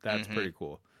way. That's pretty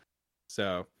cool.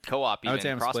 So co-op,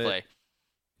 even crossplay.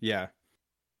 Yeah,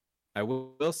 I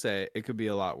will say it could be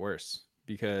a lot worse,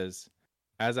 because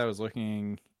as I was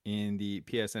looking in the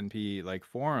PSNP like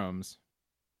forums,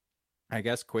 I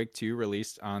guess Quake 2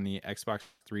 released on the Xbox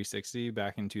 360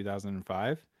 back in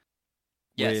 2005.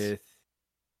 Yes. With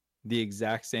the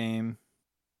exact same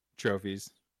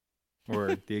trophies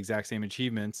or the exact same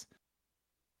achievements.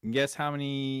 And guess how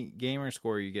many gamer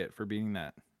score you get for beating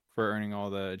that, for earning all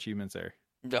the achievements there?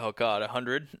 Oh God,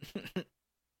 100?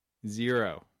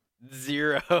 0.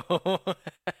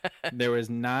 There was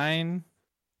 9.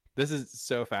 This is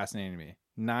so fascinating to me.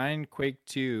 9 Quake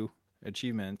 2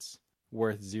 achievements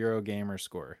worth 0 gamer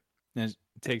score. And it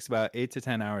takes about 8 to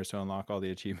 10 hours to unlock all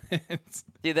the achievements.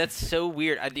 Dude, that's so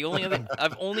weird.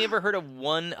 I've only ever heard of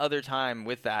one other time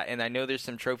with that, and I know there's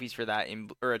some trophies for that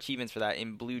or achievements for that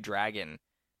in Blue Dragon,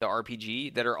 the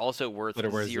RPG, that are also worth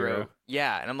 0.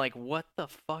 Yeah, and I'm like, what the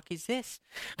fuck is this?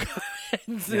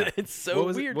 It's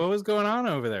so weird. What was going on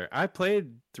over there? I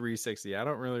played 360. I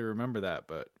don't really remember that,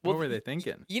 but what were they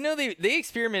thinking? You know, they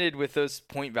experimented with those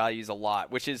point values a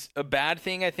lot, which is a bad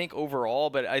thing, I think, overall,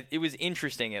 but it was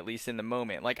interesting, at least in the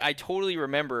moment. Like, I totally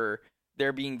remember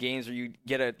there being games where you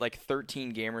get a 13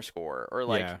 gamer score, or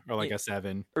a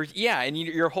 7, and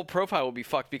your whole profile will be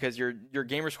fucked because your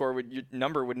gamer score your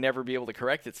number would never be able to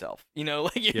correct itself. You know,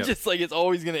 like you're just like, it's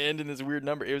always going to end in this weird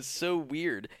number. It was so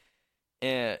weird.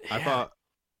 And I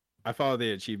follow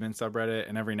the achievement subreddit,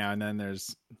 and every now and then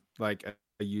there's like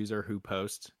a user who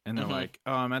posts, and they're like,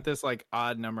 "Oh, I'm at this like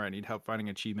odd number. I need help finding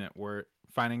an achievement worth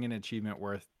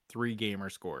 3 gamer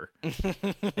score."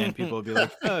 And people will be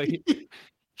like, "Oh,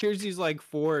 here's these like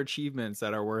 4 achievements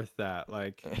that are worth that.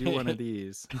 Like, do one of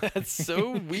these." That's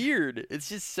so weird. It's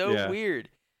just so weird.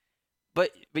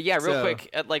 But yeah, real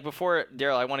quick, like before,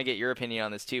 Daryl, I want to get your opinion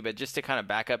on this too, but just to kind of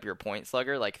back up your point,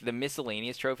 Slugger, like the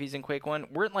miscellaneous trophies in Quake 1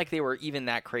 weren't like they were even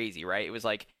that crazy, right? It was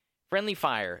like friendly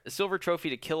fire, a silver trophy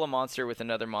to kill a monster with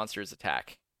another monster's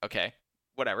attack. Okay,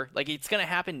 whatever. Like, it's going to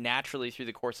happen naturally through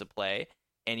the course of play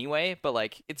anyway, but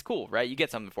like, it's cool, right? You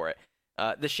get something for it.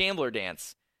 The Shambler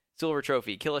Dance, silver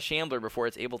trophy, kill a Shambler before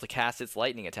it's able to cast its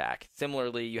lightning attack.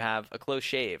 Similarly, you have a close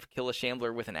shave, kill a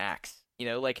Shambler with an axe. You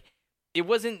know, like, it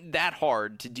wasn't that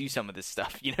hard to do some of this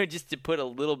stuff, you know, just to put a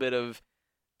little bit of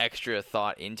extra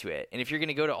thought into it. And if you're going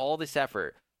to go to all this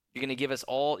effort, you're going to give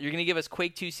us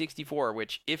Quake 2 64,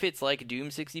 which, if it's like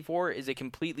Doom 64, is a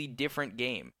completely different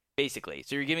game, basically.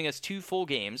 So you're giving us 2 full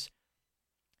games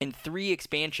and 3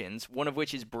 expansions, one of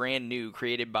which is brand new,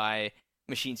 created by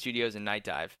Machine Studios and Night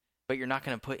Dive. But you're not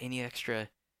going to put any extra,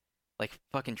 like,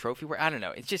 fucking trophy work. I don't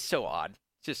know. It's just so odd.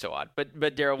 But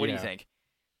Daryl, what do you think?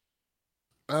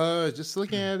 Just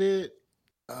looking at it,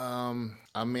 I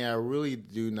mean, I really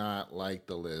do not like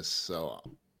the list, so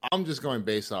I'm just going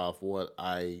based off what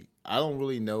I don't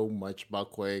really know much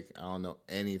about Quake. I don't know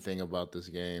anything about this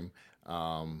game,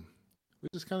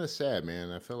 which is kind of sad,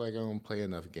 man. I feel like I don't play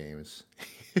enough games.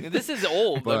 This is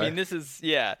old. But, I mean, this is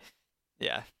yeah.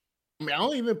 I mean, I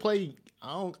don't even play.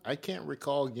 I can't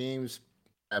recall games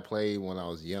I played when I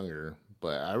was younger,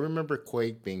 but I remember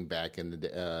Quake being back in the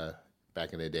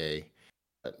day.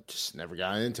 Just never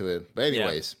got into it. But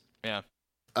anyways, yeah.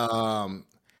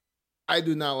 I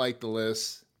do not like the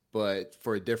list, but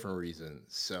for a different reason.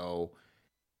 So,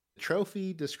 the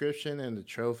trophy description and the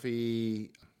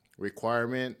trophy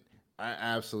requirement, I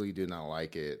absolutely do not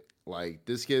like it. Like,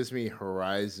 this gives me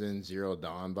Horizon Zero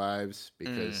Dawn vibes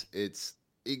because it's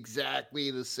exactly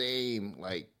the same.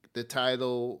 Like, the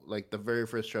title, like the very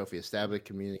first trophy, establish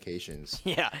communications.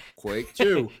 Yeah. Quake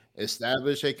 2,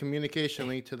 establish a communication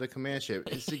link to the command ship.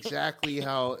 It's exactly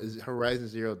how Horizon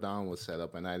Zero Dawn was set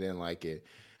up, and I didn't like it.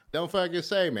 Don't fucking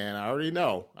say, man. I already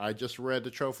know. I just read the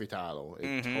trophy title.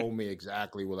 It told me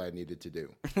exactly what I needed to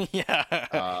do.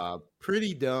 Yeah.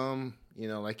 Pretty dumb. You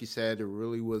know, like you said, there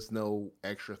really was no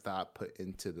extra thought put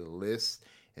into the list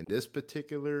in this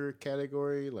particular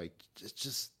category. Like,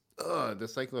 just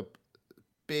that's like a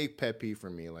big pet peeve for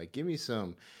me. Like, give me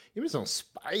some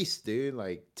spice, dude.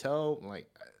 Like,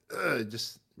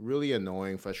 just really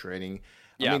annoying, frustrating.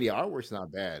 Yeah. I mean, the artwork's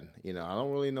not bad. You know, I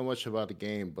don't really know much about the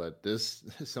game, but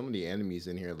some of the enemies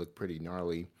in here look pretty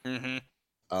gnarly.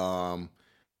 That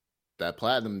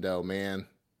Platinum though, man,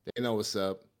 they know what's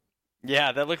up.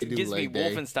 Yeah, that They do gives me leg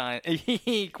day.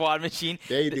 Wolfenstein quad machine.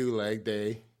 They do leg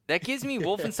day. That gives me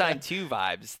Wolfenstein 2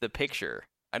 vibes. The picture.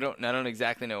 I don't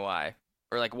exactly know why,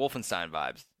 or like Wolfenstein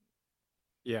vibes.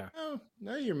 Yeah. Oh,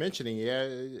 now you're mentioning,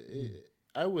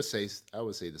 I would say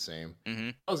the same. Mm-hmm.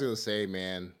 I was gonna say,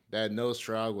 man, that no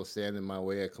Strahd will stand in my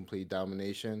way of complete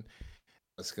domination.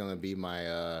 That's gonna be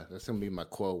my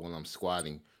quote when I'm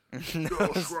squatting. No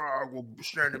Strahd will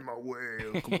stand in my way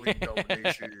of complete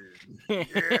domination.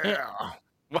 Yeah.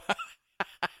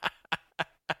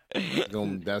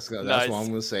 That's what I'm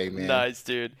gonna say, man. Nice,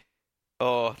 dude.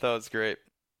 Oh, that was great.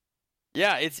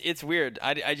 Yeah, it's weird.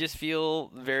 I just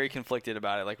feel very conflicted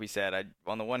about it. Like we said,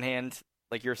 on the one hand,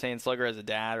 like you're saying, Slugger as a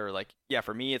dad, or like, yeah,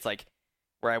 for me, it's like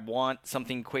where I want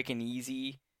something quick and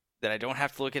easy that I don't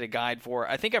have to look at a guide for.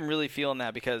 I think I'm really feeling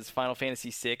that because Final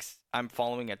Fantasy VI, I'm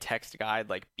following a text guide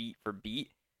like beat for beat.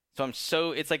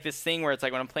 So it's like this thing where it's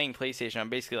like when I'm playing PlayStation, I'm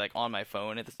basically like on my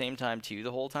phone at the same time too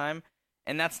the whole time,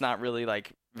 and that's not really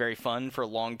like very fun for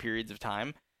long periods of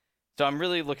time. So I'm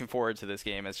really looking forward to this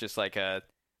game. It's just like a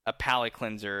palate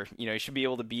cleanser. You know, you should be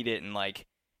able to beat it in like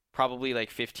probably like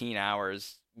 15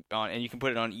 hours and you can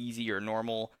put it on easy or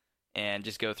normal and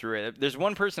just go through it. There's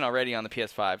one person already on the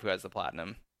PS5 who has the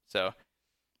platinum, so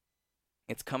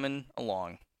it's coming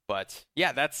along. But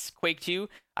yeah, that's Quake 2.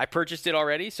 I purchased it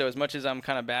already, so as much as I'm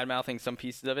kind of bad-mouthing some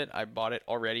pieces of it, I bought it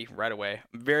already right away.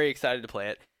 I'm very excited to play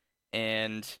it.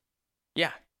 And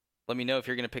yeah, let me know if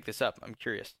you're going to pick this up. I'm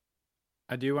curious.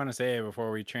 I do want to say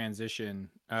before we transition,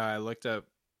 I looked up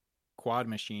Quad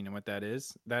Machine and what that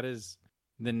is. That is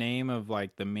the name of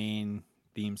like the main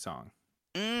theme song.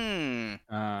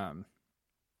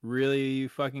 Really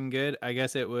fucking good. I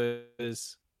guess it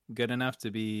was good enough to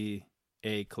be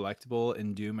a collectible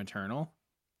in Doom Eternal.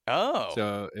 Oh.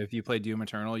 So if you play Doom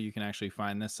Eternal, you can actually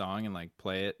find this song and like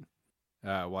play it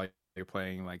while you're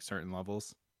playing like certain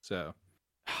levels. So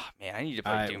man, I need to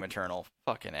play Doom Eternal.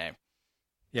 Fucking A.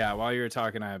 Yeah, while you were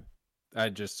talking, I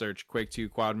just searched Quake 2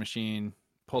 Quad Machine,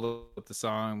 pulled up the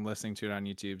song, listening to it on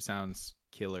YouTube. Sounds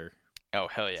killer. Oh,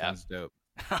 hell yeah. Sounds dope.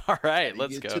 All right,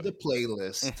 let's go to the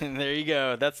playlist. There you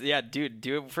go. Dude,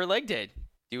 do it for leg day.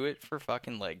 Do it for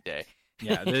fucking leg day.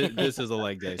 Yeah, this is a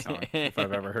leg day song, if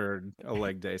I've ever heard a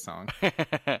leg day song.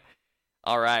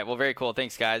 All right, well, very cool.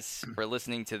 Thanks, guys, for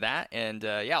listening to that. And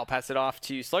yeah, I'll pass it off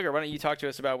to Slugger. Why don't you talk to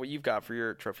us about what you've got for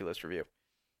your trophy list review?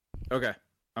 Okay,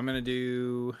 I'm going to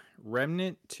do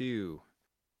Remnant 2.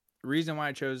 Reason why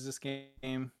I chose this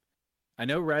game, I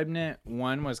know Remnant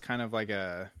 1 was kind of like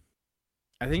I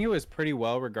think it was pretty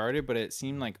well regarded, but it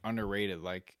seemed like underrated.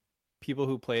 Like people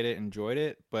who played it enjoyed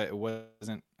it, but it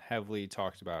wasn't heavily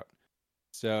talked about.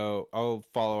 So I'll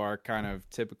follow our kind of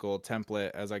typical template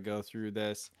as I go through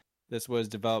this. This was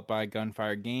developed by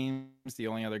Gunfire Games. The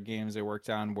only other games they worked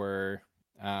on were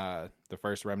the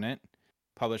first Remnant,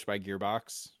 published by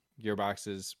Gearbox. Gearbox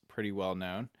is pretty well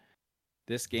known.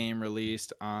 This game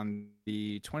released on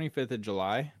the 25th of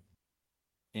July.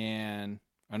 And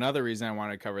another reason I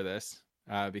wanted to cover this,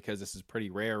 because this is pretty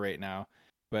rare right now,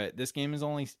 but this game is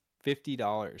only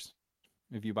 $50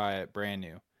 if you buy it brand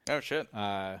new. Oh, shit.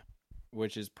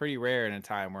 Which is pretty rare in a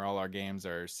time where all our games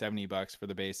are $70 for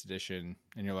the base edition,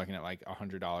 and you're looking at like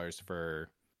 $100 for,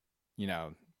 you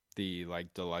know, the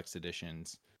like deluxe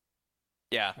editions.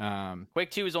 Yeah.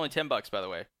 Quake 2 is only $10, by the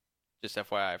way. Just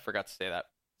FYI, I forgot to say that.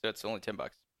 So it's only $10.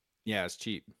 Yeah, it's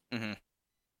cheap. Mm-hmm.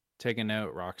 Take a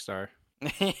note, Rockstar.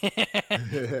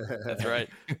 That's right.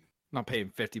 Not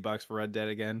paying $50 for Red Dead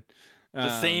again.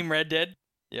 The same Red Dead.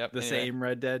 Yep. Same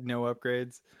Red Dead, no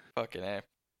upgrades. Fucking A.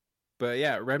 But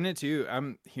yeah, Remnant 2,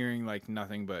 I'm hearing like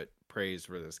nothing but praise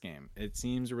for this game. It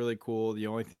seems really cool. The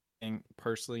only thing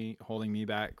personally holding me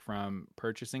back from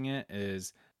purchasing it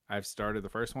is I've started the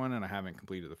first one and I haven't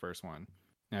completed the first one.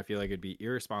 And I feel like it'd be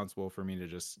irresponsible for me to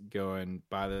just go and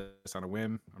buy this on a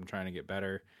whim. I'm trying to get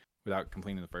better without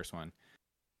completing the first one.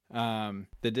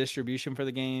 The distribution for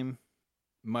the game,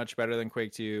 much better than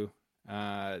Quake 2,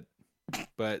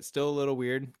 but still a little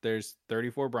weird. There's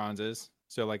 34 bronzes,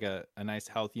 so like a nice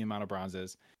healthy amount of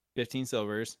bronzes, 15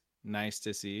 silvers, nice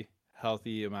to see,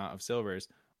 healthy amount of silvers,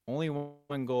 only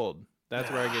one gold. That's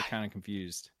where I get kind of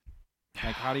confused.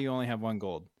 Like, how do you only have one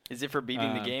gold? Is it for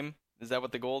beating the game? Is that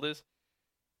what the gold is?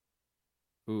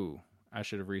 Ooh, I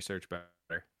should have researched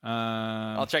better.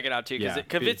 I'll check it out too, because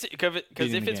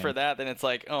if it's for that, then it's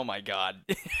like, oh my god,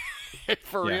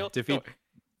 for real.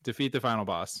 Defeat the final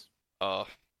boss. Oh,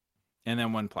 and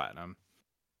then one platinum.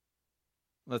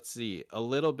 Let's see a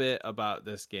little bit about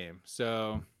this game.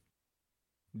 So,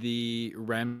 the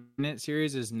Remnant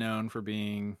series is known for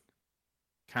being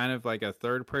kind of like a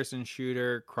third-person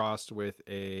shooter crossed with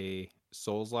a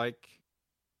Souls-like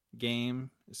game.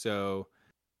 So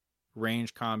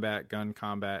range combat, gun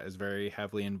combat is very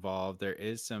heavily involved. There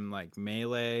is some like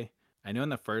melee. I know in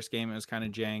the first game it was kind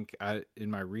of jank.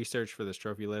 In my research for this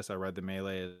trophy list, I read the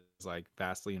melee is like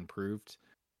vastly improved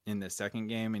in the second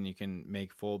game, and you can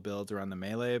make full builds around the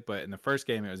melee. But in the first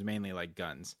game, it was mainly like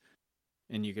guns,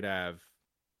 and you could have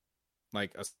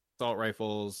like assault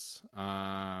rifles,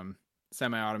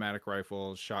 semi-automatic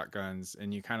rifles, shotguns,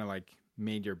 and you kind of like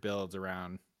made your builds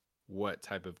around what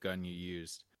type of gun you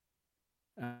used.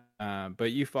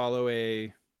 But you follow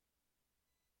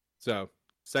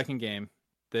second game.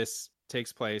 This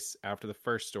takes place after the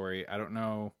first story. I don't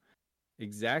know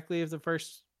exactly if the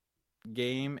first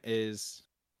game is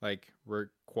like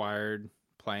required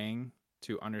playing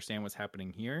to understand what's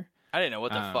happening here. I didn't know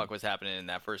what the fuck was happening in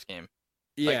that first game.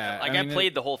 Yeah, like I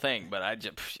played the whole thing, but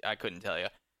I couldn't tell you.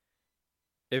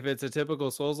 If it's a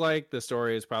typical Souls-like, the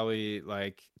story is probably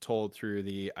like told through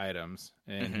the items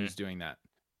and who's doing that.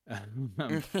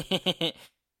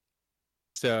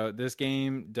 So this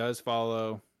game does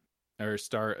follow or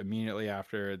start immediately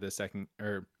after the second,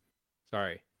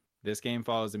 this game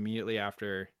follows immediately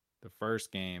after the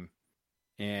first game,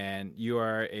 and you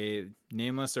are a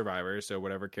nameless survivor. So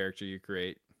whatever character you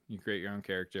create your own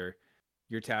character.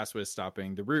 You're tasked with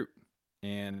stopping the Root,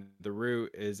 and the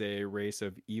Root is a race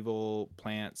of evil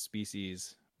plant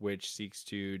species which seeks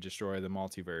to destroy the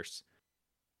multiverse.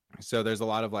 So there's a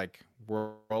lot of like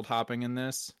world hopping in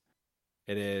this.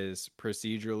 It is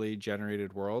procedurally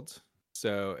generated worlds.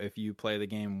 So if you play the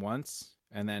game once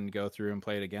and then go through and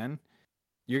play it again,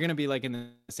 you're going to be like in the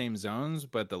same zones,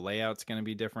 but the layout's going to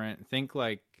be different. Think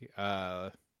like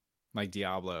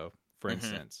Diablo, for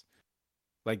instance.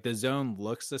 Like the zone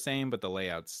looks the same, but the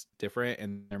layout's different,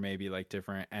 and there may be like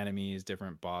different enemies,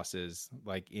 different bosses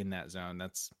like in that zone.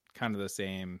 That's kind of the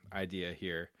same idea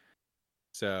here.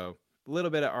 So a little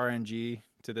bit of RNG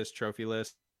to this trophy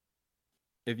list.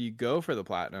 If you go for the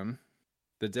platinum,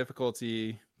 the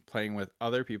difficulty playing with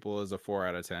other people is a 4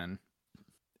 out of 10.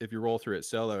 If you roll through it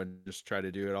solo and just try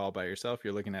to do it all by yourself,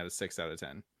 you're looking at a 6 out of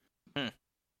 10.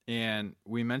 And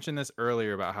we mentioned this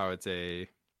earlier about how it's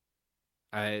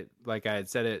I had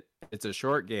said it's a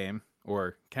short game,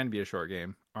 or can be a short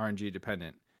game, RNG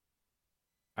dependent.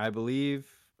 I believe,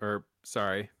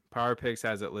 PowerPix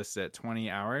has it listed at 20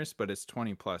 hours, but it's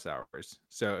 20 plus hours.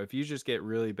 So if you just get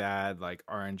really bad like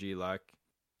RNG luck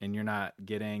and you're not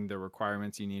getting the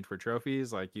requirements you need for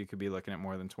trophies, like you could be looking at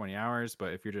more than 20 hours.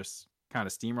 But if you're just kind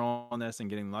of steamrolling this and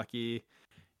getting lucky,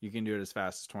 you can do it as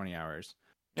fast as 20 hours.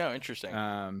 Oh, interesting.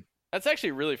 That's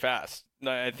actually really fast.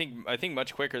 I think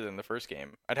much quicker than the first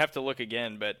game. I'd have to look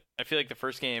again, but I feel like the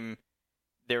first game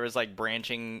there was like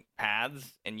branching paths,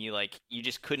 and you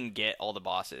just couldn't get all the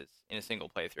bosses in a single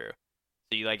playthrough.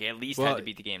 So you like at least had to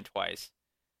beat the game twice.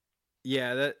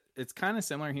 Yeah, that it's kind of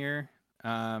similar here.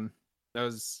 That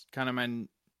was kind of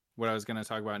what I was going to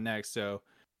talk about next. So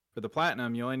for the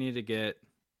platinum, you only need to get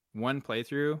one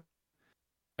playthrough.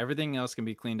 Everything else can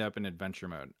be cleaned up in adventure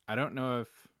mode. I don't know if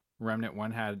Remnant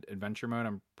 1 had adventure mode.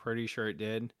 I'm pretty sure it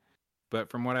did. But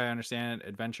from what I understand,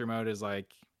 adventure mode is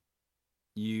like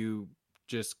you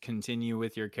just continue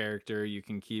with your character. You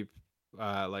can keep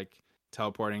like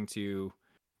teleporting to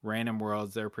random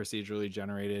worlds that are procedurally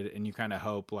generated, and you kind of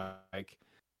hope like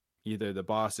either the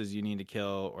bosses you need to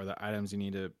kill or the items you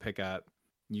need to pick up,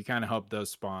 you kind of hope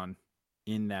those spawn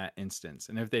in that instance.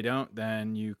 And if they don't,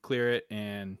 then you clear it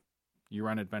and you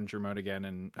run adventure mode again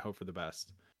and hope for the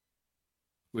best.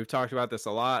 We've talked about this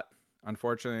a lot.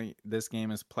 Unfortunately, this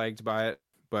game is plagued by it,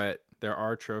 but there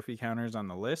are trophy counters on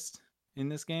the list in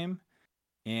this game,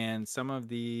 and some of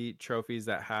the trophies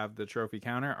that have the trophy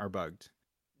counter are bugged.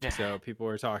 So people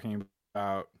were talking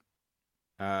about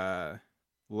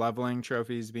leveling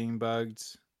trophies being bugged,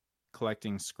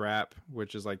 collecting scrap,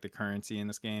 which is like the currency in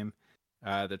this game.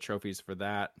 The trophies for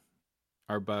that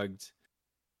are bugged.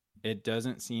 It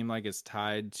doesn't seem like it's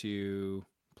tied to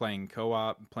playing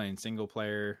co-op, playing single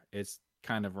player. It's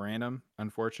kind of random,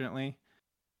 unfortunately.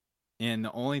 And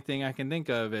the only thing I can think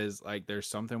of is like there's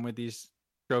something with these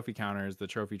trophy counters, the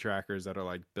trophy trackers that are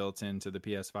like built into the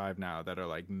PS5 now that are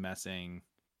like messing.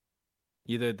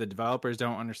 Either the developers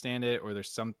don't understand it or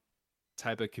there's some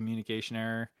type of communication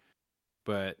error.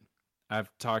 But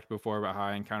I've talked before about how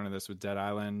I encountered this with Dead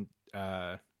Island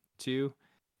 2.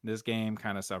 This game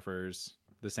kind of suffers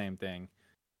the same thing.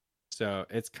 So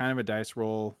it's kind of a dice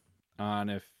roll on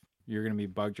if you're going to be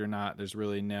bugged or not. There's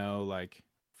really no like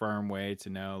firm way to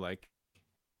know like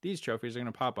these trophies are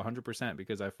going to pop 100%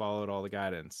 because I followed all the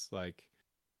guidance. Like,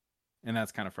 and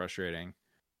that's kind of frustrating.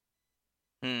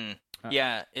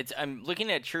 Yeah, I'm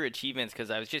looking at true achievements because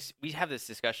we have this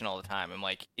discussion all the time. I'm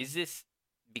like, is this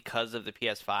because of the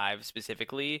PS5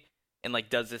 specifically, and like,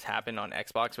 does this happen on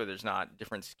Xbox where there's not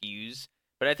different SKUs?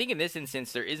 But I think in this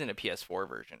instance there isn't a PS4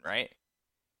 version, right?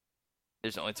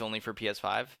 It's only for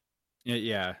PS5.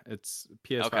 Yeah, it's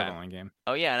PS5 only game.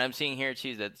 Oh yeah, and I'm seeing here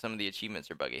too that some of the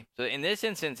achievements are buggy. So in this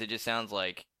instance, it just sounds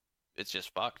like it's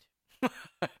just fucked.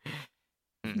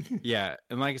 Yeah,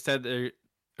 and like I said,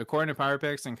 according to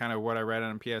PowerPix and kind of what I read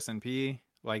on PSNP,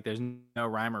 like there's no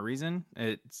rhyme or reason.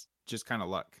 It's just kind of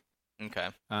luck. Okay.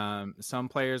 Some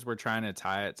players were trying to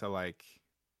tie it to like,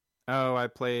 oh, I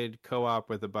played co-op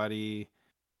with a buddy,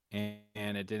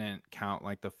 and it didn't count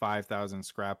like the 5,000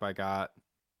 scrap I got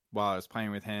while I was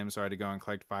playing with him, so I had to go and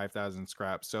collect 5,000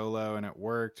 scrap solo, and it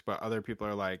worked. But other people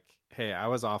are like, hey, I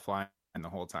was offline the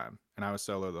whole time, and I was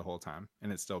solo the whole time,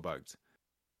 and it still bugged.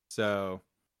 So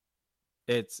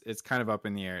it's kind of up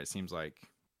in the air, it seems like.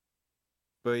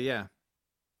 But yeah,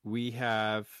 we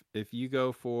have, if you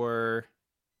go for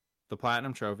the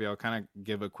platinum trophy, I'll kind of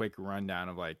give a quick rundown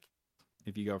of like,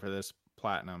 if you go for this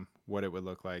platinum, what it would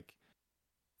look like.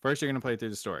 First, you're going to play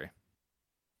through the story.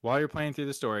 While you're playing through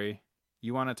the story,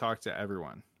 you want to talk to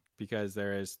everyone, because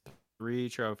there is 3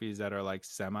 trophies that are like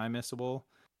semi-missable,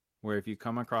 where if you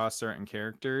come across certain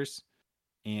characters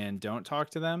and don't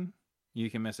talk to them, you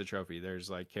can miss a trophy. There's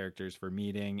like characters for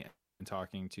meeting and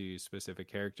talking to specific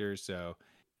characters. So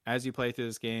as you play through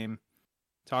this game,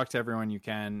 talk to everyone you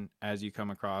can as you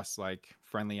come across like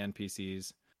friendly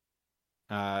NPCs.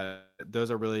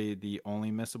 Those are really the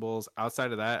only missables.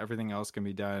 Outside of that, everything else can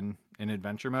be done in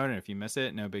adventure mode, and if you miss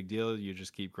it, no big deal, you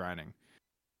just keep grinding.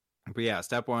 But yeah,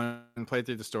 step 1, play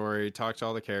through the story, talk to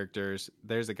all the characters.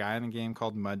 There's a guy in the game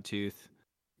called Mudtooth.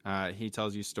 He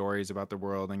tells you stories about the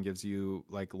world and gives you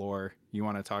like lore. You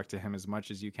want to talk to him as much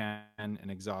as you can and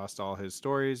exhaust all his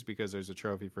stories, because there's a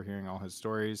trophy for hearing all his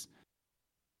stories.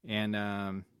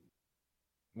 And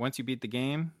once you beat the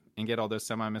game and get all those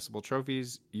semi-missable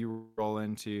trophies, you roll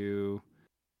into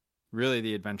really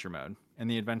the adventure mode. And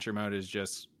the adventure mode is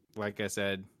just, like I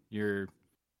said, you're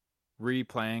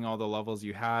replaying all the levels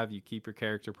you have. You keep your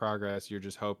character progress. You're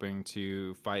just hoping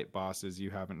to fight bosses you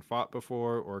haven't fought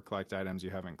before or collect items you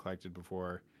haven't collected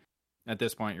before. At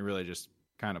this point, you're really just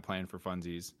kind of playing for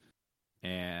funsies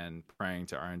and praying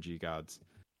to RNG gods.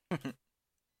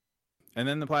 And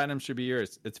then the platinum should be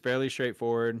yours. It's fairly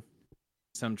straightforward.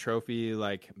 Some trophy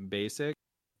like basic.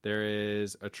 There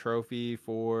is a trophy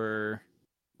for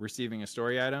receiving a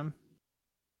story item.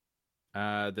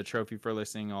 The trophy for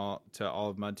listening to all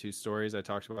of Mudtooth's stories. I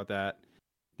talked about that.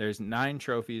 There's 9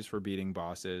 trophies for beating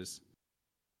bosses.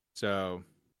 So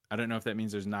I don't know if that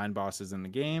means there's 9 bosses in the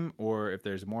game, or if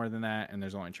there's more than that and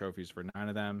there's only trophies for 9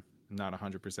 of them. I'm not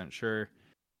 100% sure.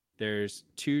 There's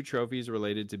 2 trophies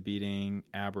related to beating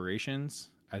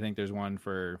aberrations. I think there's one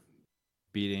for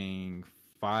beating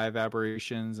 5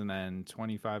 aberrations and then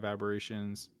 25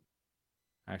 aberrations.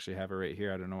 I actually have it right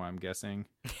here. I don't know why I'm guessing.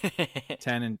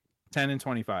 10 and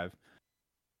 25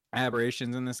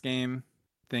 aberrations in this game.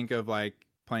 Think of like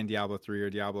playing Diablo 3 or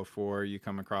Diablo 4. You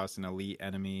come across an elite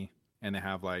enemy and they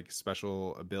have like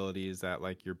special abilities that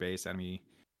like your base enemy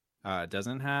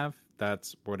doesn't have.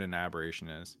 That's what an aberration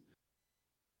is.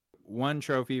 1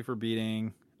 trophy for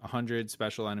beating 100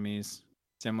 special enemies,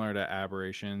 similar to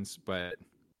aberrations, but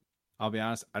I'll be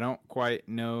honest, I don't quite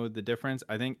know the difference.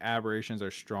 I think aberrations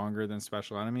are stronger than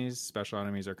special enemies. Special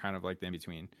enemies are kind of like the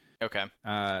in-between. Okay.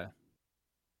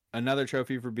 Another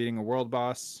trophy for beating a world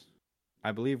boss.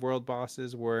 I believe world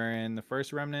bosses were in the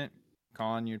first Remnant.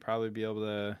 Colin, you'd probably be able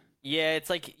to... Yeah, it's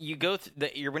like you go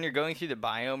when you're going through the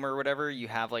biome or whatever, you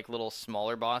have like little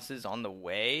smaller bosses on the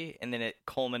way, and then it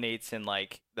culminates in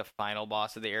like the final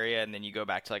boss of the area, and then you go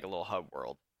back to like a little hub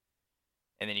world,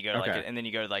 and then you go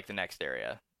to like the next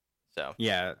area. So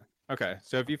yeah, okay.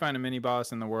 So if you find a mini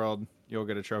boss in the world, you'll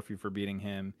get a trophy for beating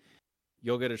him.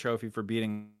 You'll get a trophy for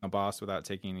beating a boss without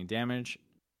taking any damage.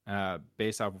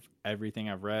 Based off of everything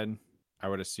I've read, I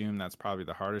would assume that's probably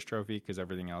the hardest trophy, because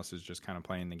everything else is just kind of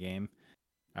playing the game.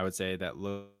 I would say that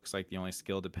looks like the only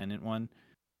skill dependent one.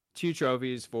 2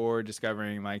 trophies for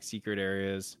discovering like secret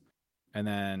areas, and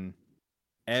then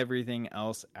everything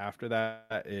else after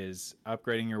that is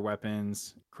upgrading your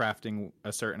weapons, crafting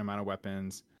a certain amount of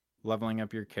weapons, leveling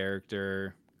up your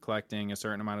character, collecting a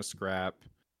certain amount of scrap,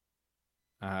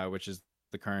 which is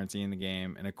the currency in the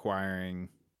game, and acquiring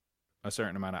a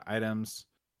certain amount of items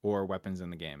or weapons in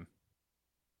the game.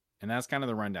 And that's kind of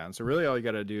the rundown. So really all you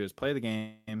got to do is play the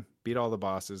game, beat all the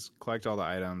bosses, collect all the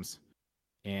items,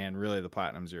 and really the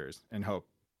platinum's yours. And hope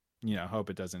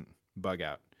it doesn't bug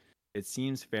out. It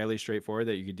seems fairly straightforward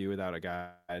that you could do without a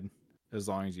guide, as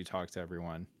long as you talk to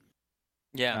everyone.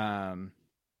 Yeah.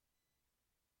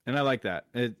 And I like that.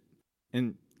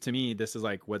 And to me, this is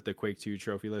like what the Quake 2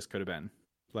 trophy list could have been.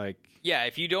 Like, Yeah,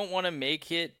 if you don't want to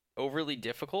make it overly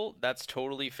difficult, that's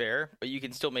totally fair, but you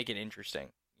can still make it interesting.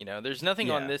 You know, there's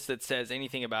nothing on Yeah. this that says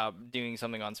anything about doing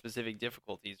something on specific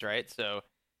difficulties, right? So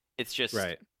it's just,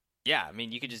 right. yeah, I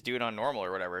mean, you could just do it on normal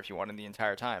or whatever if you wanted the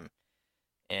entire time.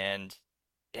 And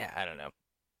yeah, I don't know.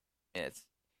 It's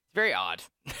very odd.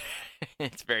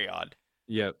 It's very odd.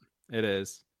 Yep, it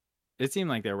is. It seemed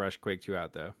like they rushed Quake 2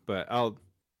 out though, but I'll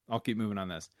keep moving on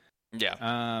this.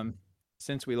 Yeah.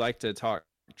 Since we like to talk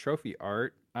trophy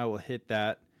art, I will hit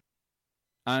that.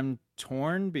 I'm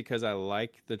torn because I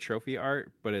like the trophy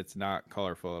art, but it's not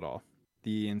colorful at all.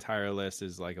 The entire list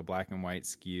is like a black and white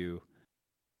skew.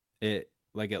 It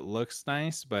looks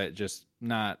nice, but just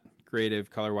not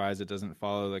creative color wise. It doesn't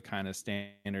follow the kind of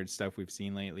standard stuff we've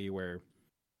seen lately where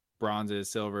bronzes,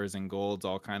 silvers, and golds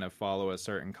all kind of follow a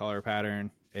certain color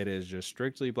pattern. It is just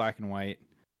strictly black and white.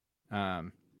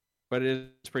 But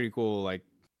it is pretty cool, like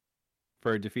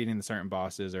for defeating the certain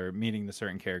bosses or meeting the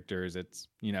certain characters, it's,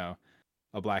 you know,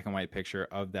 a black and white picture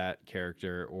of that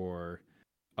character or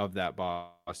of that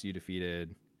boss you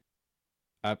defeated.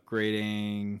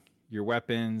 Upgrading your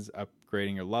weapons,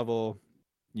 upgrading your level,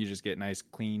 you just get nice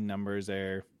clean numbers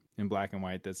there in black and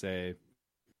white that say,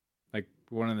 like,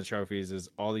 one of the trophies is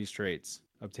all these traits,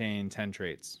 obtain 10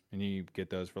 traits, and you get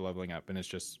those for leveling up, and it's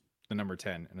just the number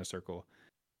 10 in a circle.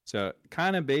 So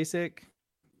kind of basic,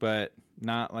 but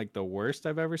not like the worst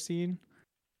I've ever seen.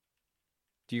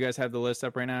 Do you guys have the list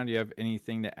up right now? Do you have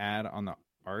anything to add on the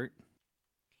art?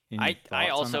 I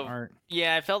also, on the art?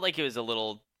 yeah, I felt like it was a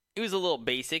little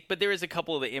basic, but there was a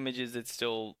couple of the images that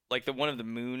still, like the one of the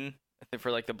moon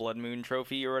for like the Blood Moon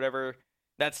trophy or whatever,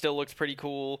 that still looks pretty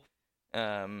cool.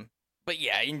 But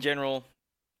yeah, in general,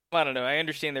 I don't know. I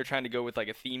understand they're trying to go with like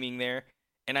a theming there,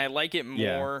 and I like it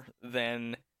more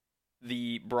than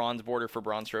the bronze border for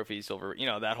bronze trophy, silver, you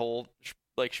know, that whole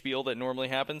like spiel that normally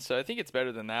happens. So I think it's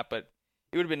better than that, but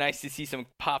it would have been nice to see some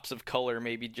pops of color,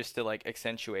 maybe just to like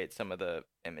accentuate some of the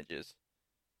images.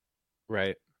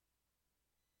 Right.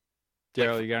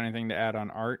 Daryl, you got anything to add on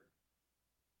art?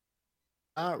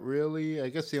 Not really. I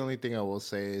guess the only thing I will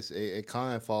say is it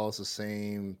kind of follows the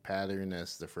same pattern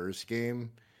as the first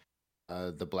game,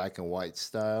 the black and white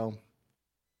style,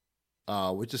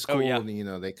 which is cool. Oh, yeah. You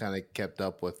know, they kind of kept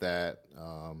up with that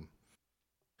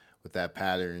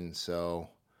pattern. So,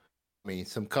 I mean,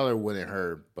 some color wouldn't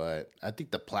hurt, but I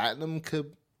think the platinum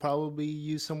could probably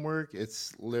use some work.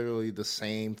 It's literally the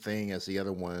same thing as the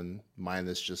other one,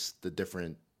 minus just the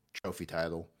different trophy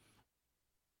title.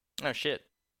 Oh shit.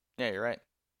 Yeah, you're right.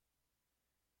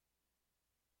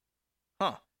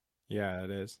 Huh. Yeah, it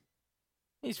is.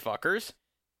 These fuckers.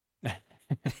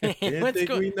 Didn't think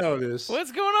we noticed.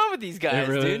 What's going on with these guys,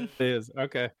 it really dude? is.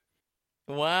 Okay.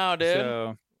 Wow, dude.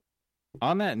 So,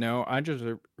 on that note, I just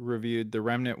reviewed the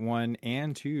Remnant 1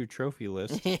 and 2 trophy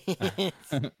list.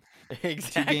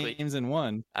 Exactly. 2 games in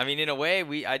one. I mean, in a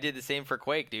way, I did the same for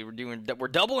Quake, dude. We're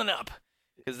doubling up.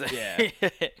 Yeah.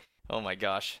 Oh my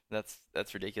gosh, that's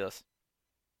ridiculous.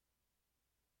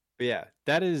 But yeah,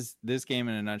 that is this game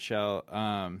in a nutshell.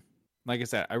 Like I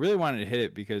said, I really wanted to hit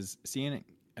it because seeing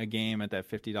a game at that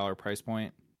 $50 price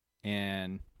point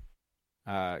and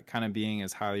kind of being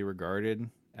as highly regarded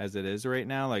as it is right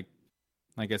now, like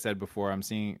I said before, I'm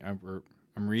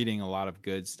reading a lot of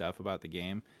good stuff about the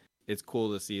game. It's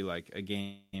cool to see like a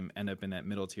game end up in that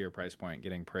middle tier price point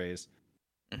getting praise.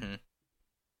 Mm-hmm.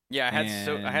 Yeah,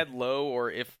 I had low,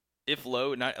 or if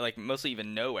low, not like mostly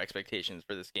even no expectations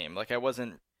for this game. Like I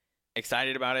wasn't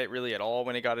excited about it really at all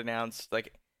when it got announced.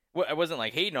 Like I wasn't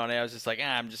like hating on it. I was just like,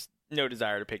 I'm just no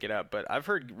desire to pick it up. But I've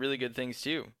heard really good things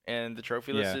too. And the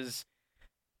trophy list is,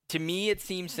 to me, it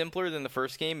seems simpler than the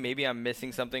first game. Maybe I'm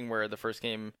missing something where the first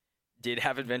game did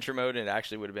have adventure mode and it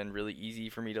actually would have been really easy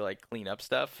for me to like clean up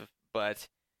stuff. But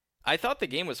I thought the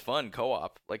game was fun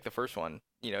co-op, like the first one.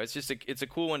 You know, it's a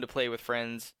cool one to play with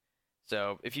friends.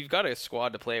 So if you've got a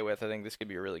squad to play with, I think this could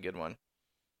be a really good one.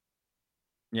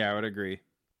 Yeah, I would agree.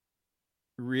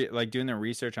 Like doing the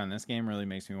research on this game really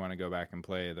makes me want to go back and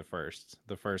play the first.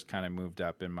 The first kind of moved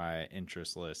up in my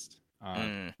interest list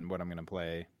on what I'm going to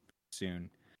play soon.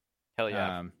 Hell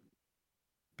yeah.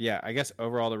 Yeah, I guess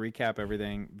overall to recap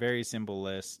everything, very simple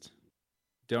list.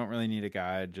 Don't really need a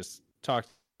guide. Just talk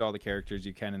to all the characters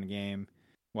you can in the game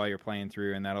while you're playing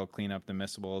through, and that'll clean up the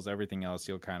missables. Everything else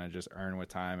you'll kind of just earn with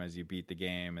time as you beat the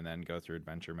game and then go through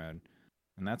adventure mode.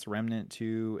 And that's Remnant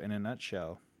 2 in a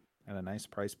nutshell at a nice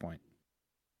price point.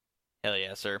 Hell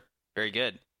yeah, sir. Very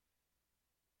good.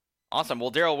 Awesome.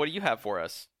 Well, Daryl, what do you have for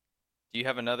us? Do you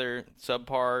have another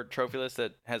subpar trophy list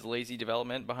that has lazy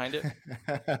development behind it?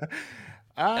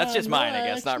 That's just mine, I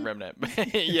guess, not Remnant.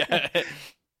 Yeah.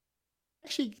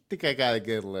 actually think I got a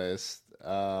good list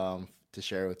to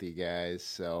share with you guys.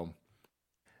 So,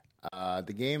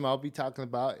 the game I'll be talking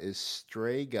about is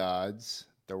Stray Gods,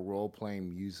 the role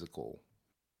playing musical.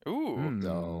 Ooh.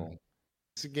 So,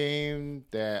 it's a game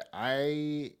that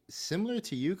similar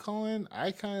to you, Colin,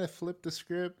 I kind of flipped the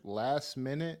script last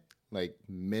minute, like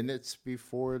minutes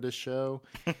before the show,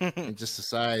 and just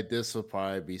decided this will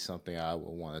probably be something I would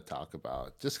want to talk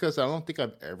about. Just because I don't think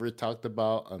I've ever talked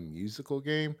about a musical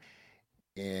game.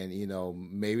 And,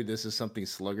 maybe this is something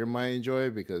Slugger might enjoy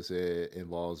because it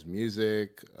involves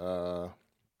music. I'm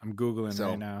Googling right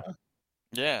So, now.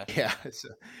 Yeah. yeah, so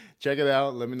check it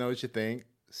out. Let me know what you think.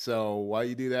 So while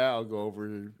you do that, I'll go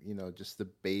over, just the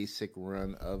basic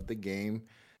run of the game.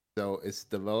 So it's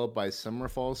developed by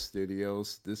Summerfall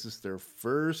Studios. This is their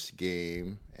first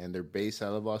game, and they're based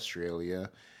out of Australia.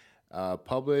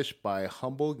 Published by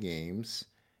Humble Games.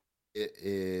 It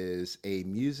is a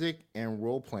music and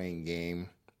role playing game,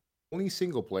 only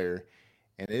single player,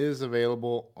 and it is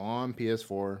available on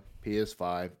PS4,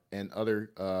 PS5, and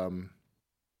other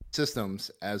systems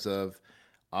as of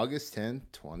August 10th,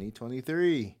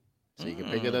 2023. So you can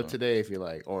pick it up today if you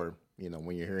like, or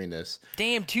when you're hearing this.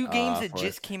 Damn, 2 games that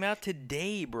just came out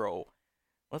today, bro.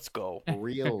 Let's go.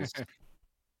 Reels.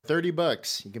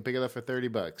 $30. You can pick it up for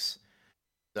 $30.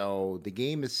 So the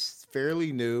game is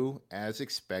fairly new as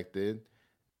expected.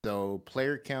 So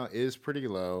player count is pretty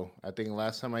low. I think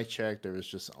last time I checked, there was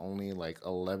just only like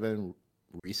 11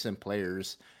 recent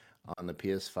players on the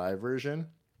PS5 version.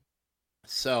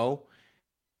 So,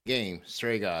 game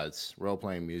Stray Gods role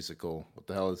playing musical. What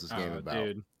the hell is this game about?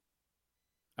 Dude.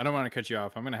 I don't want to cut you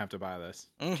off. I'm gonna have to buy this.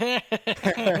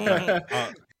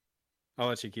 I'll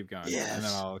let you keep going. Yes, and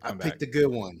then I'll come back. I picked a good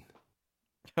one.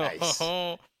 Nice.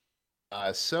 The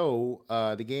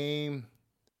game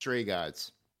Stray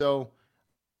Gods. So,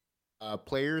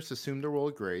 players assume the role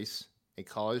of Grace, a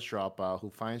college dropout who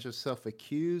finds herself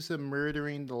accused of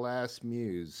murdering the last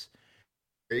muse.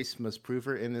 Grace must prove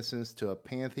her innocence to a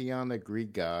pantheon of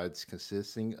Greek gods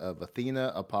consisting of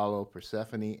Athena, Apollo,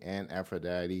 Persephone, and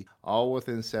Aphrodite, all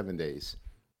within 7 days.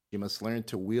 She must learn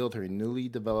to wield her newly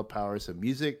developed powers of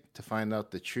music to find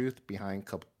out the truth behind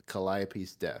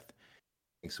Calliope's death.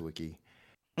 Thanks, Wiki.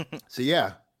 So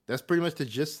yeah, that's pretty much the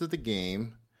gist of the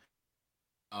game.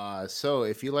 So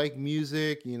if you like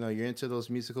music, you're into those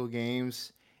musical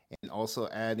games, and also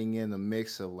adding in a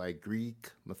mix of like Greek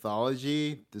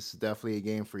mythology, this is definitely a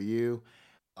game for you.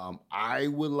 I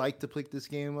would like to pick this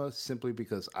game up simply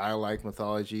because I like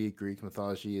mythology. Greek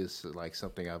mythology is like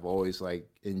something I've always like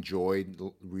enjoyed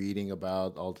reading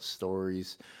about, all the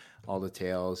stories, all the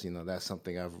tales. That's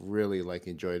something I've really like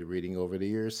enjoyed reading over the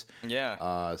years.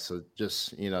 Yeah. So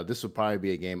just this would probably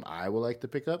be a game I would like to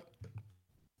pick up.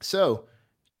 So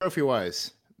trophy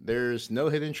wise, there's no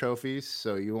hidden trophies,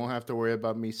 so you won't have to worry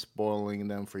about me spoiling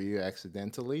them for you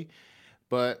accidentally.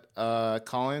 But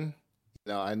Colin,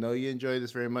 I know you enjoy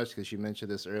this very much because you mentioned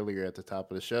this earlier at the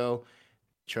top of the show.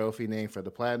 Trophy name for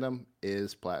the platinum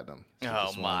is platinum. So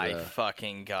oh my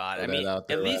fucking god! I mean,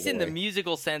 at least in the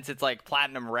musical sense, it's like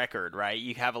platinum record, right?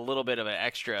 You have a little bit of an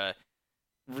extra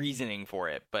reasoning for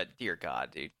it, but dear God,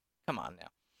 dude, come on now.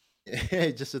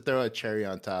 Just to throw a cherry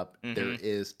on top, there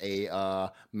is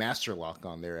a master lock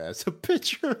on there as a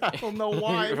picture. I don't know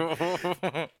why.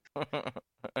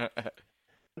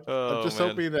 I'm just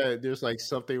hoping that there's like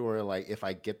something where like if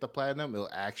I get the platinum, it'll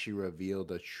actually reveal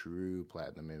the true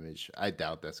platinum image. I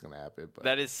doubt that's gonna happen. But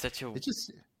that is such a what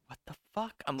the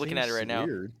fuck? I'm looking at it right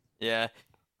weird. Now. Yeah.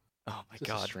 Oh my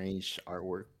god. Strange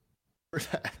artwork for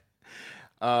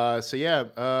that. So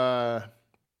yeah.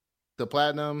 The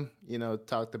platinum,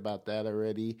 talked about that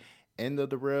already. End of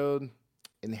the road,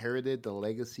 inherited the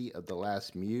legacy of the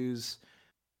last muse.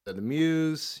 So the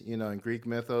muse, in Greek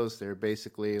mythos, they're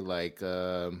basically like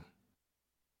the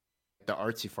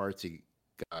artsy fartsy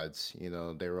gods.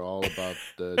 They were all about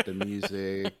the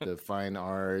music, the fine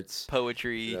arts,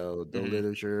 poetry, the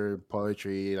literature,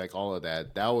 poetry, like all of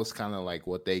that. That was kind of like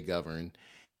what they governed.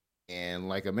 And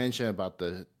like I mentioned about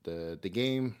the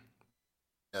game.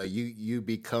 You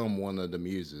become one of the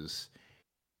muses,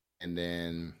 and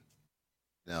then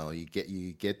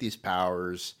you get these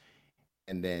powers,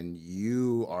 and then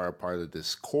you are a part of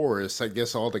this chorus. I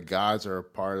guess all the gods are a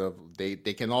part of. They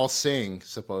can all sing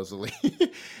supposedly,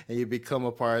 and you become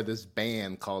a part of this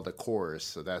band called the chorus.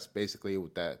 So that's basically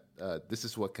what that. This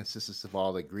is what consists of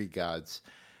all the Greek gods.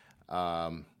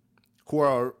 Who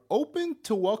are open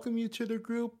to welcome you to the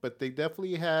group, but they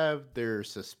definitely have their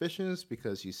suspicions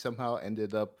because you somehow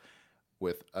ended up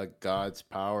with a god's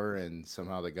power and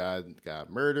somehow the god got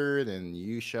murdered and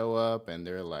you show up and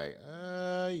they're like,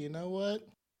 you know what?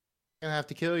 I'm going to have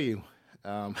to kill you.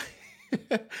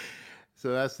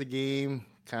 So that's the game.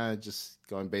 Kind of just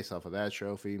going based off of that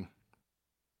trophy.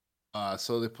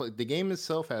 So the game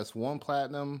itself has 1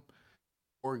 platinum,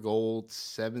 4 golds,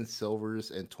 7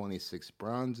 silvers, and 26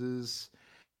 bronzes.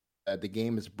 The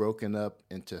game is broken up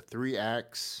into 3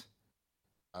 acts,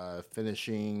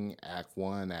 finishing Act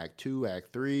 1, Act 2,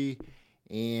 Act 3.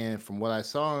 And from what I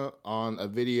saw on a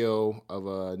video of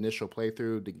an initial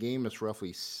playthrough, the game is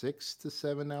roughly 6 to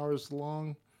 7 hours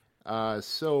long.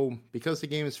 So, because the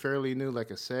game is fairly new,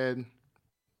 like I said,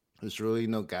 there's really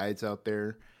no guides out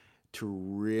there to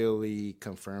really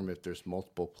confirm if there's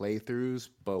multiple playthroughs.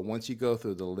 But once you go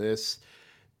through the list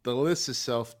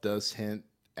itself does hint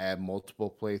at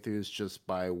multiple playthroughs just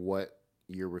by what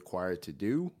you're required to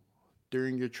do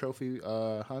during your trophy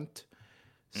hunt.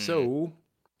 So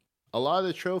a lot of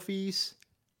the trophies,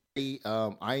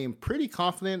 I am pretty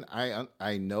confident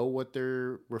I know what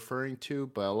they're referring to,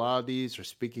 but a lot of these are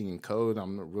speaking in code.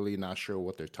 I'm really not sure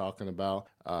what they're talking about.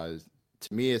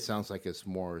 To me, it sounds like it's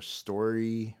more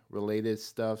story related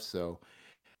stuff. So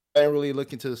I didn't really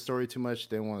look into the story too much.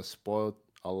 Didn't want to spoil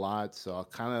a lot. So I'll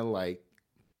kind of like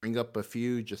bring up a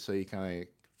few just so you kind of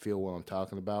feel what I'm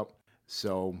talking about.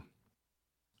 So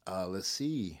let's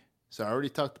see. So I already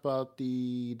talked about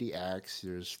the acts.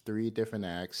 There's 3 different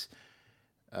acts.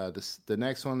 The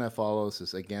next one that follows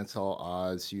is Against All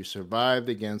Odds. You survived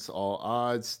against all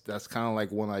odds. That's kind of like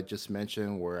one I just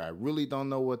mentioned, where I really don't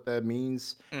know what that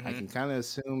means. I can kind of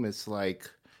assume it's like,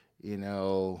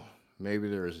 maybe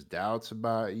there's doubts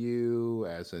about you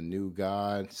as a new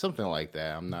god, something like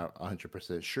that. I'm not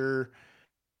 100% sure.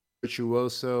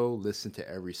 Virtuoso, listen to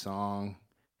every song.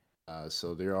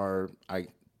 So there are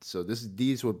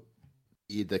these would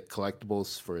be the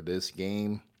collectibles for this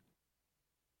game.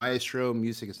 Maestro,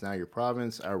 music is now your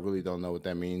province. I really don't know what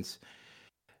that means.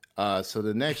 So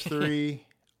the next 3,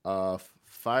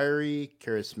 fiery,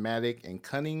 charismatic, and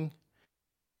cunning.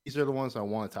 These are the ones I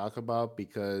want to talk about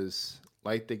because,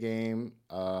 like the game,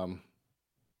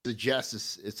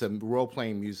 suggests it's a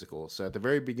role-playing musical. So at the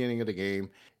very beginning of the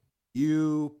game,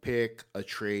 you pick a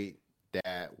trait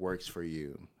that works for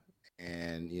you.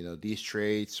 And, these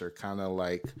traits are kind of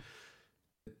like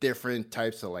different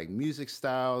types of like music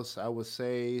styles, I would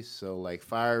say. So like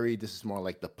fiery, this is more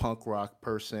like the punk rock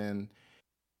person.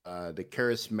 The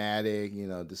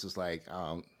charismatic, this is like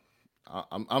I'm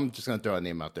just gonna throw a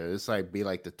name out there. It's like be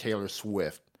like the Taylor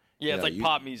Swift. Yeah, it's like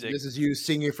pop music. This is you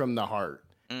singing from the heart.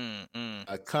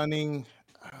 Cunning,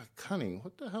 cunning.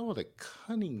 What the hell would a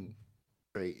cunning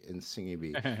trait in singing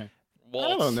be? I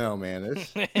don't know, man.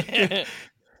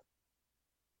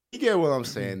 You get what I'm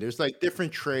saying. There's like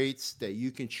different traits that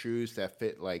you can choose that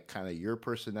fit like kind of your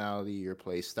personality, your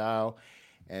play style.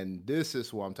 And this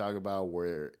is what I'm talking about,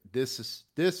 where this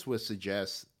would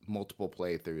suggest multiple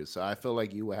playthroughs. So I feel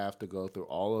like you would have to go through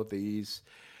all of these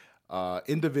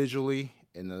individually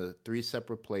in the 3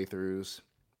 separate playthroughs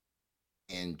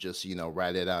and just,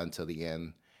 ride it out until the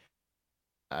end.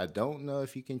 I don't know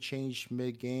if you can change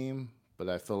mid game, but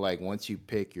I feel like once you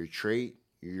pick your trait,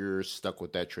 you're stuck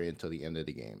with that trait until the end of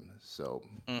the game. So,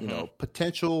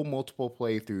 potential multiple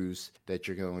playthroughs that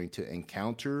you're going to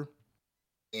encounter.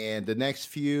 And the next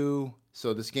few,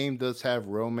 so this game does have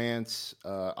romance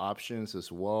options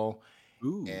as well.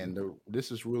 Ooh. And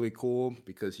this is really cool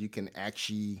because you can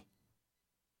actually,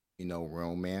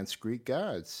 romance Greek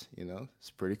gods. It's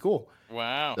pretty cool.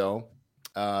 Wow. So,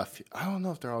 I don't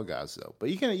know if they're all gods though, but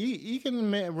you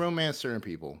can romance certain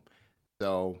people.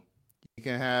 So you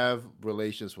can have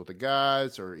relations with the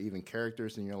gods or even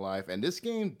characters in your life. And this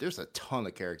game, there's a ton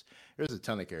of characters.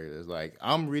 Like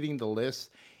I'm reading the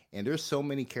list and there's so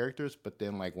many characters, but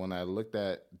then like when I looked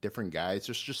at different guides,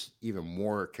 there's just even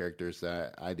more characters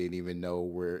that I didn't even know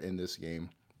were in this game.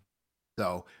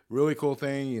 So really cool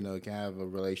thing, you can have a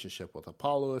relationship with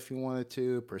Apollo if you wanted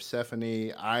to.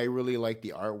 Persephone, I really like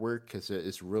the artwork because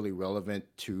it's really relevant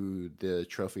to the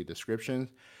trophy description.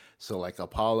 So like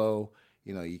Apollo,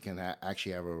 you can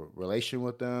actually have a relation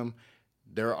with them.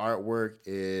 Their artwork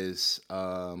is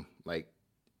like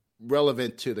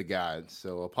relevant to the gods.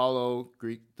 So Apollo,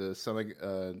 Greek, the sun,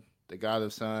 the god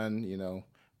of sun,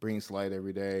 brings light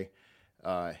every day.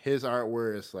 His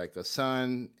artwork is like a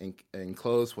sun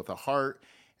enclosed with a heart.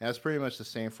 And that's pretty much the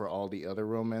same for all the other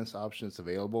romance options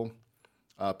available.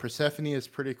 Persephone is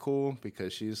pretty cool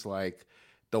because she's like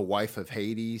the wife of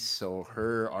Hades. So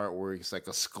her artwork is like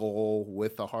a skull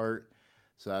with a heart.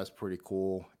 So that's pretty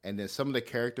cool. And then some of the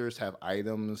characters have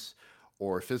items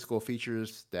or physical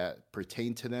features that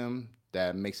pertain to them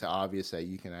that makes it obvious that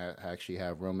you can actually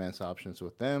have romance options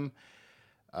with them.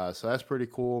 So that's pretty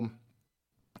cool.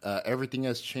 Everything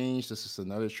has changed. This is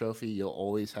another trophy. You'll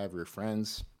always have your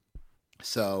friends.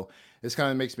 So this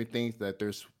kind of makes me think that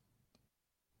there's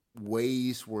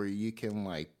ways where you can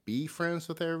like be friends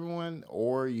with everyone,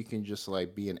 or you can just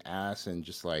like be an ass and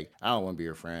just like, I don't want to be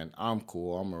your friend. I'm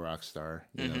cool. I'm a rock star,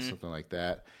 Mhm. something like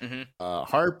that. Mhm.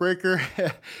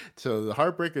 Heartbreaker. So the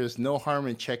heartbreaker is no harm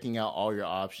in checking out all your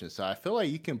options. So I feel like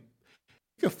you can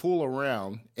fool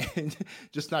around and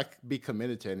just not be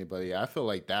committed to anybody. I feel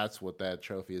like that's what that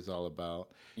trophy is all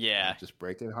about. Yeah. Just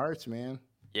breaking hearts, man.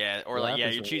 Yeah. Or What like, yeah,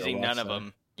 happens you're when you're a choosing rock none of star?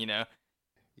 them. You know.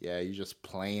 Yeah, you're just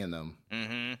playing them.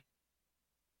 Mhm.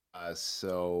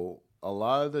 So a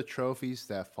lot of the trophies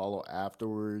that follow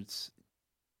afterwards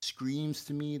screams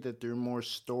to me that they're more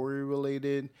story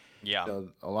related. Yeah.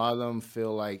 A lot of them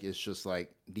feel like it's just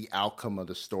like the outcome of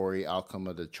the story, outcome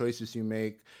of the choices you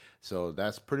make. So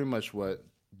that's pretty much what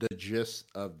the gist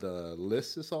of the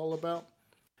list is all about.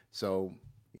 So,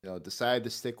 decide to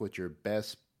stick with your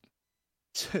best.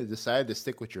 Decide to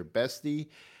stick with your bestie.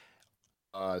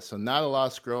 So not a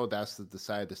lot scroll. That's the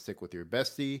decide to stick with your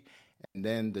bestie, and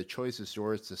then the choice is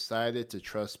yours. Decided to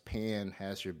trust Pan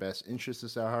has your best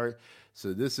interests at heart.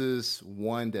 So this is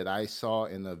one that I saw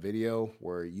in a video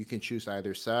where you can choose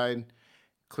either side.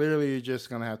 Clearly, you're just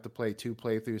gonna have to play two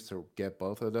playthroughs to get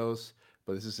both of those.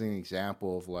 But this is an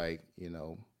example of like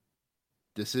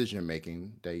decision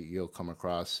making that you'll come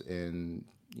across in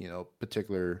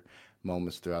particular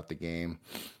moments throughout the game.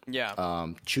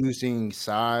 Yeah. Choosing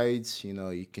sides,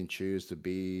 you can choose to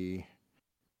be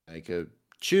like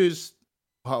choose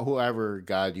whoever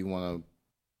god you want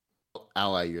to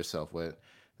ally yourself with.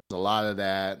 There's a lot of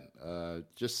that,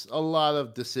 just a lot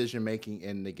of decision making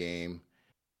in the game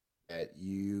that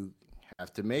you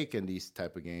have to make in these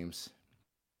type of games.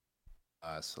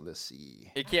 So let's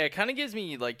see. It kind of gives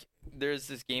me like there's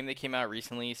this game that came out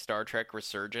recently, Star Trek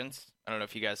Resurgence. I don't know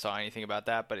if you guys saw anything about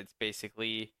that, but it's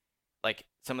basically like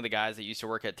some of the guys that used to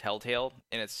work at Telltale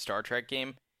in its Star Trek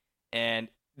game. And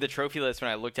the trophy list when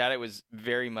I looked at it was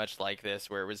very much like this,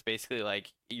 where it was basically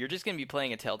like you're just gonna be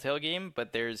playing a Telltale game,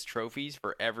 but there's trophies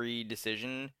for every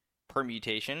decision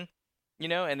permutation,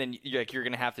 and then you're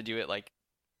gonna have to do it like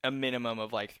a minimum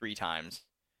of like 3 times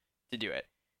to do it.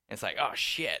 And it's like, oh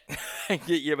shit,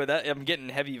 yeah, but I'm getting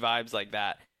heavy vibes like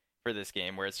that for this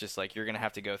game, where it's just like you're gonna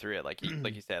have to go through it like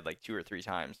you said, like 2 or 3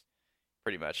 times,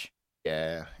 pretty much.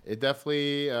 Yeah, it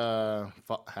definitely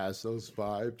has those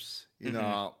vibes.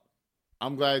 Mhm.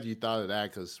 I'm glad you thought of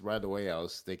that because right away I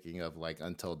was thinking of like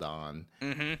Until Dawn.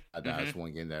 Mhm. That's Mhm.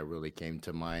 one game that really came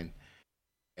to mind.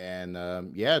 And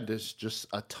yeah, there's just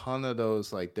a ton of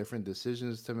those like different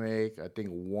decisions to make. I think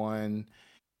one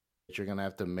that you're gonna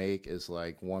have to make is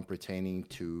like one pertaining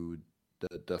to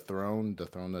the throne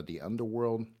of the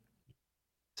underworld.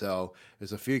 So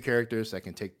there's a few characters that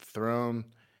can take the throne,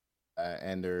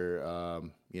 and they're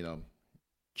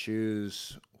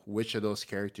choose which of those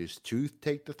characters to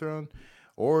take the throne,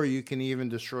 or you can even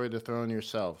destroy the throne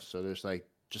yourself. So there's like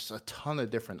just a ton of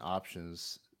different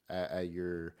options at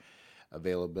your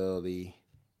availability,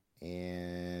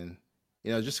 and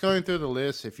just going through the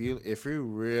list. If you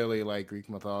really like Greek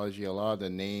mythology, a lot of the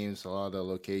names, a lot of the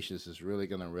locations is really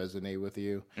gonna resonate with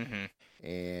you, Mhm.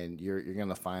 and you're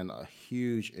gonna find a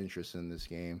huge interest in this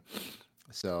game.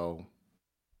 So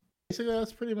basically,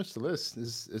 that's pretty much the list.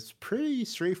 It's pretty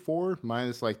straightforward,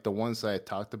 minus like the ones that I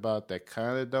talked about that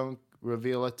kind of don't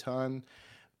reveal a ton.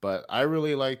 But I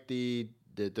really like the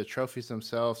trophies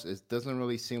themselves. It doesn't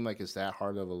really seem like it's that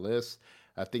hard of a list.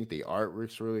 I think the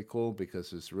artwork's really cool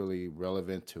because it's really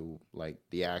relevant to like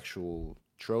the actual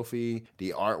trophy.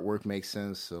 The artwork makes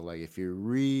sense. So like if you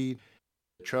read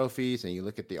the trophies and you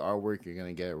look at the artwork, you're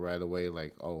gonna get it right away.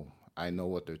 Like, oh, I know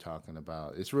what they're talking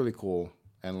about. It's really cool.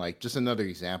 And like just another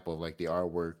example of like the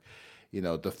artwork,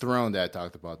 the throne that I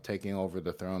talked about, taking over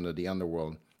the throne of the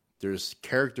underworld. There's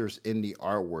characters in the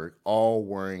artwork all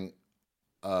wearing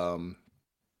um,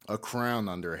 a crown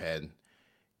on their head.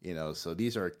 So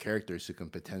these are characters who can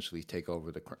potentially take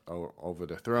over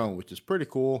the throne, which is pretty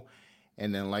cool.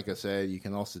 And then, like I said, you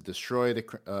can also destroy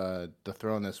the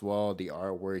throne as well. The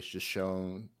artwork is just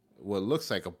shown what looks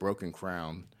like a broken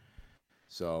crown.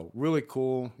 So really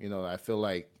cool. I feel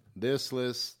like this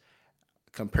list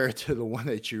compared to the one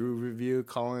that you reviewed,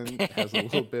 Colin, has a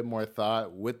little bit more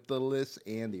thought with the list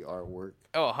and the artwork.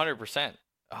 Oh, 100%.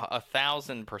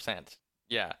 1,000%.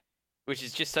 Yeah. Which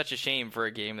is just such a shame for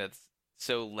a game that's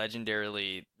so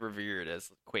legendarily revered as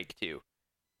Quake 2.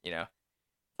 You know?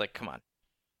 Like, come on.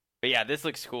 But yeah, this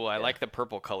looks cool. I Yeah. like the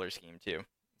purple color scheme too.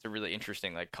 It's a really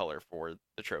interesting like color for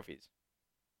the trophies.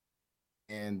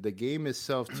 And the game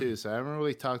itself too. So I haven't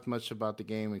really talked much about the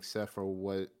game except for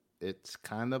what it's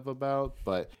kind of about.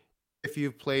 But if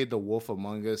you've played The Wolf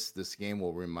Among Us, this game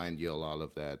will remind you a lot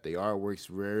of that. The artwork's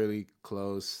really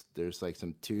close. There's like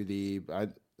some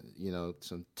 2D,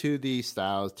 some 2D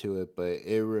styles to it, but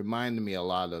it reminded me a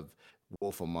lot of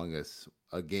Wolf Among Us,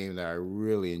 a game that I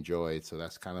really enjoyed. So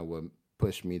that's kind of what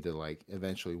pushed me to like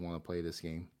eventually want to play this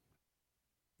game.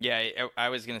 Yeah, I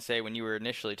was gonna say when you were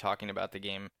initially talking about the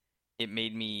game, it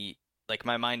made me like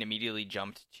my mind immediately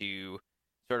jumped to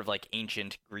sort of like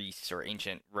ancient Greece or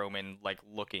ancient Roman like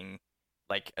looking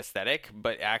like aesthetic,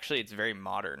 but actually it's very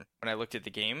modern. When I looked at the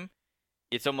game,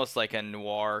 it's almost like a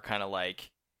noir kind of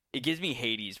like it gives me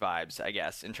Hades vibes, I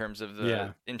guess, in terms of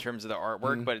the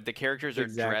artwork, but the characters are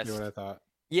exactly dressed what I thought.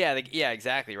 Yeah, yeah,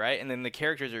 exactly, right? And then the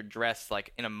characters are dressed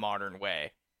like in a modern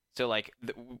way. So like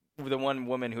the one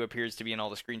woman who appears to be in all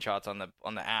the screenshots on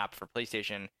the app for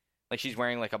PlayStation, like she's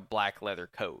wearing like a black leather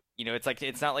coat. You know, it's like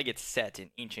it's not like it's set in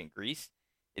ancient Greece.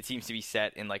 It seems to be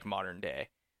set in like modern day.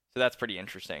 So that's pretty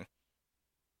interesting.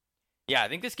 Yeah, I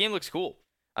think this game looks cool.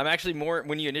 I'm actually more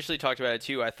when you initially talked about it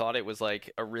too, I thought it was like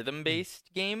a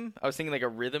rhythm-based game. I was thinking like a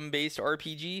rhythm-based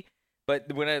RPG,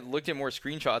 but when I looked at more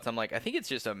screenshots, I'm like, I think it's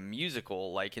just a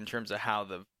musical like in terms of how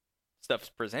the stuff's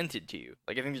presented to you.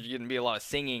 Like I think there's going to be a lot of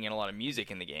singing and a lot of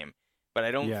music in the game, but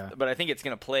I think it's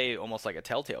going to play almost like a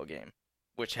Telltale game,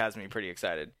 which has me pretty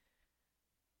excited.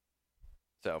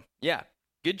 So, yeah,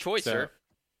 good choice, sir.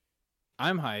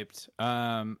 I'm hyped.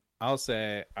 I'll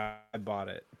say I bought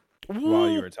it while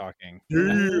you were talking.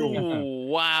 Ooh,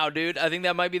 wow, dude. I think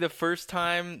that might be the first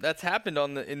time that's happened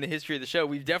in the history of the show.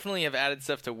 We definitely have added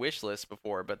stuff to wish list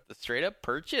before, but the straight up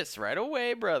purchase right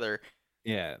away, brother.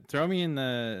 Yeah, throw me in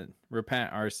the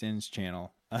Repent Our Sins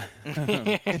channel.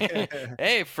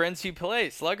 Hey, friends who play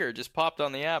Slugger just popped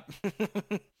on the app.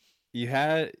 You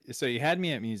had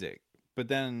me at music, but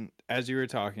then as you were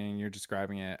talking, you're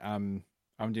describing it. I'm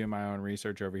doing my own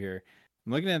research over here.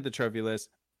 I'm looking at the trophy list,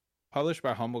 published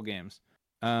by Humble Games.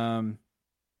 I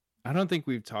don't think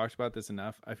we've talked about this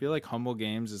enough. I feel like Humble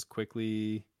Games is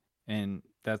quickly, and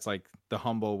that's like the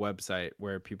Humble website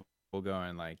where people will go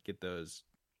and like get those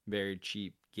very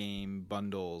cheap game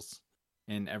bundles,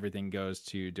 and everything goes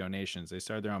to donations. They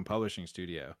started their own publishing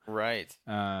studio. Right.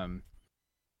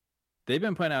 They've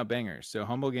been putting out bangers. So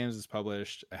Humble Games has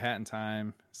published A Hat in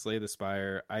Time, Slay the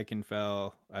Spire,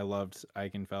 Ikenfell. I loved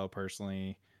Ikenfell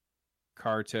personally.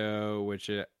 Carto, which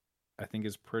I think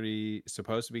is pretty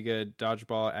supposed to be good.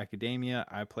 Dodgeball Academia,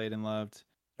 I played and loved.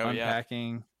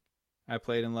 Unpacking, I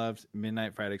played and loved.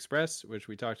 Midnight Fight Express, which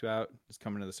we talked about, is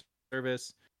coming to the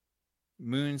service.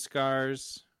 Moon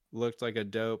Scars looked like a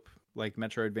dope, like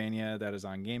Metroidvania that is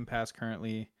on Game Pass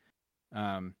currently.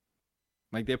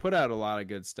 Like they put out a lot of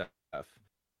good stuff.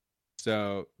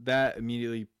 So that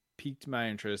immediately piqued my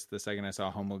interest the second I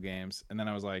saw Humble Games. And then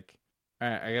I was like, all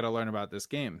right, I got to learn about this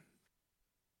game.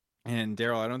 And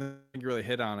Daryl, I don't think you really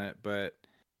hit on it, but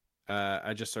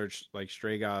I just searched like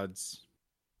Stray Gods,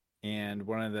 and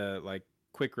one of the like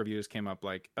quick reviews came up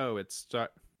like, oh, it's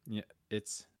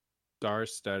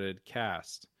star-studded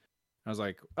cast. I was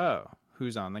like, oh,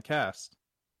 who's on the cast?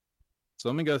 So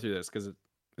let me go through this because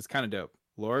it's kind of dope.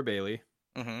 Laura Bailey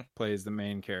plays the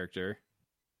main character.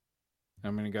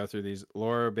 I'm going to go through these.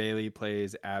 Laura Bailey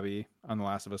plays Abby on The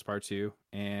Last of Us Part 2,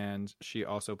 and she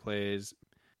also plays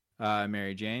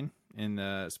Mary Jane in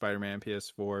the Spider-Man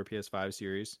PS4, PS5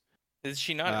 series. Is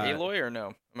she not Aloy or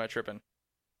no? Am I tripping?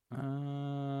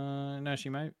 No, she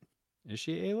might. Is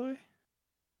she Aloy?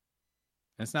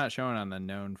 It's not showing on the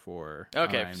known for.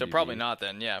 Okay, so probably not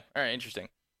then. Yeah. All right, interesting.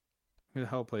 Who the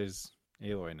hell plays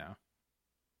Aloy now?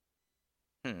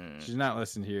 She's not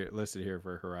listed here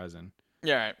for Horizon.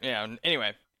 Yeah. Yeah.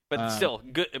 Anyway, but still,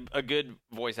 a good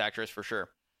voice actress for sure.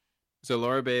 So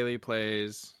Laura Bailey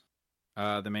plays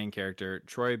the main character.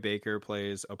 Troy Baker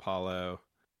plays Apollo.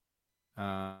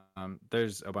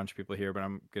 There's a bunch of people here, but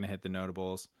I'm gonna hit the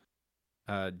notables.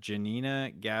 Janina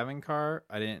Gavankar.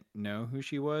 I didn't know who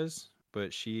she was,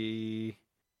 but she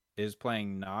is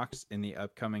playing Nox in the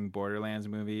upcoming Borderlands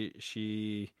movie.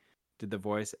 She did the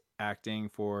voice acting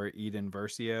for Eden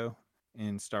Versio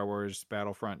in Star Wars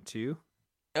Battlefront 2.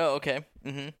 Oh, okay.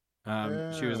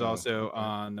 She was also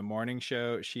on The Morning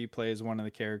Show. She plays one of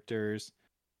the characters.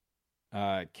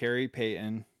 Carrie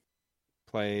Payton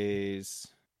played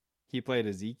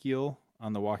Ezekiel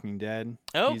on The Walking Dead.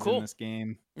 Oh, He's cool. in this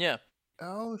game. Yeah.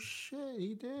 Oh shit,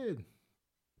 he did.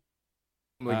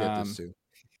 I'm gonna get this too.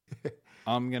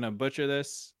 I'm gonna butcher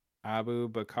this. Abu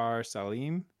Bakar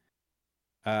Salim.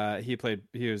 He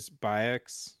was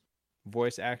Bayek's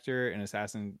voice actor in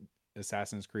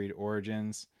Assassin's Creed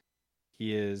Origins.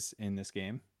 He is in this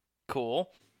game. Cool.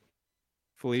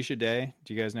 Felicia Day.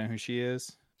 Do you guys know who she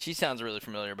is? She sounds really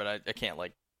familiar, but I can't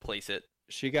like place it.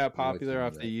 she got I'll let you popular know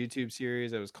off the YouTube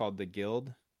series that was called The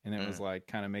Guild, and it was like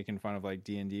kind of making fun of like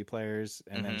D&D players.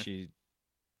 And then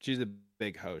she's a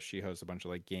big host. She hosts a bunch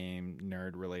of like game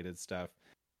nerd related stuff.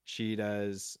 She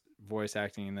does voice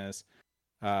acting in this.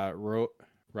 Rahul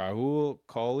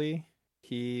Kohli,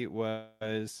 he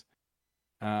was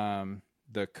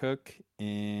the cook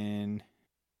in,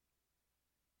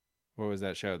 what was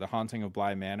that show? The Haunting of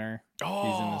Bly Manor.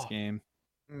 Oh, he's in this game.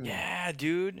 Yeah,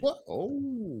 dude. What?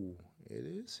 Oh, it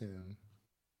is him.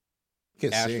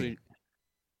 Can Ashley. sing.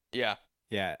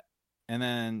 Yeah. And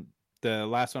then the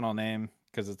last one I'll name,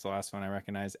 because it's the last one I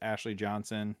recognize, Ashley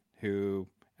Johnson, who,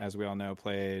 as we all know,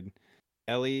 played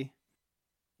Ellie.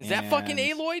 Is that fucking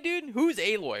Aloy, dude? Who's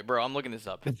Aloy, bro? I'm looking this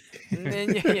up.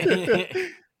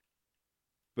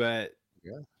 But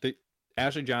yeah,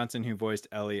 Ashley Johnson, who voiced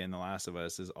Ellie in The Last of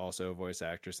Us, is also a voice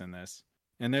actress in this.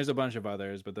 And there's a bunch of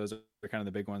others, but those are kind of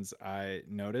the big ones I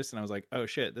noticed. And I was like, oh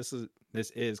shit, this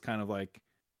is kind of like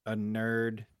a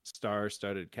nerd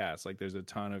star-studded cast. Like there's a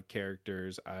ton of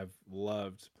characters I've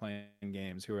loved playing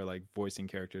games who are like voicing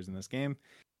characters in this game.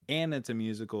 And it's a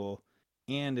musical,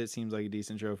 and it seems like a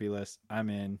decent trophy list. I'm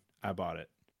in. I bought it.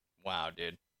 Wow,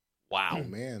 dude. Wow. Oh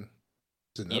man,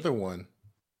 it's another one.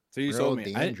 So you Earl sold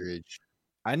me. Dandridge.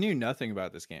 I knew nothing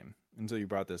about this game until you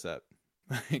brought this up.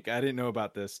 Like I didn't know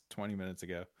about this 20 minutes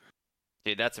ago.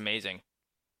 Dude, that's amazing.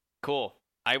 Cool.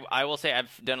 I will say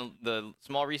I've done the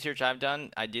small research I've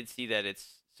done. I did see that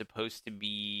it's supposed to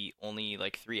be only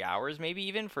like 3 hours, maybe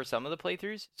even for some of the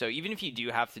playthroughs. So even if you do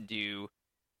have to do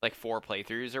like 4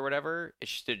 playthroughs or whatever, it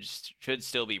should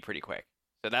still be pretty quick.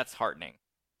 So that's heartening.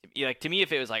 Like to me,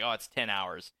 if it was like, oh, it's 10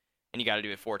 hours and you got to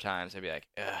do it 4 times, I'd be like,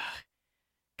 ugh,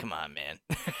 come on, man.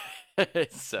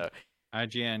 So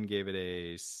IGN gave it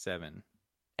a 7.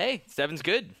 Hey, 7's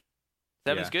good.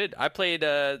 7's good. I played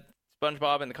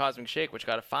SpongeBob and the Cosmic Shake, which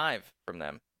got a 5 from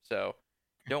them. So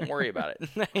don't worry about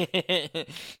it.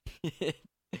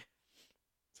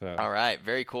 So all right,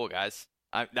 very cool, guys.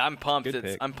 I'm pumped. Good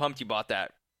pick. I'm pumped you bought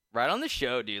that right on the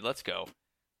show, dude. Let's go.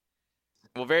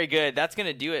 Well, very good. That's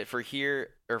gonna do it for here.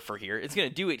 It's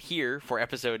gonna do it here for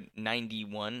episode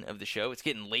 91 of the show. It's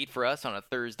getting late for us on a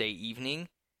Thursday evening.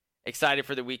 Excited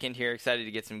for the weekend here. Excited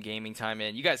to get some gaming time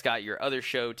in. You guys got your other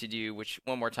show to do, which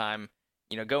one more time,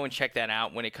 go and check that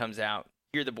out when it comes out.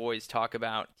 Hear the boys talk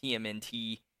about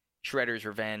TMNT, Shredder's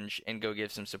Revenge, and go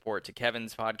give some support to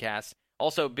Kevin's podcast.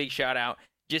 Also, big shout out.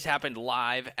 Just happened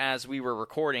live as we were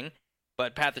recording,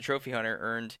 but Pat the Trophy Hunter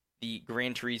earned the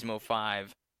Gran Turismo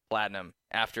 5 Platinum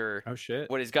after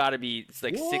what has got to be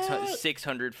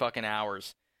 600 fucking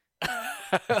hours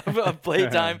of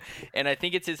playtime, and I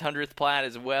think it's his 100th plat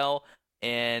as well.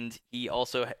 And he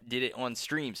also did it on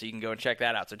stream, so you can go and check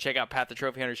that out. So check out Pat the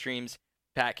Trophy Hunter streams.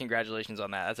 Pat, congratulations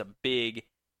on that. That's a big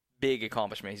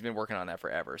accomplishment. He's been working on that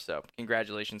forever, so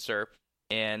congratulations, sir.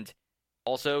 And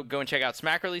also go and check out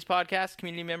Smack Release podcast,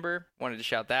 community member. Wanted to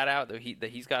shout that out, that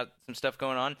he's got some stuff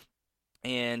going on.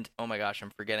 And oh my gosh,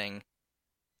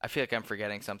 I feel like I'm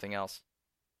forgetting something else.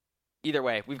 Either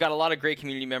way, we've got a lot of great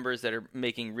community members that are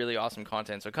making really awesome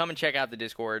content. So come and check out the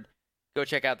Discord. Go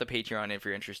check out the Patreon if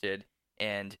you're interested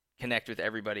and connect with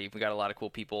everybody. We got a lot of cool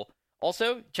people.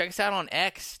 Also, check us out on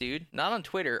X, dude. Not on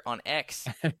Twitter, on X.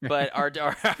 But our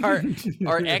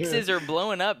X's are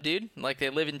blowing up, dude. Like they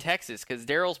live in Texas, because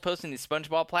Daryl's posting these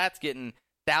SpongeBob plats, getting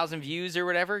 1,000 views or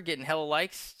whatever, getting hella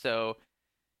likes. So,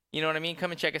 you know what I mean?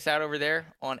 Come and check us out over there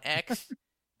on X.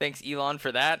 Thanks, Elon,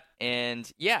 for that.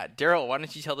 And yeah, Daryl, why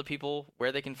don't you tell the people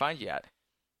where they can find you at?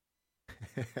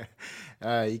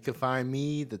 You can find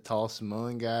me, the Tall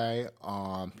Samoan Guy,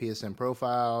 on PSN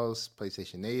Profiles,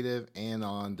 PlayStation Native, and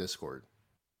on Discord.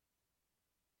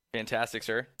 Fantastic,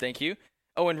 sir. Thank you.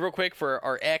 Oh, and real quick for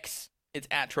our X, it's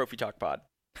at Trophy Talk Pod.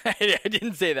 I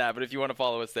didn't say that, but if you want to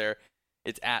follow us there,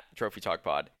 it's at Trophy Talk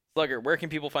Pod. Slugger, where can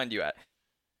people find you at?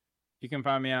 You can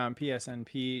find me on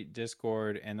PSNP,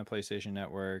 Discord, and the PlayStation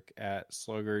Network at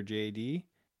SluggerJD.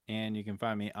 And you can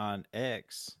find me on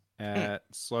X at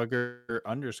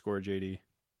Slugger_JD.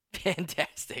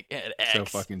 Fantastic. At X. So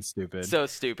fucking stupid. So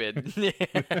stupid.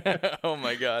 Oh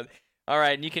my god. All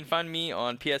right, and you can find me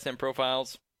on PSN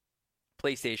Profiles,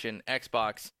 PlayStation,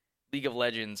 Xbox, League of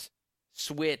Legends,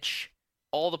 Switch,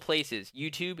 all the places,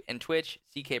 YouTube and Twitch,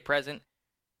 CK Present.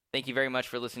 Thank you very much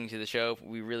for listening to the show.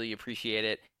 We really appreciate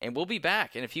it. And we'll be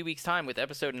back in a few weeks' time with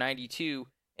episode 92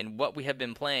 and what we have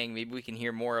been playing. Maybe we can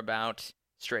hear more about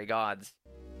Stray Gods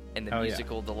and the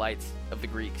musical delights of the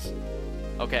Greeks.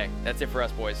 Okay, that's it for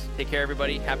us, boys. Take care,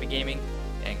 everybody. Happy gaming,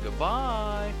 and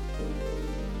goodbye.